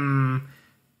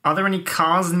 Are there any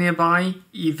cars nearby,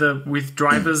 either with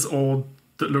drivers or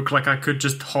that look like I could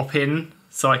just hop in,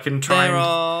 so I can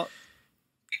try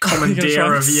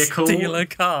commandeer a vehicle? Steal a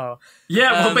car.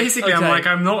 Yeah, well, basically, okay.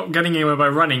 I'm not getting anywhere by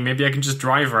running. Maybe I can just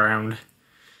drive around.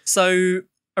 So,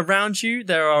 around you,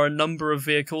 there are a number of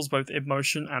vehicles, both in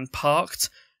motion and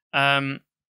parked.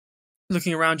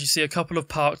 Looking around, you see a couple of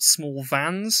parked small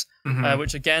vans,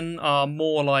 which again are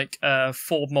more like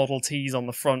Ford Model Ts on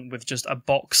the front with just a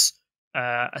box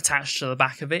attached to the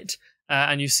back of it.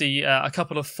 And you see a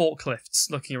couple of forklifts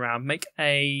looking around. Make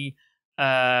a,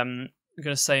 I'm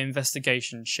going to say,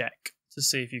 investigation check to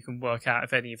see if you can work out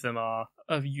if any of them are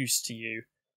of use to you.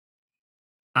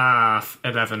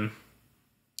 11.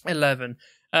 11.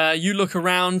 You look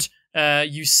around.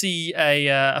 You see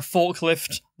a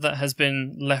forklift that has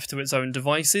been left to its own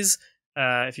devices.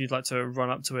 If you'd like to run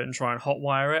up to it and try and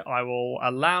hotwire it, I will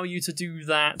allow you to do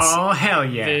that. Oh, hell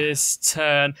yeah. This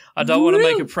turn. I don't want to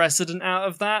make a precedent out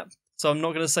of that. So I'm not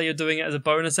going to say you're doing it as a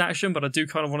bonus action, but I do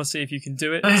kind of want to see if you can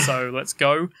do it. So let's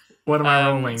go. What am I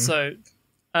rolling? So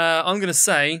I'm going to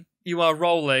say you are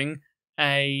rolling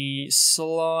a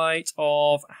sleight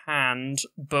of hand,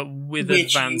 but with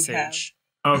advantage.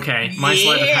 Okay, my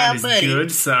sleight of hand is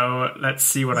good, so let's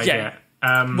see what I get.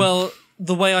 Well,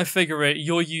 the way I figure it,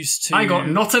 you're used to... I got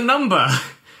not a number,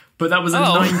 but that was a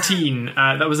 19.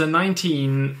 That was a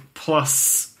 19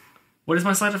 plus... What is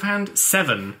my sleight of hand?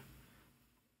 7.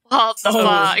 What the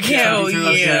fuck? Hell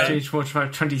yeah.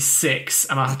 26,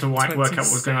 and I'll have to work out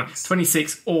what's going on.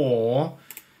 26 or...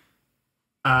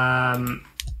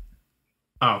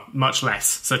 much less.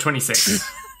 So 26.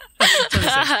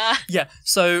 26. Yeah,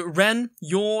 so Wren,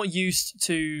 you're used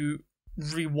to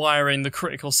rewiring the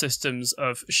critical systems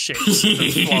of ships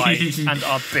that fly and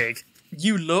are big.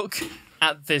 You look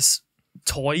at this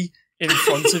toy in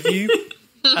front of you,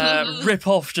 rip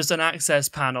off just an access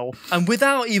panel, and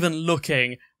without even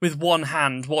looking, with one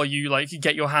hand, while you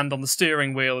get your hand on the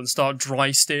steering wheel and start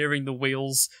dry steering the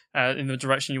wheels in the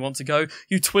direction you want to go,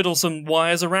 you twiddle some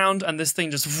wires around, and this thing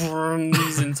just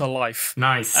vrooms into life.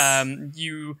 Nice.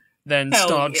 You then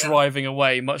start driving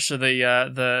away, much to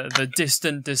the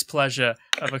distant displeasure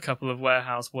of a couple of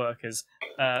warehouse workers.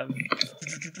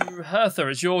 Hertha,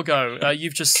 it's your go.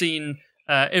 You've just seen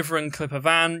Ivran clip a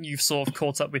van. You've sort of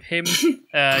caught up with him.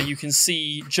 You can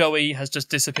see Joey has just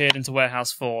disappeared into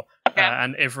Warehouse 4,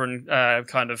 and Ivran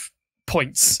kind of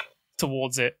points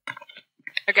towards it.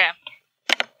 Okay.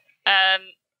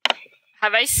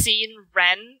 Have I seen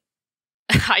Wren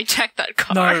hijack that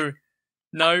car?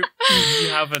 No, you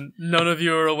haven't. None of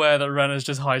you are aware that Wren has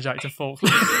just hijacked a forklift.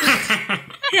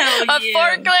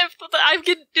 Forklift? I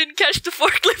didn't catch the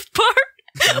forklift part.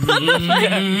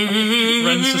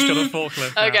 Wren's just got a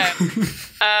forklift now. Okay.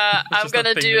 I'm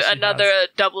gonna do another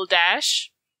double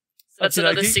dash. That's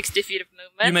another 60 feet of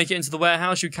movement. You make it into the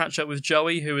warehouse. You catch up with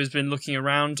Joey, who has been looking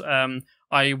around.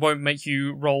 I won't make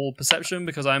you roll perception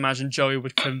because I imagine Joey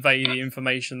would convey the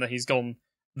information that he's gone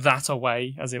that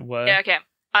away, as it were. Yeah, okay.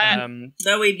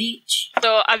 Zoe Beach.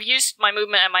 So I've used my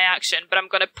movement and my action, but I'm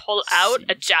going to pull out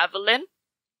a javelin.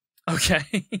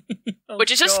 Okay.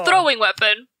 Which is just throwing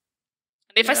weapon.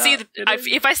 And if I see that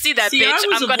bitch,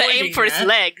 I'm going to aim for its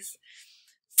legs.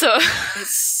 So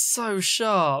it's so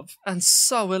sharp and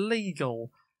so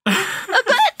illegal.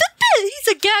 He's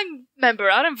a gang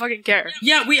member. I don't fucking care.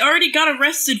 Yeah, we already got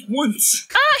arrested once.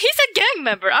 He's a gang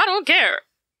member. I don't care.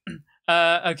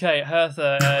 Okay,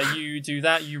 Hertha, you do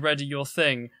that. You ready your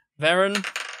thing. Wren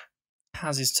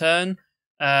has his turn.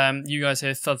 You guys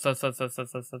hear thud, thud, thud, thud, thud,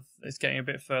 thud, thud. It's getting a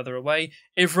bit further away.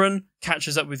 Wren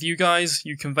catches up with you guys.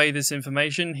 You convey this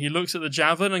information. He looks at the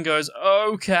javelin and goes,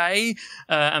 okay,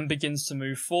 and begins to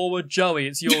move forward. Joey,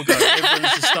 it's your go.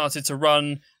 Wren's just started to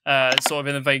run sort of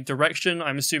in a vague direction.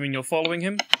 I'm assuming you're following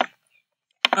him?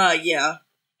 Yeah.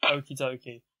 Okie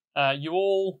dokie. You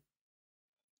all...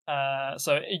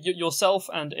 so yourself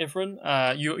and Wren,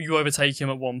 you overtake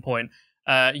him at one point.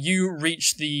 You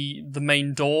reach the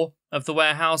main door of the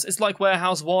warehouse. It's like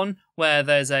Warehouse 1, where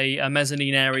there's a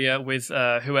mezzanine area with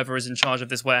whoever is in charge of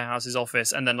this warehouse's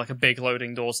office, and then like a big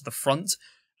loading door to the front.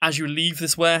 As you leave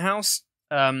this warehouse,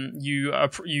 you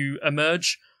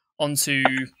emerge onto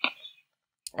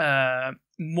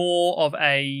more of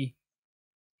a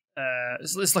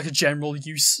it's like a general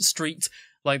use street.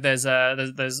 Like there's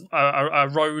a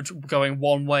road going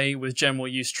one way with general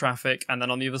use traffic, and then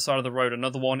on the other side of the road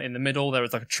another one. In the middle there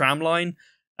is like a tram line.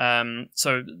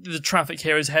 So the traffic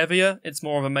here is heavier. It's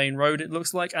more of a main road, it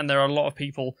looks like, and there are a lot of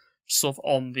people sort of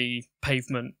on the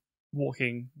pavement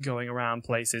walking, going around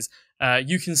places.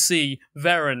 You can see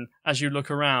Wren, as you look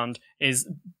around, is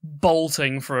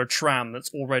bolting for a tram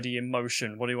that's already in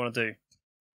motion. What do you want to do?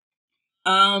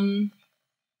 I'm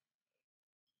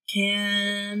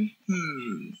going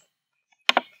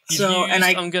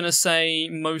to say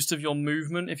most of your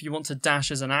movement. If you want to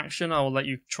dash as an action, I will let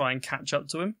you try and catch up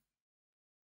to him.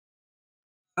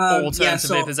 Or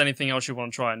alternatively, if there's anything else you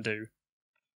want to try and do.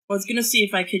 I was going to see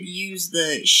if I could use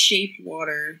the shape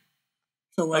water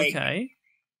to, like... Okay.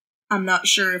 I'm not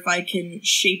sure if I can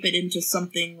shape it into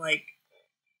something like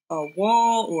a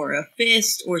wall or a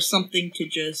fist or something to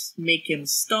just make him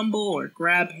stumble or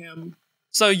grab him.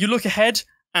 So you look ahead,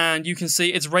 and you can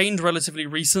see it's rained relatively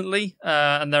recently,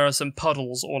 and there are some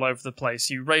puddles all over the place.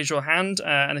 You raise your hand,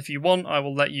 and if you want, I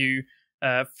will let you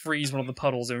freeze one of the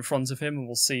puddles in front of him, and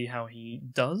we'll see how he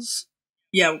does.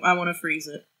 Yeah, I want to freeze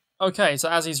it. Okay, so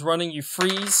as he's running, you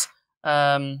freeze.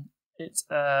 Oh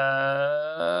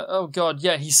god,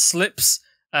 yeah, he slips,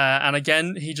 and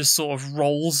again, he just sort of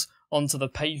rolls onto the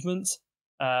pavement.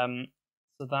 So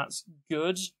that's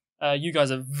good. You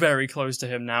guys are very close to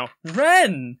him now.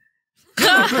 Wren!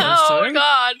 Oh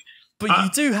god! But you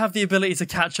do have the ability to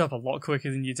catch up a lot quicker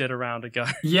than you did a round ago.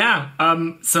 Yeah,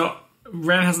 so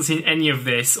Wren hasn't seen any of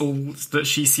this. All that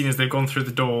she's seen as they've gone through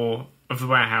the door of the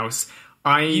warehouse.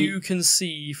 You can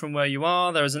see from where you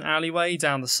are, there is an alleyway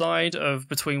down the side of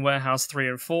between warehouse 3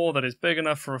 and 4 that is big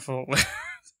enough for a forklift.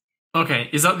 Okay,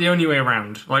 is that the only way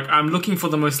around? Like, I'm looking for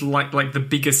the most, like the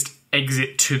biggest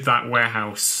exit to that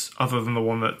warehouse, other than the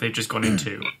one that they've just gone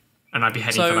into, and I'd be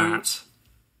heading for that.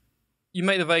 You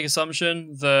make the vague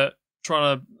assumption that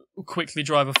trying to quickly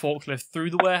drive a forklift through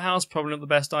the warehouse, probably not the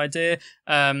best idea.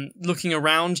 Looking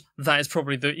around, that is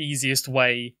probably the easiest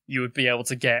way you would be able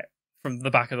to get from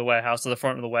the back of the warehouse to the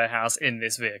front of the warehouse in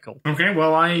this vehicle. Okay,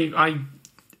 well, I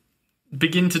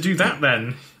begin to do that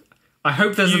then. I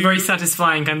hope there's a very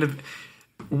satisfying kind of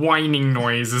whining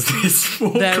noise as this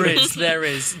forklift. There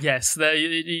is, yes.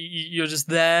 You're just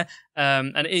there,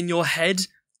 and in your head,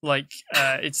 like,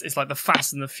 it's like the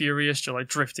Fast and the Furious, you're like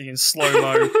drifting in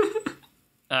slow-mo.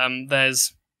 I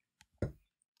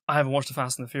haven't watched a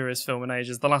Fast and the Furious film in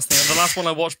ages. The last one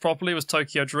I watched properly was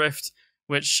Tokyo Drift,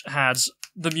 which had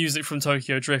the music from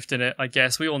Tokyo Drift in it, I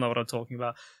guess. We all know what I'm talking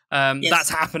about. Yes. That's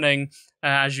happening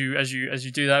as you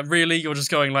do that. Really, you're just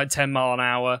going like 10 mile an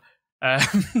hour.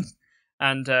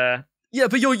 Yeah,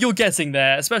 but you're getting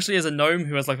there, especially as a gnome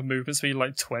who has like a movement speed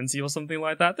like 20 or something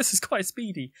like that. This is quite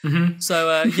speedy. Mm-hmm.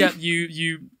 So yeah,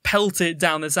 you pelt it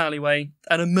down this alleyway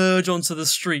and emerge onto the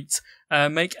street.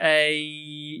 Make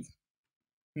a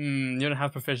you don't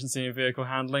have proficiency in vehicle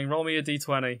handling. Roll me a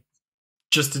d20.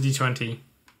 Just a d20.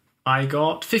 I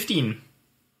got 15.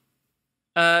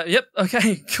 Yep.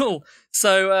 Okay. Cool.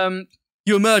 So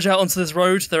you emerge out onto this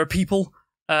road. There are people.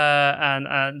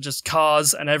 And just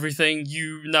cars and everything.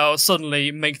 You now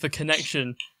suddenly make the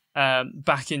connection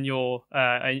back in your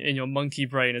monkey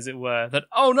brain, as it were, that,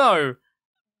 oh no,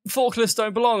 forklifts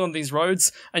don't belong on these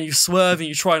roads, and you swerve and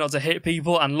you try not to hit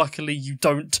people, and luckily you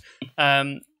don't.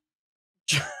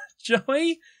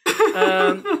 Joey,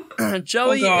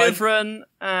 Wren,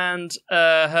 and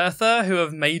Hertha, who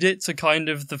have made it to kind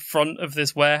of the front of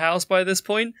this warehouse by this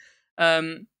point.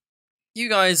 You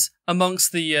guys,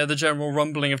 amongst the general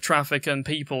rumbling of traffic and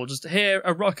people, just hear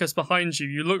a ruckus behind you.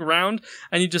 You look round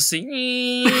and you just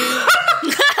see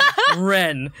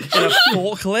Wren in a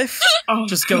forklift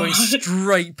just going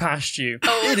straight past you.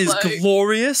 It is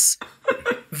glorious.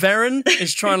 Wren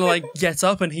is trying to like get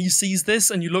up and he sees this,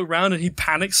 and you look round and he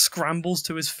panics, scrambles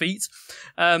to his feet.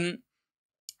 And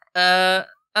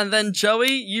then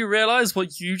Joey, you realise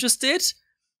what you just did.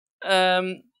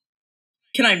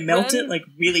 Can I melt it like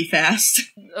really fast?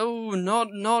 Oh, not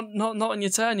on your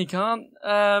turn. You can't.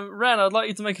 Wren, I'd like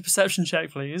you to make a perception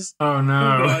check, please. Oh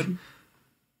no! Oh, God.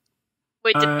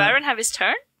 Wait, did Wren have his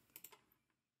turn?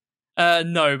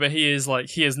 No, but he has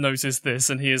noticed this,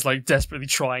 and he is like desperately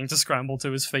trying to scramble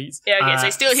to his feet. Yeah, okay, so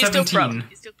he's still prone.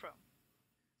 He's still prone.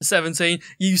 17.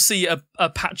 You see a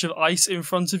patch of ice in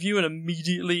front of you, and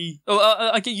immediately.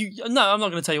 I get you. No, I'm not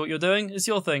going to tell you what you're doing. It's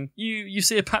your thing. You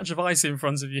see a patch of ice in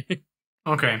front of you.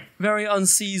 Okay. Very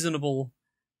unseasonable,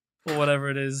 or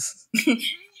whatever it is.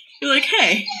 You're like,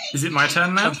 hey. Is it my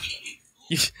turn now?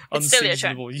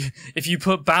 Unseasonable. If you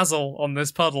put basil on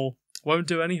this puddle, won't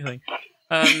do anything.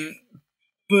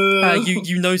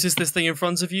 You notice this thing in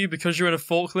front of you. Because you're in a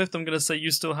forklift, I'm going to say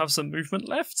you still have some movement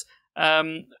left.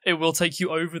 It will take you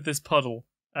over this puddle.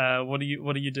 What are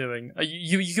you doing?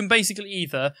 You can basically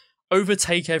either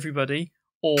overtake everybody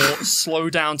or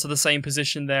slow down to the same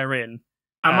position they're in.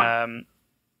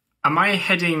 Am I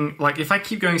heading, like, if I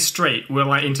keep going straight,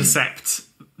 will I intercept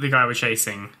the guy we're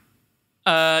chasing?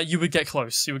 You would get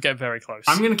close. You would get very close.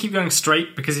 I'm going to keep going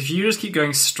straight, because if you just keep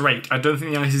going straight, I don't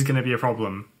think the ice is going to be a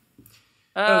problem.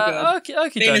 Okay.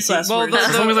 Famous last words.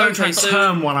 As long as I don't try to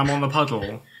turn while I'm on the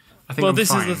puddle, I think I'm this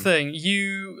fine. is the thing.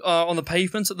 You are on the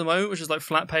pavement at the moment, which is like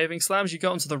flat paving slabs. You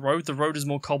go onto the road. The road is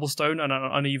more cobblestone and an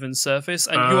uneven surface,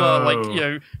 and you are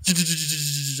like,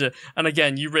 and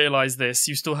again, you realise this.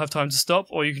 You still have time to stop,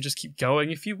 or you can just keep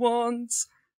going if you want.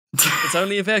 It's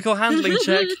only a vehicle handling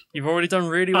check. You've already done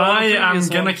really well. I am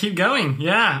going to keep going.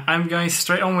 Yeah, I'm going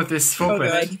straight on with this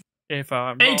forklift. If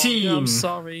I'm 18. wrong, I'm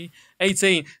sorry.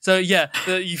 18. So yeah,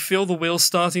 you feel the wheels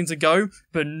starting to go,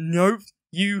 but nope.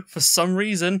 You, for some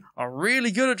reason, are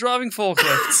really good at driving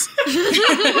forklifts.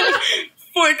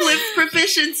 Forklift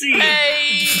proficiency!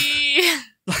 Hey!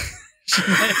 She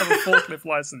may have a forklift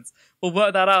license. We'll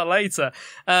work that out later.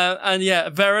 And yeah,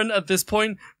 Wren, at this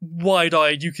point,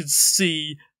 wide-eyed, you could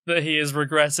see that he is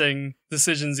regretting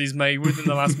decisions he's made within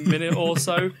the last minute or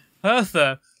so.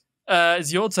 Hertha,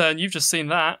 it's your turn. You've just seen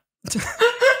that.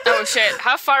 Oh shit,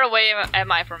 how far away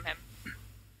am I from him?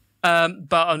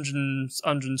 About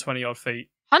 120 odd feet.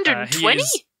 120?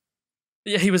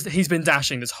 Yeah, he's been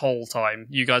dashing this whole time.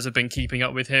 You guys have been keeping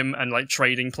up with him and like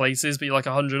trading places, but you're like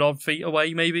 100 odd feet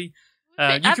away, maybe.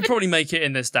 You could probably make it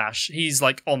in this dash. He's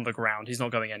like on the ground. He's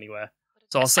not going anywhere.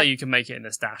 So I'll say you can make it in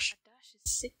this dash. A dash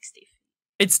is 60 feet.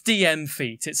 It's DM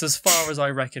feet. It's as far as I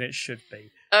reckon it should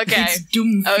be. Okay. It's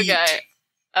doom feet. Okay.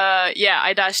 Yeah,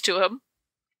 I dash to him.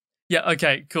 Yeah,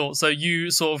 okay, cool. So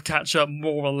you sort of catch up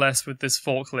more or less with this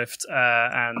forklift,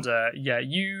 I'm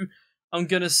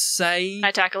gonna say...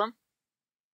 I tackle him?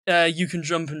 You can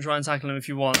jump and try and tackle him if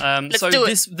you want. Let's so do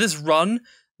this run,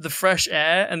 the fresh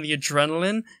air and the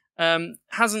adrenaline,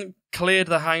 hasn't cleared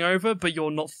the hangover, but you're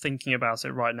not thinking about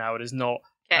it right now. It is not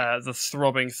the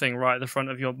throbbing thing right at the front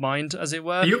of your mind, as it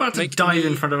were. Are you about to dive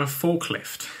in front of a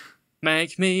forklift?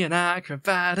 Make me an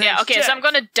acrobat. Yeah, okay, so I'm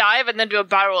gonna dive and then do a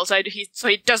barrel so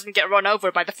he doesn't get run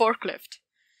over by the forklift.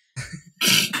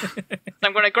 So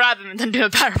I'm gonna grab him and then do a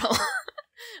barrel.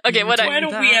 Okay, why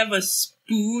don't we have a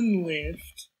spoon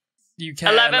lift? You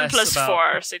can 11 plus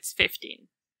 4, so it's 15.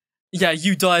 Yeah,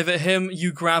 you dive at him,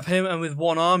 you grab him, and with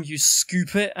one arm you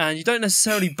scoop it, and you don't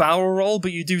necessarily barrel roll,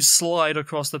 but you do slide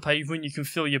across the pavement. You can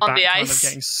feel your back kind of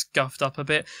getting scuffed up a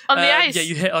bit. On the ice? Yeah,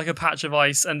 you hit like a patch of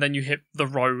ice, and then you hit the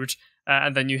road,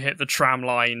 and then you hit the tram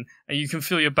line, and you can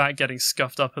feel your back getting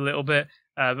scuffed up a little bit,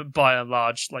 but by and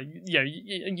large, like, you're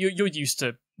used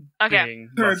to being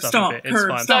roughed up a bit. It's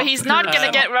fine. So he's not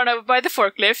gonna get run over by the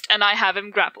forklift, and I have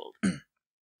him grappled.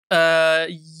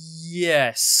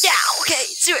 Yes. Yeah, okay,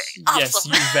 do it. Awesome. Yes,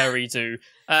 you very do.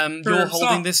 You're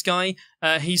holding this guy.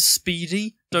 He's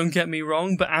speedy, don't get me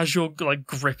wrong, but as you're like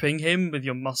gripping him with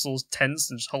your muscles tense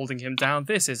and just holding him down,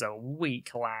 this is a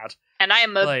weak lad. And I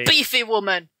am a beefy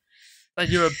woman.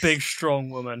 You're a big, strong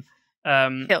woman.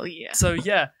 Hell yeah. So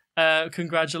yeah,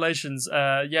 Congratulations.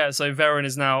 So Wren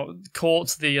is now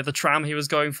caught the tram he was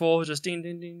going for. Just ding,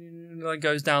 ding, ding, ding, ding,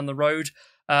 goes down the road.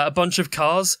 A bunch of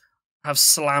cars have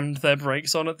slammed their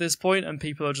brakes on at this point, and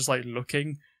people are just like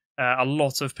looking. A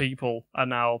lot of people are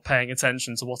now paying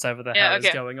attention to whatever the hell is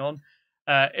going on.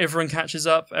 Everyone catches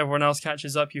up. Everyone else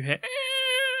catches up. You hear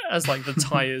as like the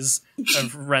tires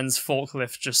of Wren's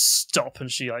forklift just stop,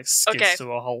 and she like skids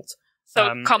to a halt.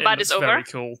 So combat is over. Very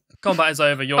cool. Combat is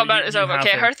over. Combat is over.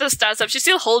 Okay, Hertha stands up. She's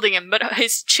still holding him, but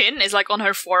his chin is like on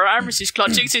her forearm. She's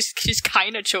clutching. She's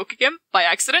kind of choking him by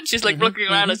accident. She's like looking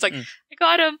around. It's like, I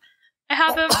got him. I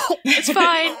have him. It's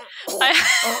fine.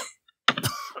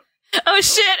 Oh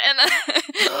shit! And then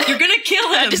you're gonna kill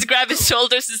him. I just grab his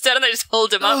shoulders instead, and I just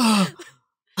hold him up.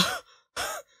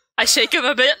 I shake him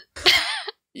a bit.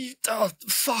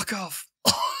 Fuck off!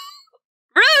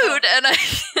 Rude! And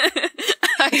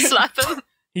I slap him.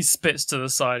 He spits to the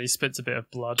side. He spits a bit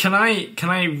of blood. Can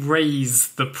I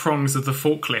raise the prongs of the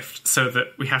forklift so that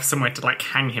we have somewhere to like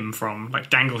hang him from, like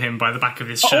dangle him by the back of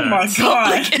his shirt? Oh my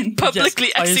god!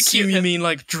 Publicly I execute assume him. you mean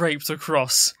like draped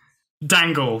across.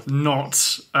 Dangle,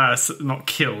 not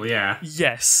kill. Yeah.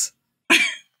 Yes.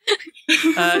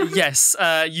 Yes.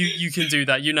 You can do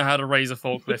that. You know how to raise a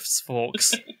forklift's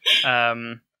forks.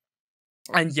 And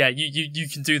yeah, you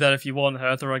can do that if you want,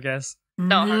 Hertha, I guess.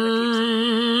 No,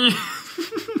 Hertha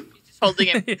keeps holding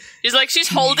him. She's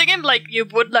holding him like you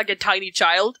would like a tiny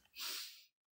child.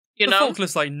 You know? The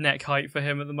forklift's like neck height for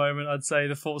him at the moment, I'd say.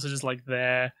 The forks are just like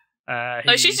there.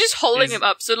 No, she's just holding him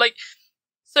up. So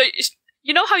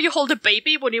you know how you hold a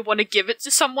baby when you want to give it to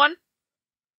someone?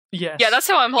 Yes. Yeah, that's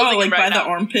how I'm holding him right by now. The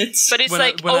armpits. But it's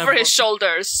over his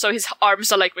shoulders, so his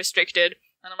arms are like restricted.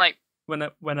 And I'm like...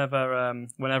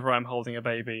 Whenever I'm holding a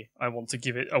baby, I want to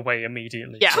give it away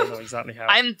immediately. Yeah. So I know exactly how.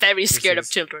 I'm very scared of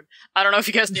children. I don't know if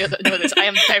you guys know this. I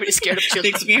am very scared of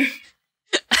children.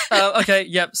 Okay,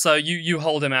 yep, so you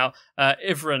hold him out.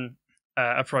 Ivran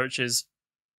approaches,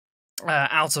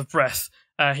 out of breath.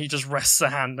 He just rests a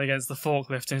hand against the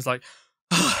forklift and he's like,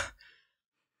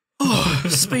 oh,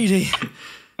 Speedy.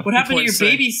 What happened to your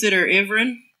babysitter,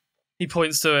 Ivran? He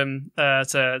points to him,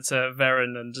 to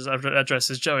Wren, and just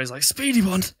addresses Joe. He's like, Speedy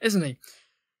one, isn't he?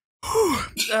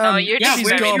 You're just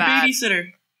very bad.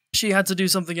 Babysitter. She had to do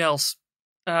something else.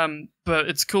 But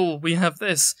it's cool. We have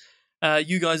this.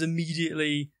 You guys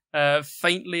immediately,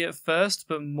 faintly at first,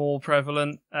 but more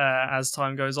prevalent as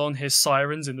time goes on, hear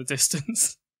sirens in the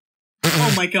distance.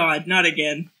 Oh my god, not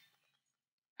again.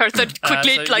 Hertha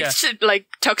quickly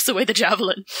tucks away the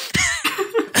javelin.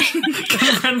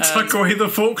 Can tuck away the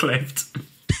forklift?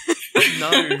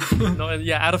 No,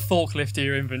 add a forklift to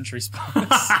your inventory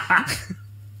spots.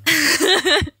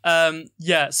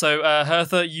 So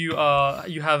Hertha, you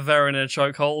have Wren in a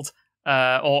chokehold,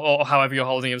 or however you're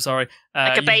holding him. Sorry,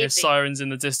 like a you baby. hear sirens in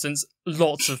the distance.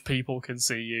 Lots of people can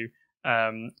see you.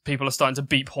 People are starting to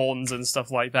beep horns and stuff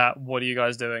like that. What are you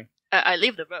guys doing? I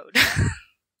leave the road.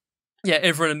 Yeah,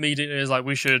 everyone immediately is like,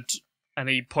 we should, and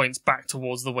he points back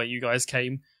towards the way you guys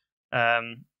came.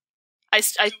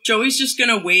 Joey's just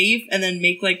gonna wave and then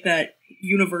make like that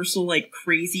universal like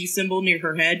crazy symbol near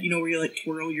her head. You know where you like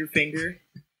twirl your finger.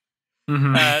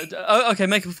 Mm-hmm. Okay,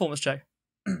 make a performance check.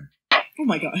 Oh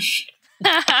my gosh.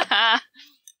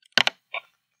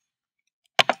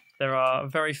 There are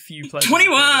very few players.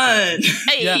 21!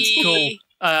 Hey! Yeah, cool.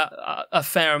 A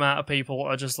fair amount of people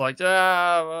are just like,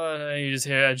 you just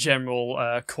hear a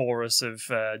general chorus of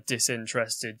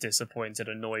disinterested, disappointed,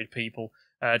 annoyed people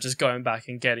just going back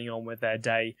and getting on with their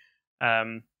day.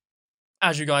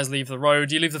 As you guys leave the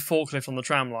road, you leave the forklift on the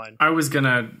tram line. I was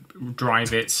gonna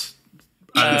drive it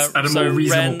at a more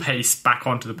reasonable pace back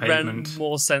onto the pavement. Wren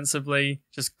more sensibly,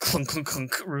 just clunk, clunk,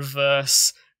 clunk,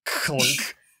 reverse,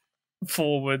 clunk.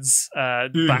 Forwards,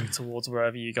 back towards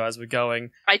wherever you guys were going.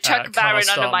 I chuck Baron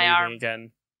under my arm again.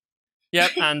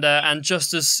 Yep, and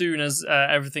just as soon as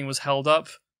everything was held up,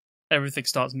 everything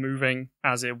starts moving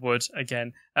as it would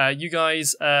again. You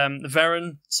guys,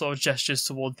 Wren sort of gestures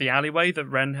toward the alleyway that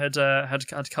Wren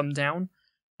had come down.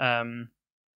 Are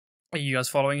you guys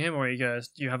following him, or are you guys?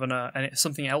 Do you have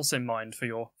something else in mind for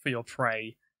your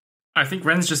prey? I think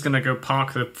Wren's just going to go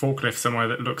park the forklift somewhere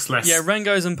that looks less. Yeah, Wren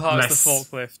goes and parks the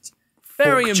forklift.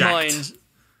 Bearing in mind,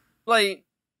 like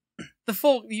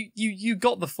the you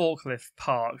got the forklift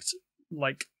parked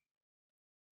like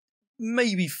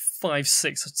maybe 500,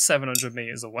 600, 700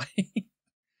 meters away.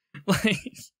 Like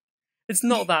it's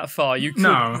not that far. You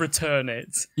could return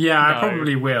it. Yeah, I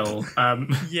probably will.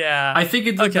 Yeah, I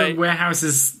figured that the warehouse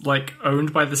is like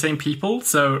owned by the same people,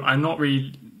 so I'm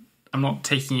not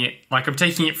taking it. Like I'm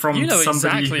taking it from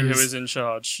somebody exactly who is in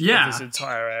charge. Of this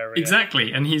entire area.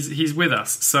 Exactly, and he's with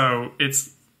us, so it's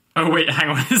Oh wait, hang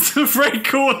on. It's the freight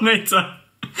coordinator.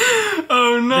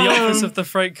 Oh no. The office of the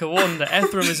freight coordinator.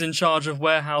 Etherim is in charge of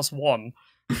warehouse 1.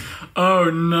 Oh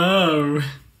no.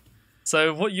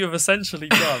 So what you have essentially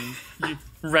done,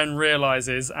 Wren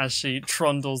realises as she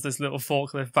trundles this little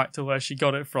forklift back to where she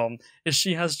got it from, is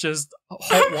she has just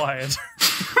hotwired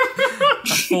a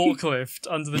forklift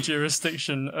under the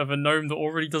jurisdiction of a gnome that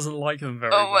already doesn't like them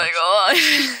very much. Oh my god.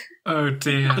 Oh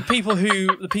dear. The people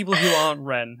who aren't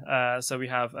Wren, so we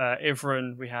have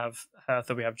Ivren, we have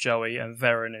Hertha, we have Joey, and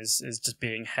Wren is just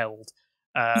being held.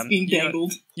 He's being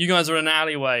dangled. You guys are in an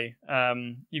alleyway.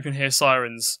 You can hear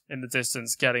sirens in the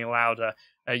distance getting louder.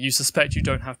 You suspect you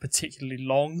don't have particularly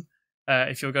long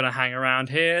if you're going to hang around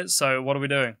here, so what are we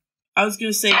doing? I was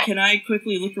going to say, can I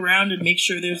quickly look around and make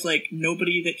sure there's, like,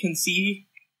 nobody that can see?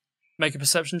 Make a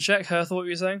perception check. Hertha, what were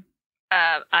you saying?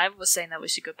 I was saying that we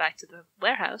should go back to the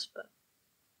warehouse, but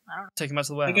I don't know. Take him back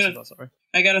to the warehouse. Sorry.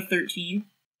 I got a 13.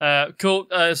 Cool.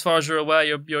 As far as you're aware,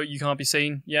 you can't be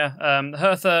seen. Yeah.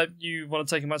 Hertha, you want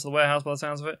to take him back to the warehouse by the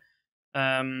sounds of it.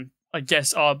 I guess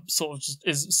sort of just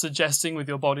is suggesting with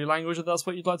your body language that that's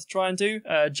what you'd like to try and do.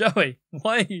 Joey,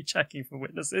 why are you checking for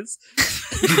witnesses?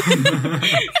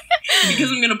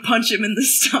 Because I'm going to punch him in the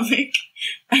stomach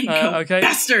and go, okay.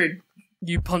 Bastard!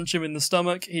 You punch him in the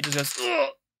stomach. He just goes.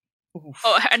 Oof.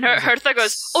 Oh, and Hertha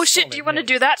goes, oh shit, do you want to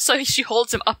do that? So she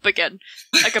holds him up again,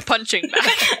 like a punching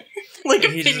bag. Like a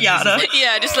piñata.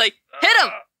 Yeah, just like, hit him!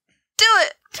 Do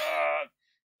it!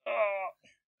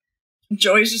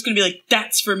 Joey's just gonna be like,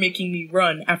 that's for making me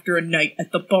run after a night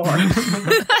at the bar.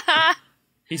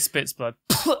 He spits blood.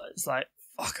 It's like,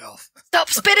 fuck off. Stop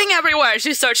spitting everywhere!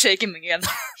 She starts shaking him again.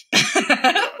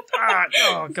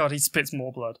 Oh god, he spits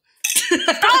more blood.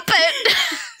 Stop it!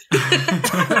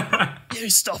 You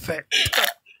stop it.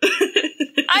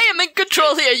 I am in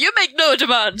control here, you make no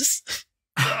demands.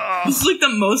 This is like the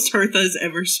most Hertha has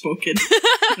ever spoken.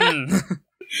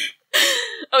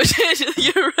 Oh shit,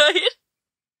 you're right.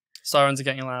 Sirens are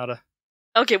getting louder.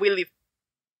 Okay, we leave.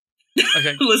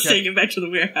 Okay, Let's take him back to the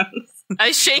warehouse.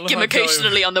 I shake him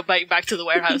occasionally on the bike back to the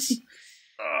warehouse.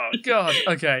 Oh god.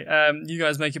 Okay, you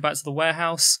guys make it back to the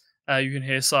warehouse. You can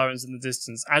hear sirens in the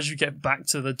distance. As you get back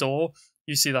to the door,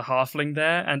 you see the halfling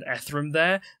there and Etherim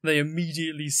there. They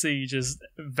immediately see just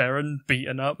Wren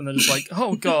beaten up, and they're just like,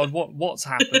 "Oh God, what's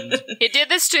happened?" He did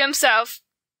this to himself.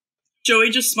 Joey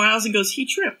just smiles and goes, "He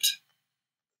tripped."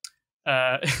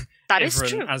 That is Ivren,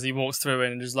 true. as he walks through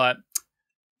in and just like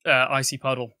icy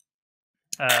puddle,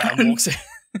 and walks in.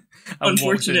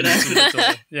 Unfortunate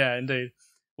accident. Yeah, indeed.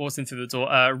 Walks into the door.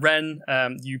 Wren,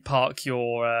 you park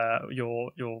your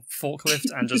forklift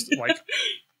and just like,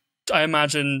 I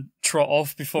imagine, trot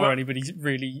off before anybody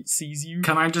really sees you.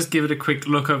 Can I just give it a quick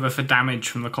look over for damage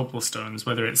from the cobblestones,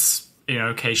 whether it's in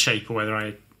okay shape or whether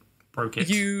I broke it?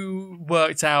 You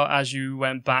worked out as you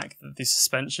went back that the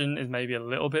suspension is maybe a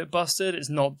little bit busted. It's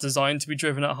not designed to be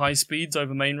driven at high speeds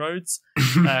over main roads.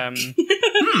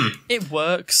 It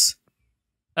works.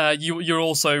 You're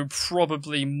also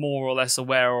probably more or less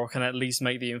aware, or can at least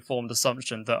make the informed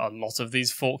assumption, that a lot of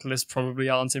these forklifts probably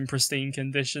aren't in pristine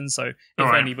condition. So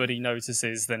if anybody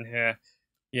notices, then here,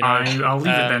 you know, I'll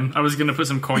leave it then. I was going to put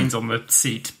some coins on the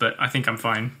seat, but I think I'm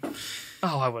fine.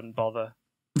 Oh, I wouldn't bother.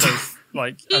 Both,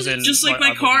 like, as in, just like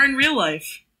my car in real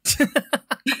life.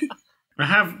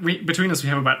 Between us, we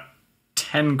have about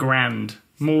 10 grand,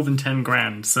 more than 10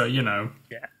 grand. So you know,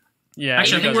 yeah.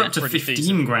 Actually, I think we're up to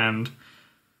 15 grand.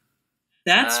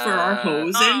 That's for our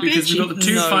hose and because we got the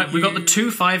two No, we got the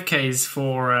two 5Ks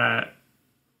for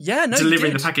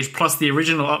delivering the package, plus the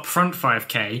original upfront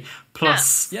 5K,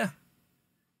 plus yeah.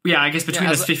 I guess between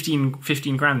us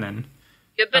 15 grand then.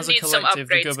 Goodman needs some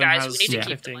upgrades, guys. We need to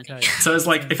keep the money. So it's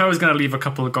like, if I was going to leave a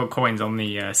couple of gold coins on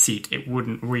the seat, it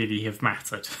wouldn't really have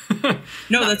mattered.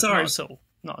 No, that's ours.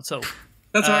 Not at all.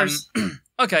 That's ours.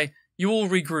 Okay, you all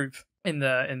regroup in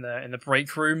the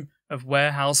break room of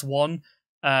Warehouse 1.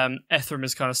 Etherim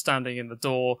is kind of standing in the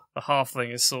door. The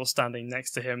halfling is sort of standing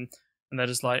next to him, and they're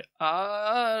just like,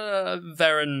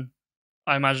 Wren,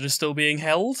 I imagine, is still being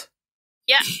held?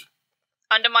 Yeah.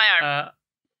 Under my arm.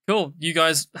 Cool. You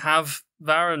guys have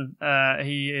Wren.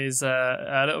 He is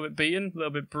a little bit beaten, a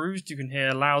little bit bruised. You can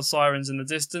hear loud sirens in the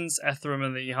distance. Etherim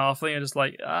and the halfling are just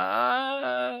like,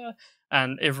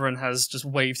 and Ivren has just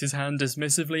waved his hand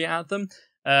dismissively at them.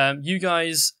 You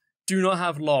guys do not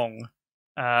have long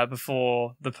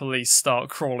before the police start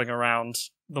crawling around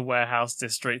the warehouse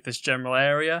district, this general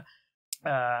area.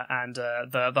 And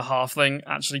the halfling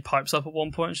actually pipes up at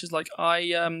one point, and she's like,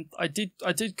 I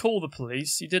did call the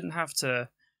police. You didn't have to.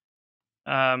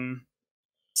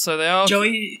 So they are.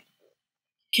 Joey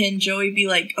can Joey be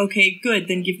like, okay, good,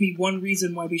 then give me one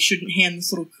reason why we shouldn't hand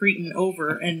this little cretin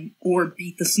over or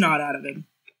beat the snot out of him?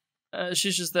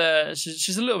 She's just there.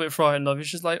 She's a little bit frightened of you.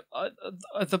 She's like,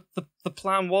 the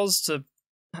plan was to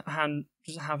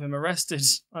just have him arrested.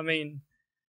 I mean,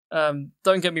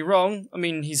 don't get me wrong. I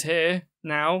mean, he's here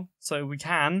now, so we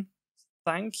can.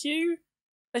 Thank you,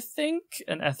 I think.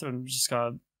 And Etherin just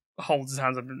kind of holds his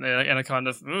hands up in a kind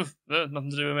of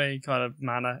nothing to do with me kind of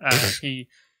manner. He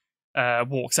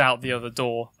walks out the other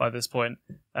door by this point.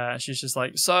 She's just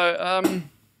like, so, I'm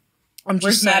just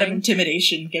Where's saying... Madam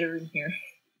Intimidation? Get her in here.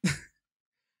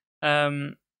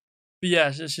 But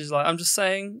yeah, she's like, I'm just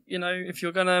saying, if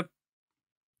you're gonna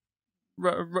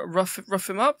rough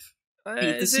him up,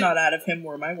 beat the snot out of him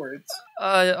were my words.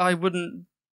 I wouldn't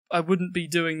be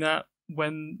doing that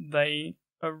when they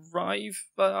arrive,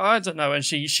 but I don't know. And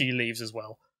she leaves as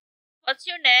well. What's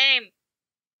your name?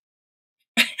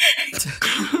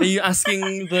 Are you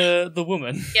asking the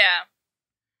woman?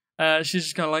 Yeah. She's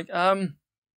just kind of like,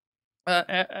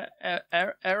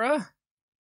 Era?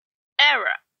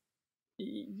 Era.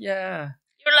 Yeah.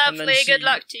 You're lovely. Good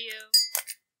luck to you.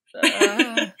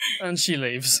 And she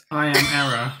leaves. I am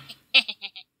Era.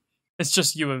 It's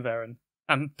just you and Wren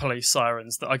and police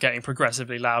sirens that are getting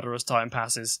progressively louder as time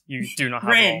passes. You do not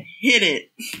have Wren, all. hit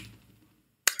it.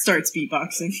 Starts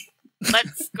beatboxing.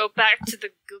 Let's go back to the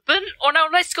Gubbin. Or no,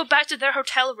 let's go back to their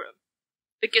hotel room.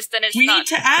 Because then it's we need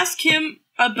to ask him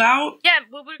about... Yeah,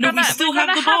 well, we still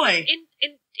have the boy.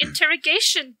 An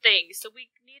interrogation thing, so we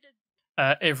needed...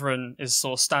 Ivren is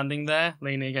sort of standing there,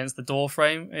 leaning against the door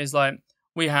frame. He's like,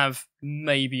 we have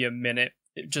maybe a minute.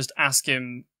 Just ask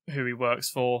him who he works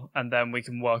for, and then we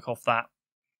can work off that.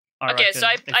 I okay, reckon. so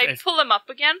I pull him up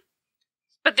again,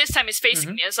 but this time he's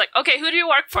facing me. It's like, okay, who do you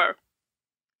work for?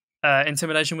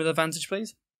 Intimidation with advantage,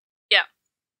 please. Yeah.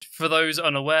 For those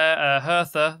unaware,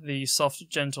 Hertha, the soft,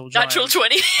 gentle giant... Natural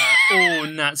 20.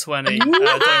 Nat 20.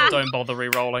 Don't bother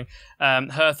re-rolling.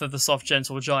 Hertha, the soft,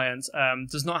 gentle giant,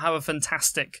 does not have a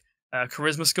fantastic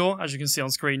charisma score, as you can see on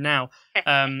screen now.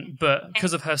 But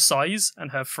because of her size and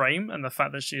her frame and the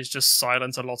fact that she is just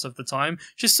silent a lot of the time,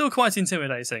 she's still quite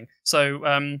intimidating. So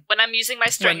when I'm using my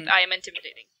strength, I am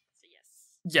intimidating. So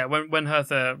yes. Yeah, when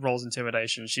Hertha rolls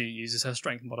intimidation, she uses her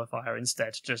strength modifier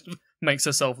instead. Just makes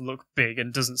herself look big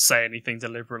and doesn't say anything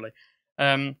deliberately.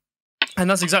 And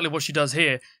that's exactly what she does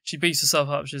here. She beats herself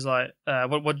up. She's like,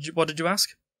 what did you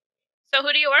ask? So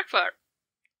who do you work for?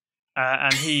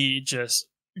 And he just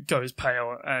goes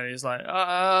pale and he's like,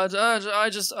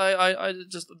 there's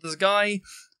a guy,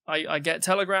 I get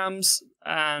telegrams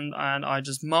and I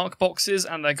just mark boxes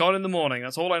and they're gone in the morning.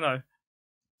 That's all I know.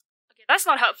 Okay, that's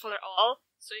not helpful at all.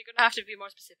 So you're gonna have to be more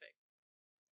specific.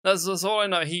 That's all I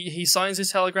know. He signs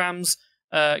his telegrams.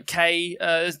 K,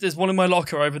 there's one in my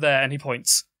locker over there, and he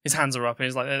points. His hands are up, and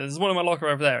he's like, there's one in my locker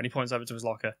over there, and he points over to his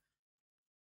locker.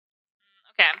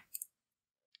 Okay.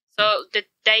 So did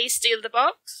they steal the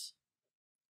box?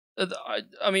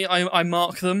 I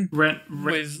mark them.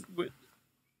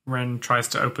 Wren tries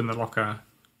to open the locker.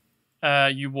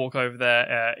 You walk over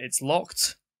there. It's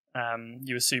locked.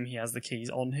 You assume he has the keys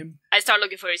on him. I start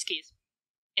looking for his keys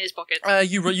in his pocket.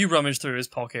 You rummage through his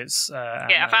pockets.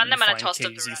 I found them and I tossed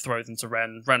them to Wren. You throw them to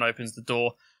Wren. Wren opens the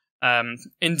door.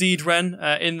 Indeed, Wren,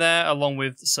 in there, along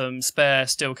with some spare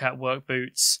Steelcat work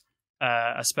boots,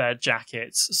 a spare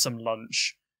jacket, some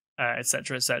lunch,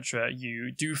 etc., etc.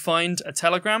 You do find a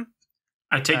telegram.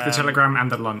 I take the telegram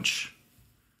and the lunch.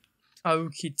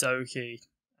 Okie dokie.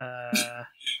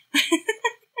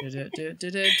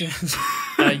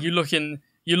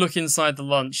 You look inside the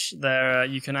lunch. There,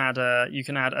 you can add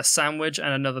a sandwich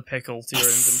and another pickle to your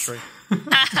inventory.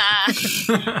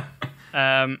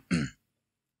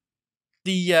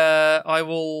 I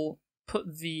will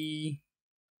put the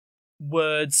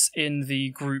words in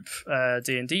the group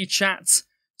D&D chat,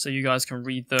 so you guys can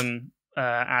read them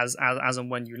as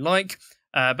and when you like.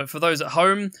 But for those at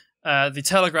home, the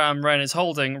telegram Wren is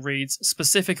holding reads,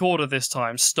 specific order this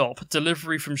time, stop.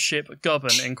 Delivery from ship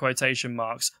Gubbin, in quotation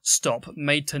marks. Stop.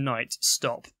 Made tonight.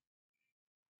 Stop.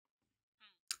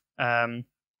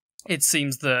 It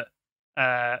seems that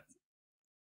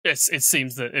it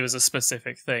seems that it was a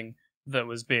specific thing that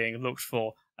was being looked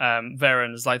for.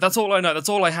 Wren is like, that's all I know, that's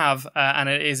all I have, and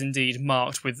it is indeed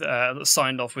marked with,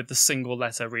 signed off with the single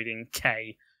letter reading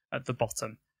K at the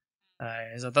bottom.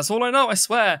 He's like, that's all I know, I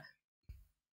swear.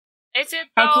 Is it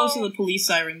How close are the police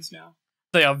sirens now?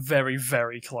 They are very,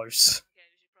 very close. Okay,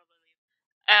 we should probably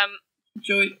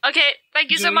leave. Joey. Okay,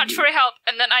 thank you so much for your help.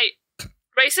 And then I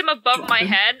raise him above my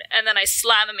head, and then I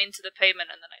slam him into the pavement,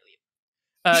 and then I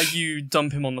leave. You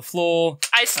dump him on the floor.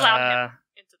 I slam him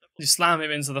into the floor. You slam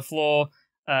him into the floor.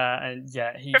 And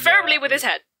yeah, he preferably with his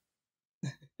head.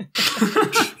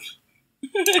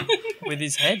 With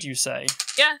his head, you say?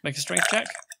 Yeah. Make a strength check.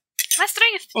 My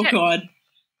strength. Oh god.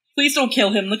 Please don't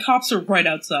kill him. The cops are right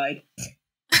outside.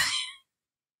 That's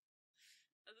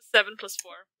a 7 plus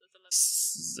 4.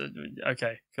 That's 11.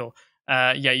 Okay, cool.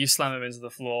 Yeah, you slam him into the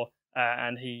floor,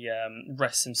 and he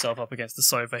rests himself up against the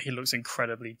sofa. He looks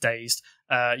incredibly dazed.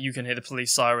 You can hear the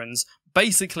police sirens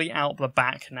basically out the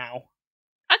back now.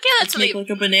 Okay, let's leave. Take like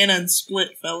a banana and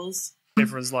split, fellas.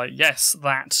 Everyone's like, yes,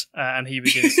 that, and he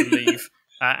begins to leave.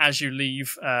 As you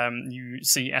leave, you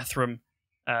see Ephraim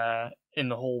in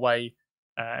the hallway.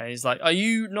 He's like, are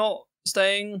you not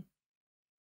staying?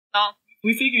 No.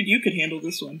 We figured you could handle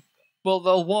this one. Well,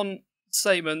 they'll want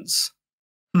statements.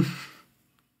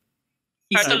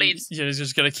 Hertha leaves. Yeah, he's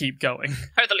just going to keep going.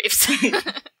 Hertha leaves.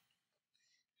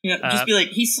 Yeah, just be like,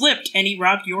 he slipped and he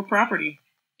robbed your property.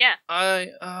 Yeah. And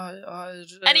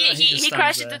he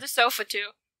crashed into the sofa too.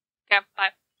 Okay, bye.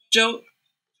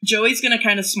 Joey's gonna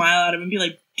kind of smile at him and be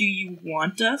like, do you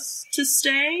want us to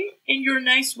stay in your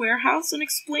nice warehouse and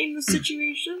explain the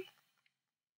situation?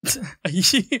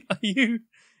 Are you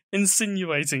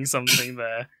insinuating something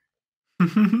there?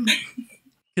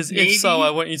 Because if so,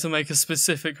 I want you to make a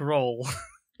specific roll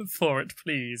for it,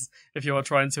 please, if you are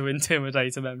trying to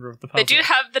intimidate a member of the public. They do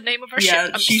have the name of her ship.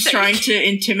 Yeah, she's trying to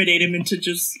intimidate him into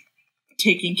just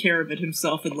taking care of it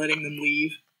himself and letting them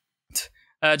leave.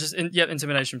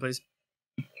 Intimidation, please.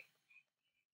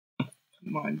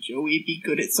 Come on, Joey, be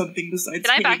good at something besides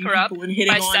Can I back her up people and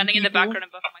hitting by on standing in the people. background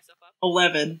and buffing myself up?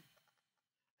 11.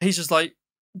 He's just like,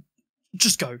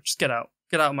 just go, just get out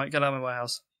of my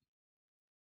warehouse.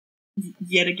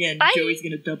 Yet again, Bye. Joey's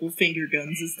gonna double finger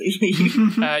guns as they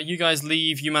leave. You guys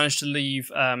leave. You manage to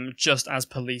leave just as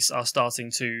police are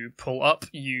starting to pull up.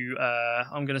 You,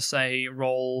 I'm going to say,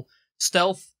 roll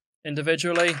stealth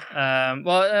individually.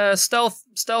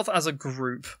 Stealth as a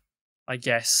group, I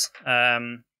guess.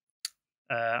 I'm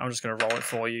just going to roll it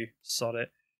for you. Sod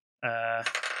it.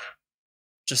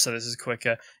 Just so this is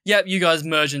quicker. Yep, you guys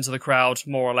merge into the crowd,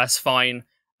 more or less fine.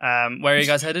 Where are you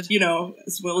guys headed? You know,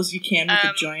 as well as you can with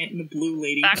the giant and the blue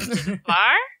lady. Back to the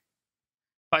bar?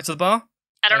 Back to the bar?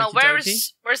 I don't know,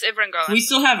 Okey-dokey. where's Ivrin going? We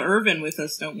still have Irvin with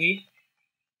us, don't we?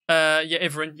 Yeah,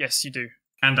 Ivrin, yes, you do.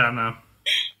 And Alma.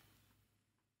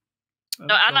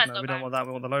 No, Anna's no, not we back. don't want that.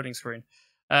 We want the loading screen.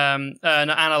 No,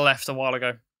 Anna left a while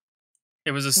ago.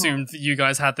 It was assumed that you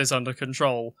guys had this under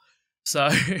control. So,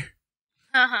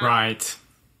 Right.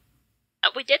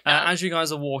 We did know. as you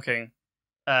guys are walking,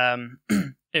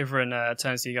 Ivrin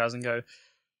turns to you guys and go,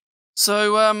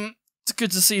 so, it's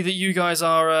good to see that you guys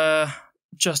are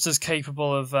just as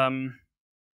capable of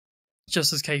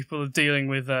dealing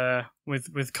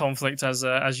with conflict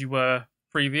as you were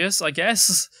previous, I guess.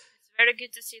 It's very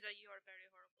good to see that you are very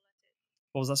horrible at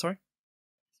it. What was that, sorry?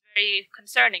 It's very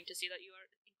concerning to see that you are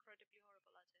incredibly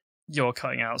horrible at it. You're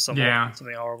cutting out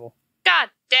something horrible.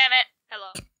 God damn it!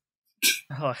 Hello.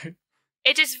 Hello.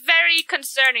 It is very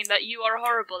concerning that you are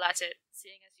horrible at it,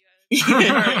 seeing as you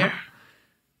are earlier.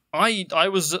 I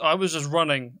was just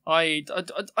running. I don't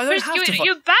have to fight.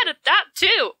 You're bad at that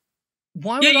too.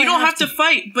 Why would Yeah, you I don't have to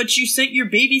fight, but you sent your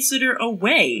babysitter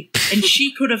away, and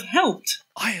she could have helped.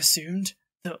 I assumed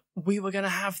that we were going to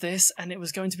have this, and it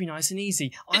was going to be nice and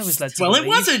easy. I was led to Well, believe, it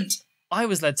wasn't. I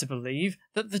was led to believe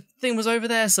that the thing was over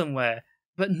there somewhere,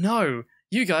 but no.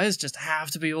 You guys just have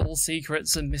to be all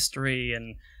secrets and mystery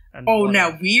and Oh, whatever.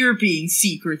 now we're being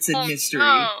secrets and mystery.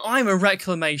 No. I'm a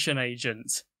reclamation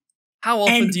agent. How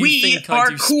often And do you we think I are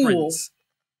do cool. sprints?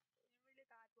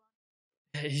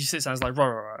 He sits down and is like,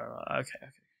 right. Okay.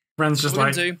 Wren's just What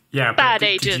like, we do? yeah, Bad but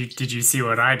agent. did you see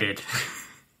what I did?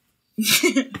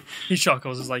 He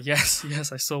chuckles. Is like, yes,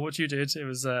 I saw what you did. It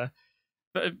was,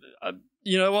 but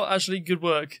you know what? Actually, good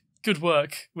work.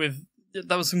 With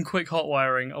that was some quick hot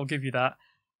wiring. I'll give you that.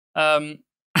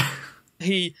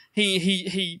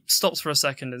 He stops for a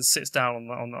second and sits down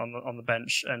on the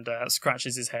bench and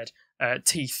scratches his head.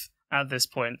 Teeth at this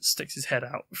point sticks his head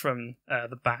out from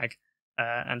the bag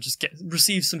and just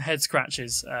receives some head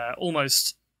scratches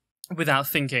almost without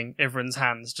thinking. Ivrin's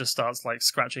hands just starts like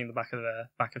scratching the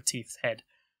back of Teeth's head.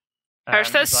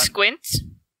 Hertha it's like, squints.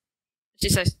 She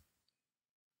says,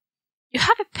 "You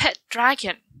have a pet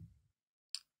dragon."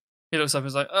 He looks up and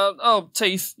is like, "Oh,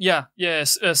 Teeth,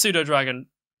 yes, pseudo dragon.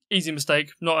 Easy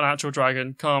mistake. Not an actual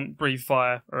dragon. Can't breathe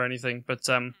fire or anything. But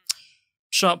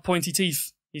sharp, pointy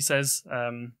teeth." He says.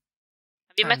 Have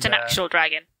you met an actual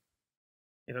dragon?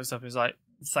 He looks up and is like,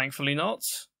 "Thankfully not."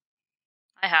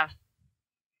 I have.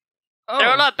 Oh.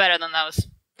 They're a lot better than those.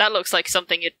 That looks like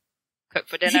something you'd cook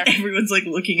for dinner. Everyone's like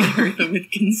looking at Hertha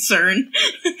with concern.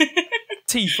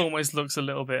 teeth almost looks a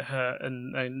little bit hurt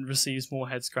and receives more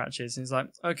head scratches. And he's like,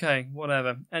 okay,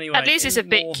 whatever. Anyway, at least he's a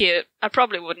bit cute. I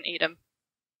probably wouldn't eat him.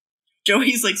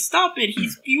 Joey's like, stop it,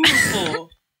 he's beautiful.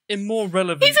 In more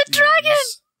relevant He's a dragon!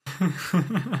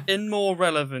 In more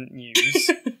relevant news,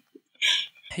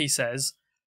 he says,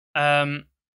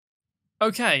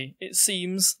 okay, it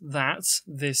seems that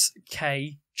this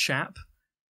K chap,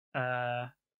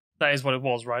 that is what it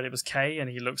was, right? It was K, and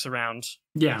he looks around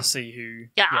to see who...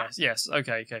 Yeah. Yes,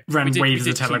 okay. Wren waves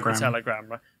a telegram. Telegram,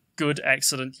 right? Good,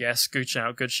 excellent, yes, good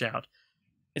shout.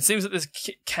 It seems that this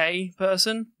K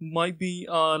person might be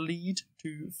our lead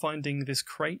to finding this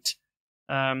crate.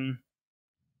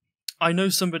 I know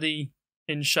somebody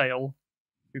in Shale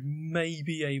who may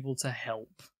be able to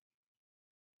help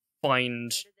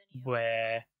find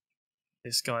where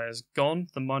this guy has gone.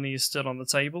 The money is still on the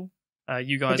table.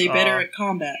 You guys are they better at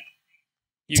combat?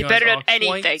 He's better at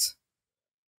anything.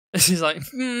 He's like,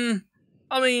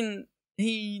 I mean,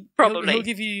 he'll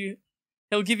give you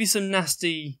some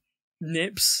nasty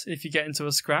nips if you get into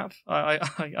a scrap.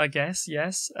 I guess,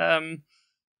 yes.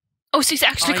 So he's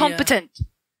actually competent.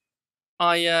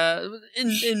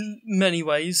 In many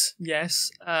ways,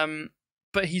 yes.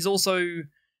 But he's also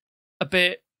a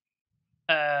bit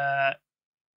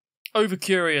over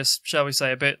curious, shall we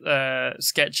say, a bit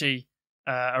sketchy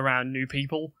around new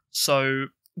people. So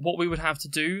what we would have to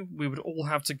do, we would all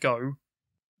have to go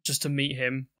just to meet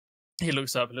him. He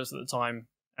looks at the time,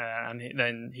 and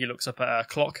then he looks up at a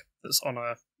clock that's on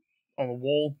a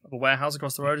wall of a warehouse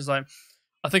across the road. He's like,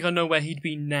 I think I know where he'd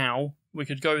be now. We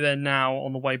could go there now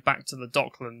on the way back to the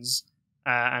Docklands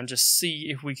and just see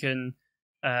if we can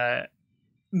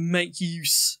make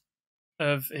use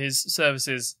of his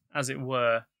services, as it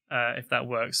were, if that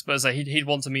works. But as I say, he'd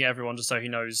want to meet everyone just so he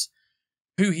knows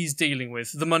who he's dealing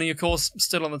with. The money, of course,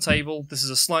 still on the table. This is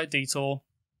a slight detour,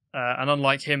 and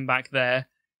unlike him back there,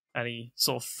 and he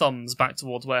sort of thumbs back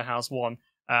towards Warehouse 1,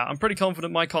 I'm pretty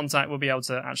confident my contact will be able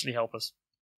to actually help us.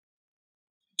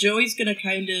 Joey's gonna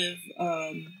kind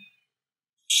of,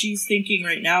 she's thinking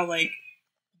right now, like,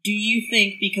 do you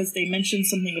think, because they mentioned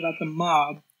something about the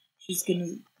mob,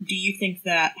 do you think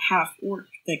that half-orc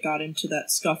that got into that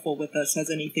scuffle with us has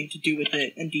anything to do with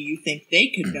it, and do you think they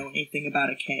could know anything about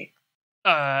a K?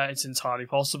 It's entirely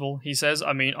possible, he says.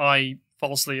 I mean, I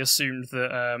falsely assumed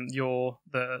that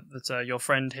your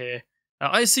friend here...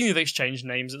 I assume you've exchanged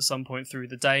names at some point through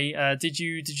the day. Did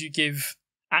you give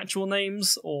actual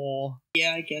names, or...?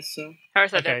 Yeah, I guess so.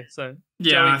 Hertha did. Okay, so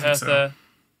Joey, Hertha,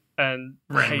 and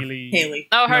Haley.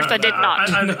 No, Hertha did not.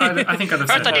 I think I'd have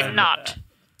said Hertha did not.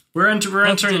 We're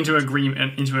entering into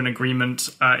an agreement.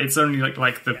 It's only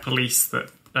like the police that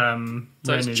so Wren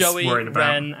it's is Joey, worried about.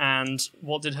 Wren, and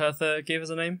what did Hertha give as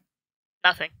a name?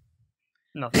 Nothing.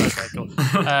 Okay, cool.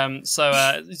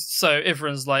 So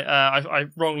Ivran's like, I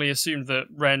wrongly assumed that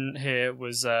Wren here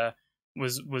was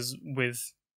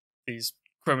with these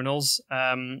criminals.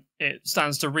 It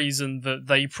stands to reason that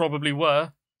they probably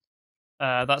were.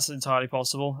 That's entirely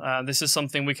possible. This is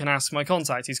something we can ask my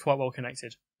contact. He's quite well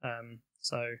connected.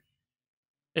 So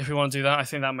if we want to do that, I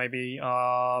think that may be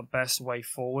our best way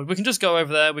forward. We can just go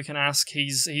over there. We can ask.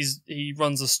 He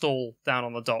runs a stall down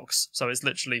on the docks, so it's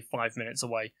literally 5 minutes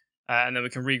away. And then we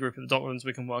can regroup at the Docklands.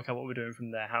 We can work out what we're doing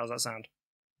from there. How does that sound?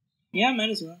 Yeah, might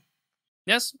as well.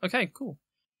 Yes? Okay, cool.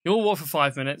 You all walk for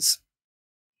 5 minutes.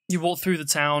 You walk through the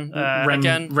town.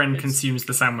 Wren consumes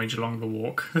the sandwich along the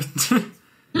walk.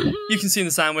 You consume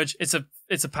the sandwich. It's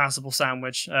a passable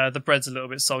sandwich. The bread's a little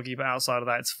bit soggy, but outside of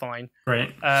that, it's fine.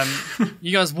 Great.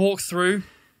 You guys walk through.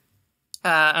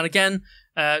 And again,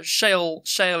 Shale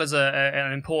is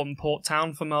an important port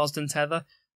town for Marsden Tether.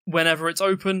 Whenever it's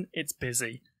open, it's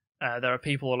busy. There are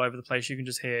people all over the place. You can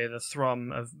just hear the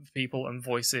thrum of people and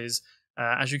voices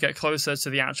as you get closer to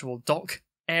the actual dock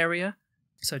area.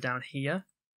 So down here,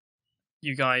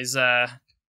 you guys,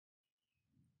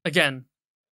 again,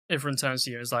 Ivran turns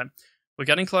to you and is like, we're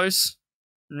getting close.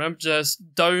 Remember,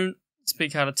 just don't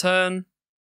speak out of turn,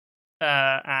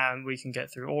 and we can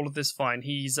get through all of this fine.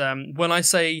 He's, when I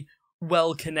say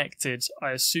well-connected, I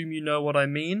assume you know what I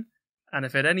mean. And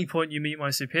if at any point you meet my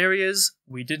superiors,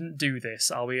 we didn't do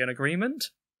this. Are we in agreement?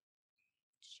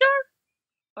 Sure.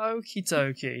 Okie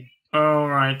dokie. All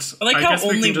right. I like how guess we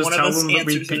only can just one of tell us them that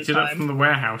we answers at picked a it up time. from the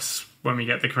warehouse when we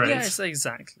get the crate. Yes,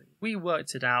 exactly. We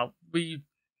worked it out. We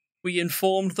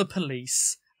informed the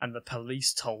police, and the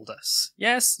police told us.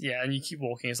 Yes, yeah, and you keep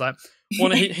walking. It's like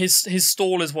one of his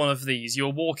stall is one of these.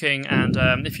 You're walking,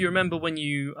 and if you remember when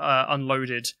you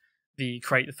unloaded the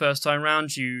crate the first time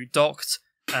round, you docked.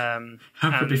 How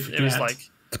could we forget? It was like,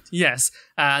 yes,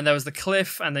 and there was the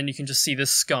cliff, and then you can just see the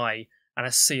sky and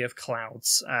a sea of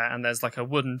clouds. And there's like a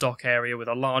wooden dock area with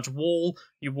a large wall.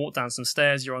 You walk down some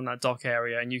stairs, you're on that dock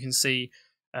area, and you can see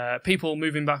people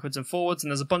moving backwards and forwards,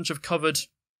 and there's a bunch of covered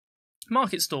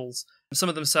market stalls. Some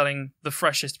of them selling the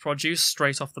freshest produce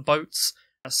straight off the boats.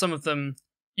 Some of them,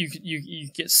 you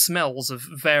get smells of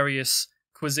various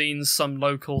cuisines, some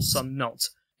local, some not.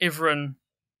 Ivran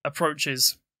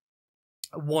approaches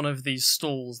one of these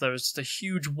stalls. There is just a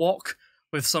huge wok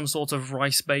with some sort of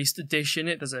rice-based dish in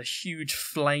it. There's a huge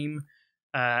flame.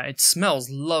 It smells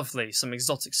lovely. Some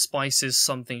exotic spices,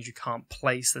 some things you can't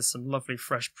place. There's some lovely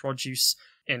fresh produce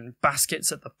in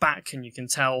baskets at the back, and you can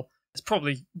tell it's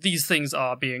probably these things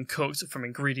are being cooked from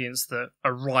ingredients that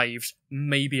arrived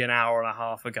maybe an hour and a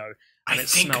half ago. And I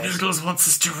think Noodles wants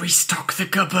us to restock the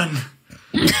gubbin.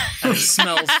 And it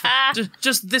smells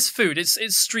just this food. It's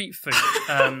street food,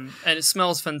 and it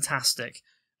smells fantastic.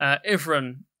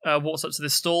 Ivran walks up to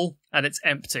this stall, and it's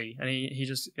empty, and he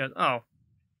just goes, "Oh,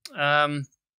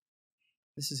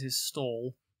 this is his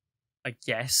stall, I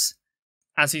guess."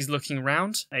 As he's looking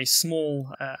around, a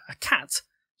small a cat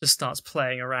just starts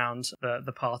playing around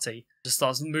the party, just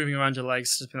starts moving around your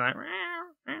legs, just being like,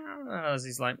 as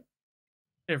he's like,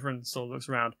 Ivran sort of looks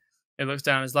around. It looks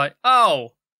down, and is like,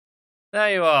 "Oh,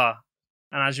 there you are."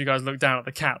 And as you guys look down at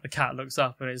the cat looks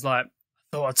up and is like, "I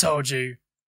thought I told you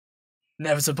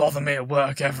never to bother me at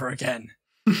work ever again."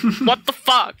 What the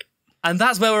fuck? And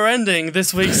that's where we're ending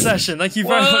this week's session. Thank you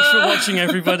very much for watching,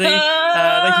 everybody.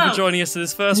 Thank you for joining us to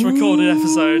this first recorded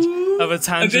episode of A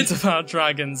Tangent About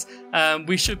Dragons.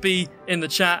 We should be in the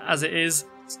chat as it is,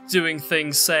 doing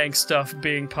things, saying stuff,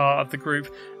 being part of the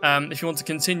group. If you want to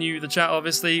continue the chat,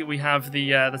 obviously, we have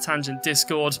the Tangent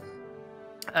Discord,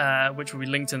 which will be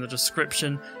linked in the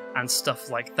description and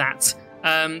stuff like that.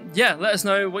 Yeah, let us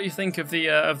know what you think of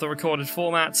the recorded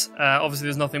format. Obviously,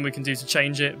 there's nothing we can do to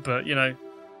change it, but you know,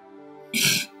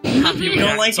 happy you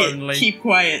don't like only. It. Keep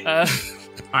quiet.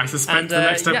 I suspect the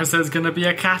next episode is going to be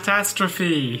a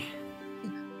catastrophe.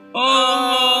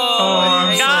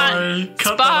 I'm sorry.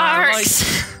 Cut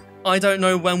Sparks! I don't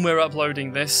know when we're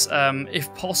uploading this.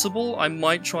 If possible, I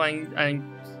might try and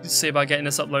see about getting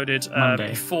this uploaded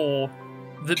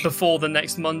before the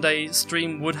next Monday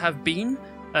stream would have been.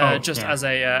 As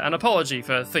an apology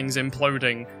for things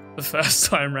imploding the first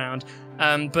time round.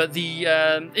 But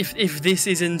if this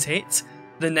isn't it,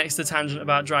 the next A Tangent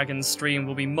About Dragons stream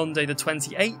will be Monday the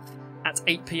 28th at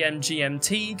 8 PM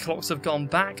GMT. Clocks have gone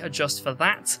back, adjust for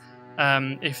that.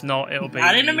 If not, it'll be...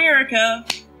 Not in America!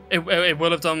 It will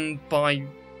have done by...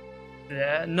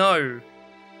 No,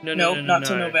 not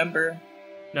till November.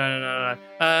 No.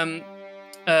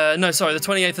 No, sorry, the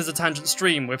 28th is a Tangent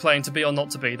stream. We're playing To Be or Not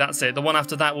To Be. That's it. The one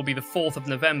after that will be the 4th of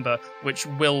November, which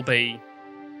will be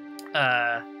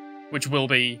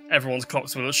everyone's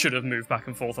clocks should have moved back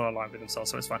and forth on a line with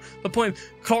themselves, so it's fine. The point,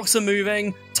 clocks are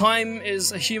moving, time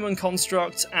is a human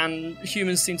construct, and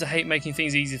humans seem to hate making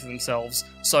things easy for themselves,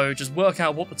 so just work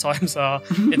out what the times are.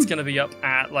 It's going to be up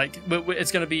at,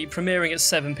 it's going to be premiering at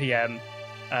 7 PM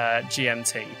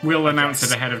GMT. We'll announce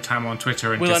it ahead of time on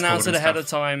Twitter and Discord. We'll announce it ahead of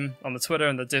time on the Twitter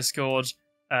and the Discord,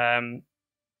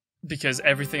 because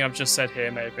everything I've just said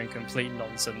here may have been complete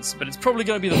nonsense, but it's probably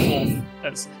going to be the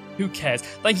 4th. Who cares?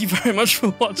 Thank you very much for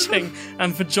watching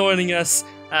and for joining us,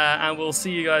 and we'll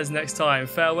see you guys next time.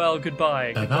 Farewell,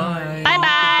 goodbye. Bye-bye.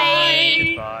 Bye-bye.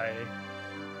 Goodbye.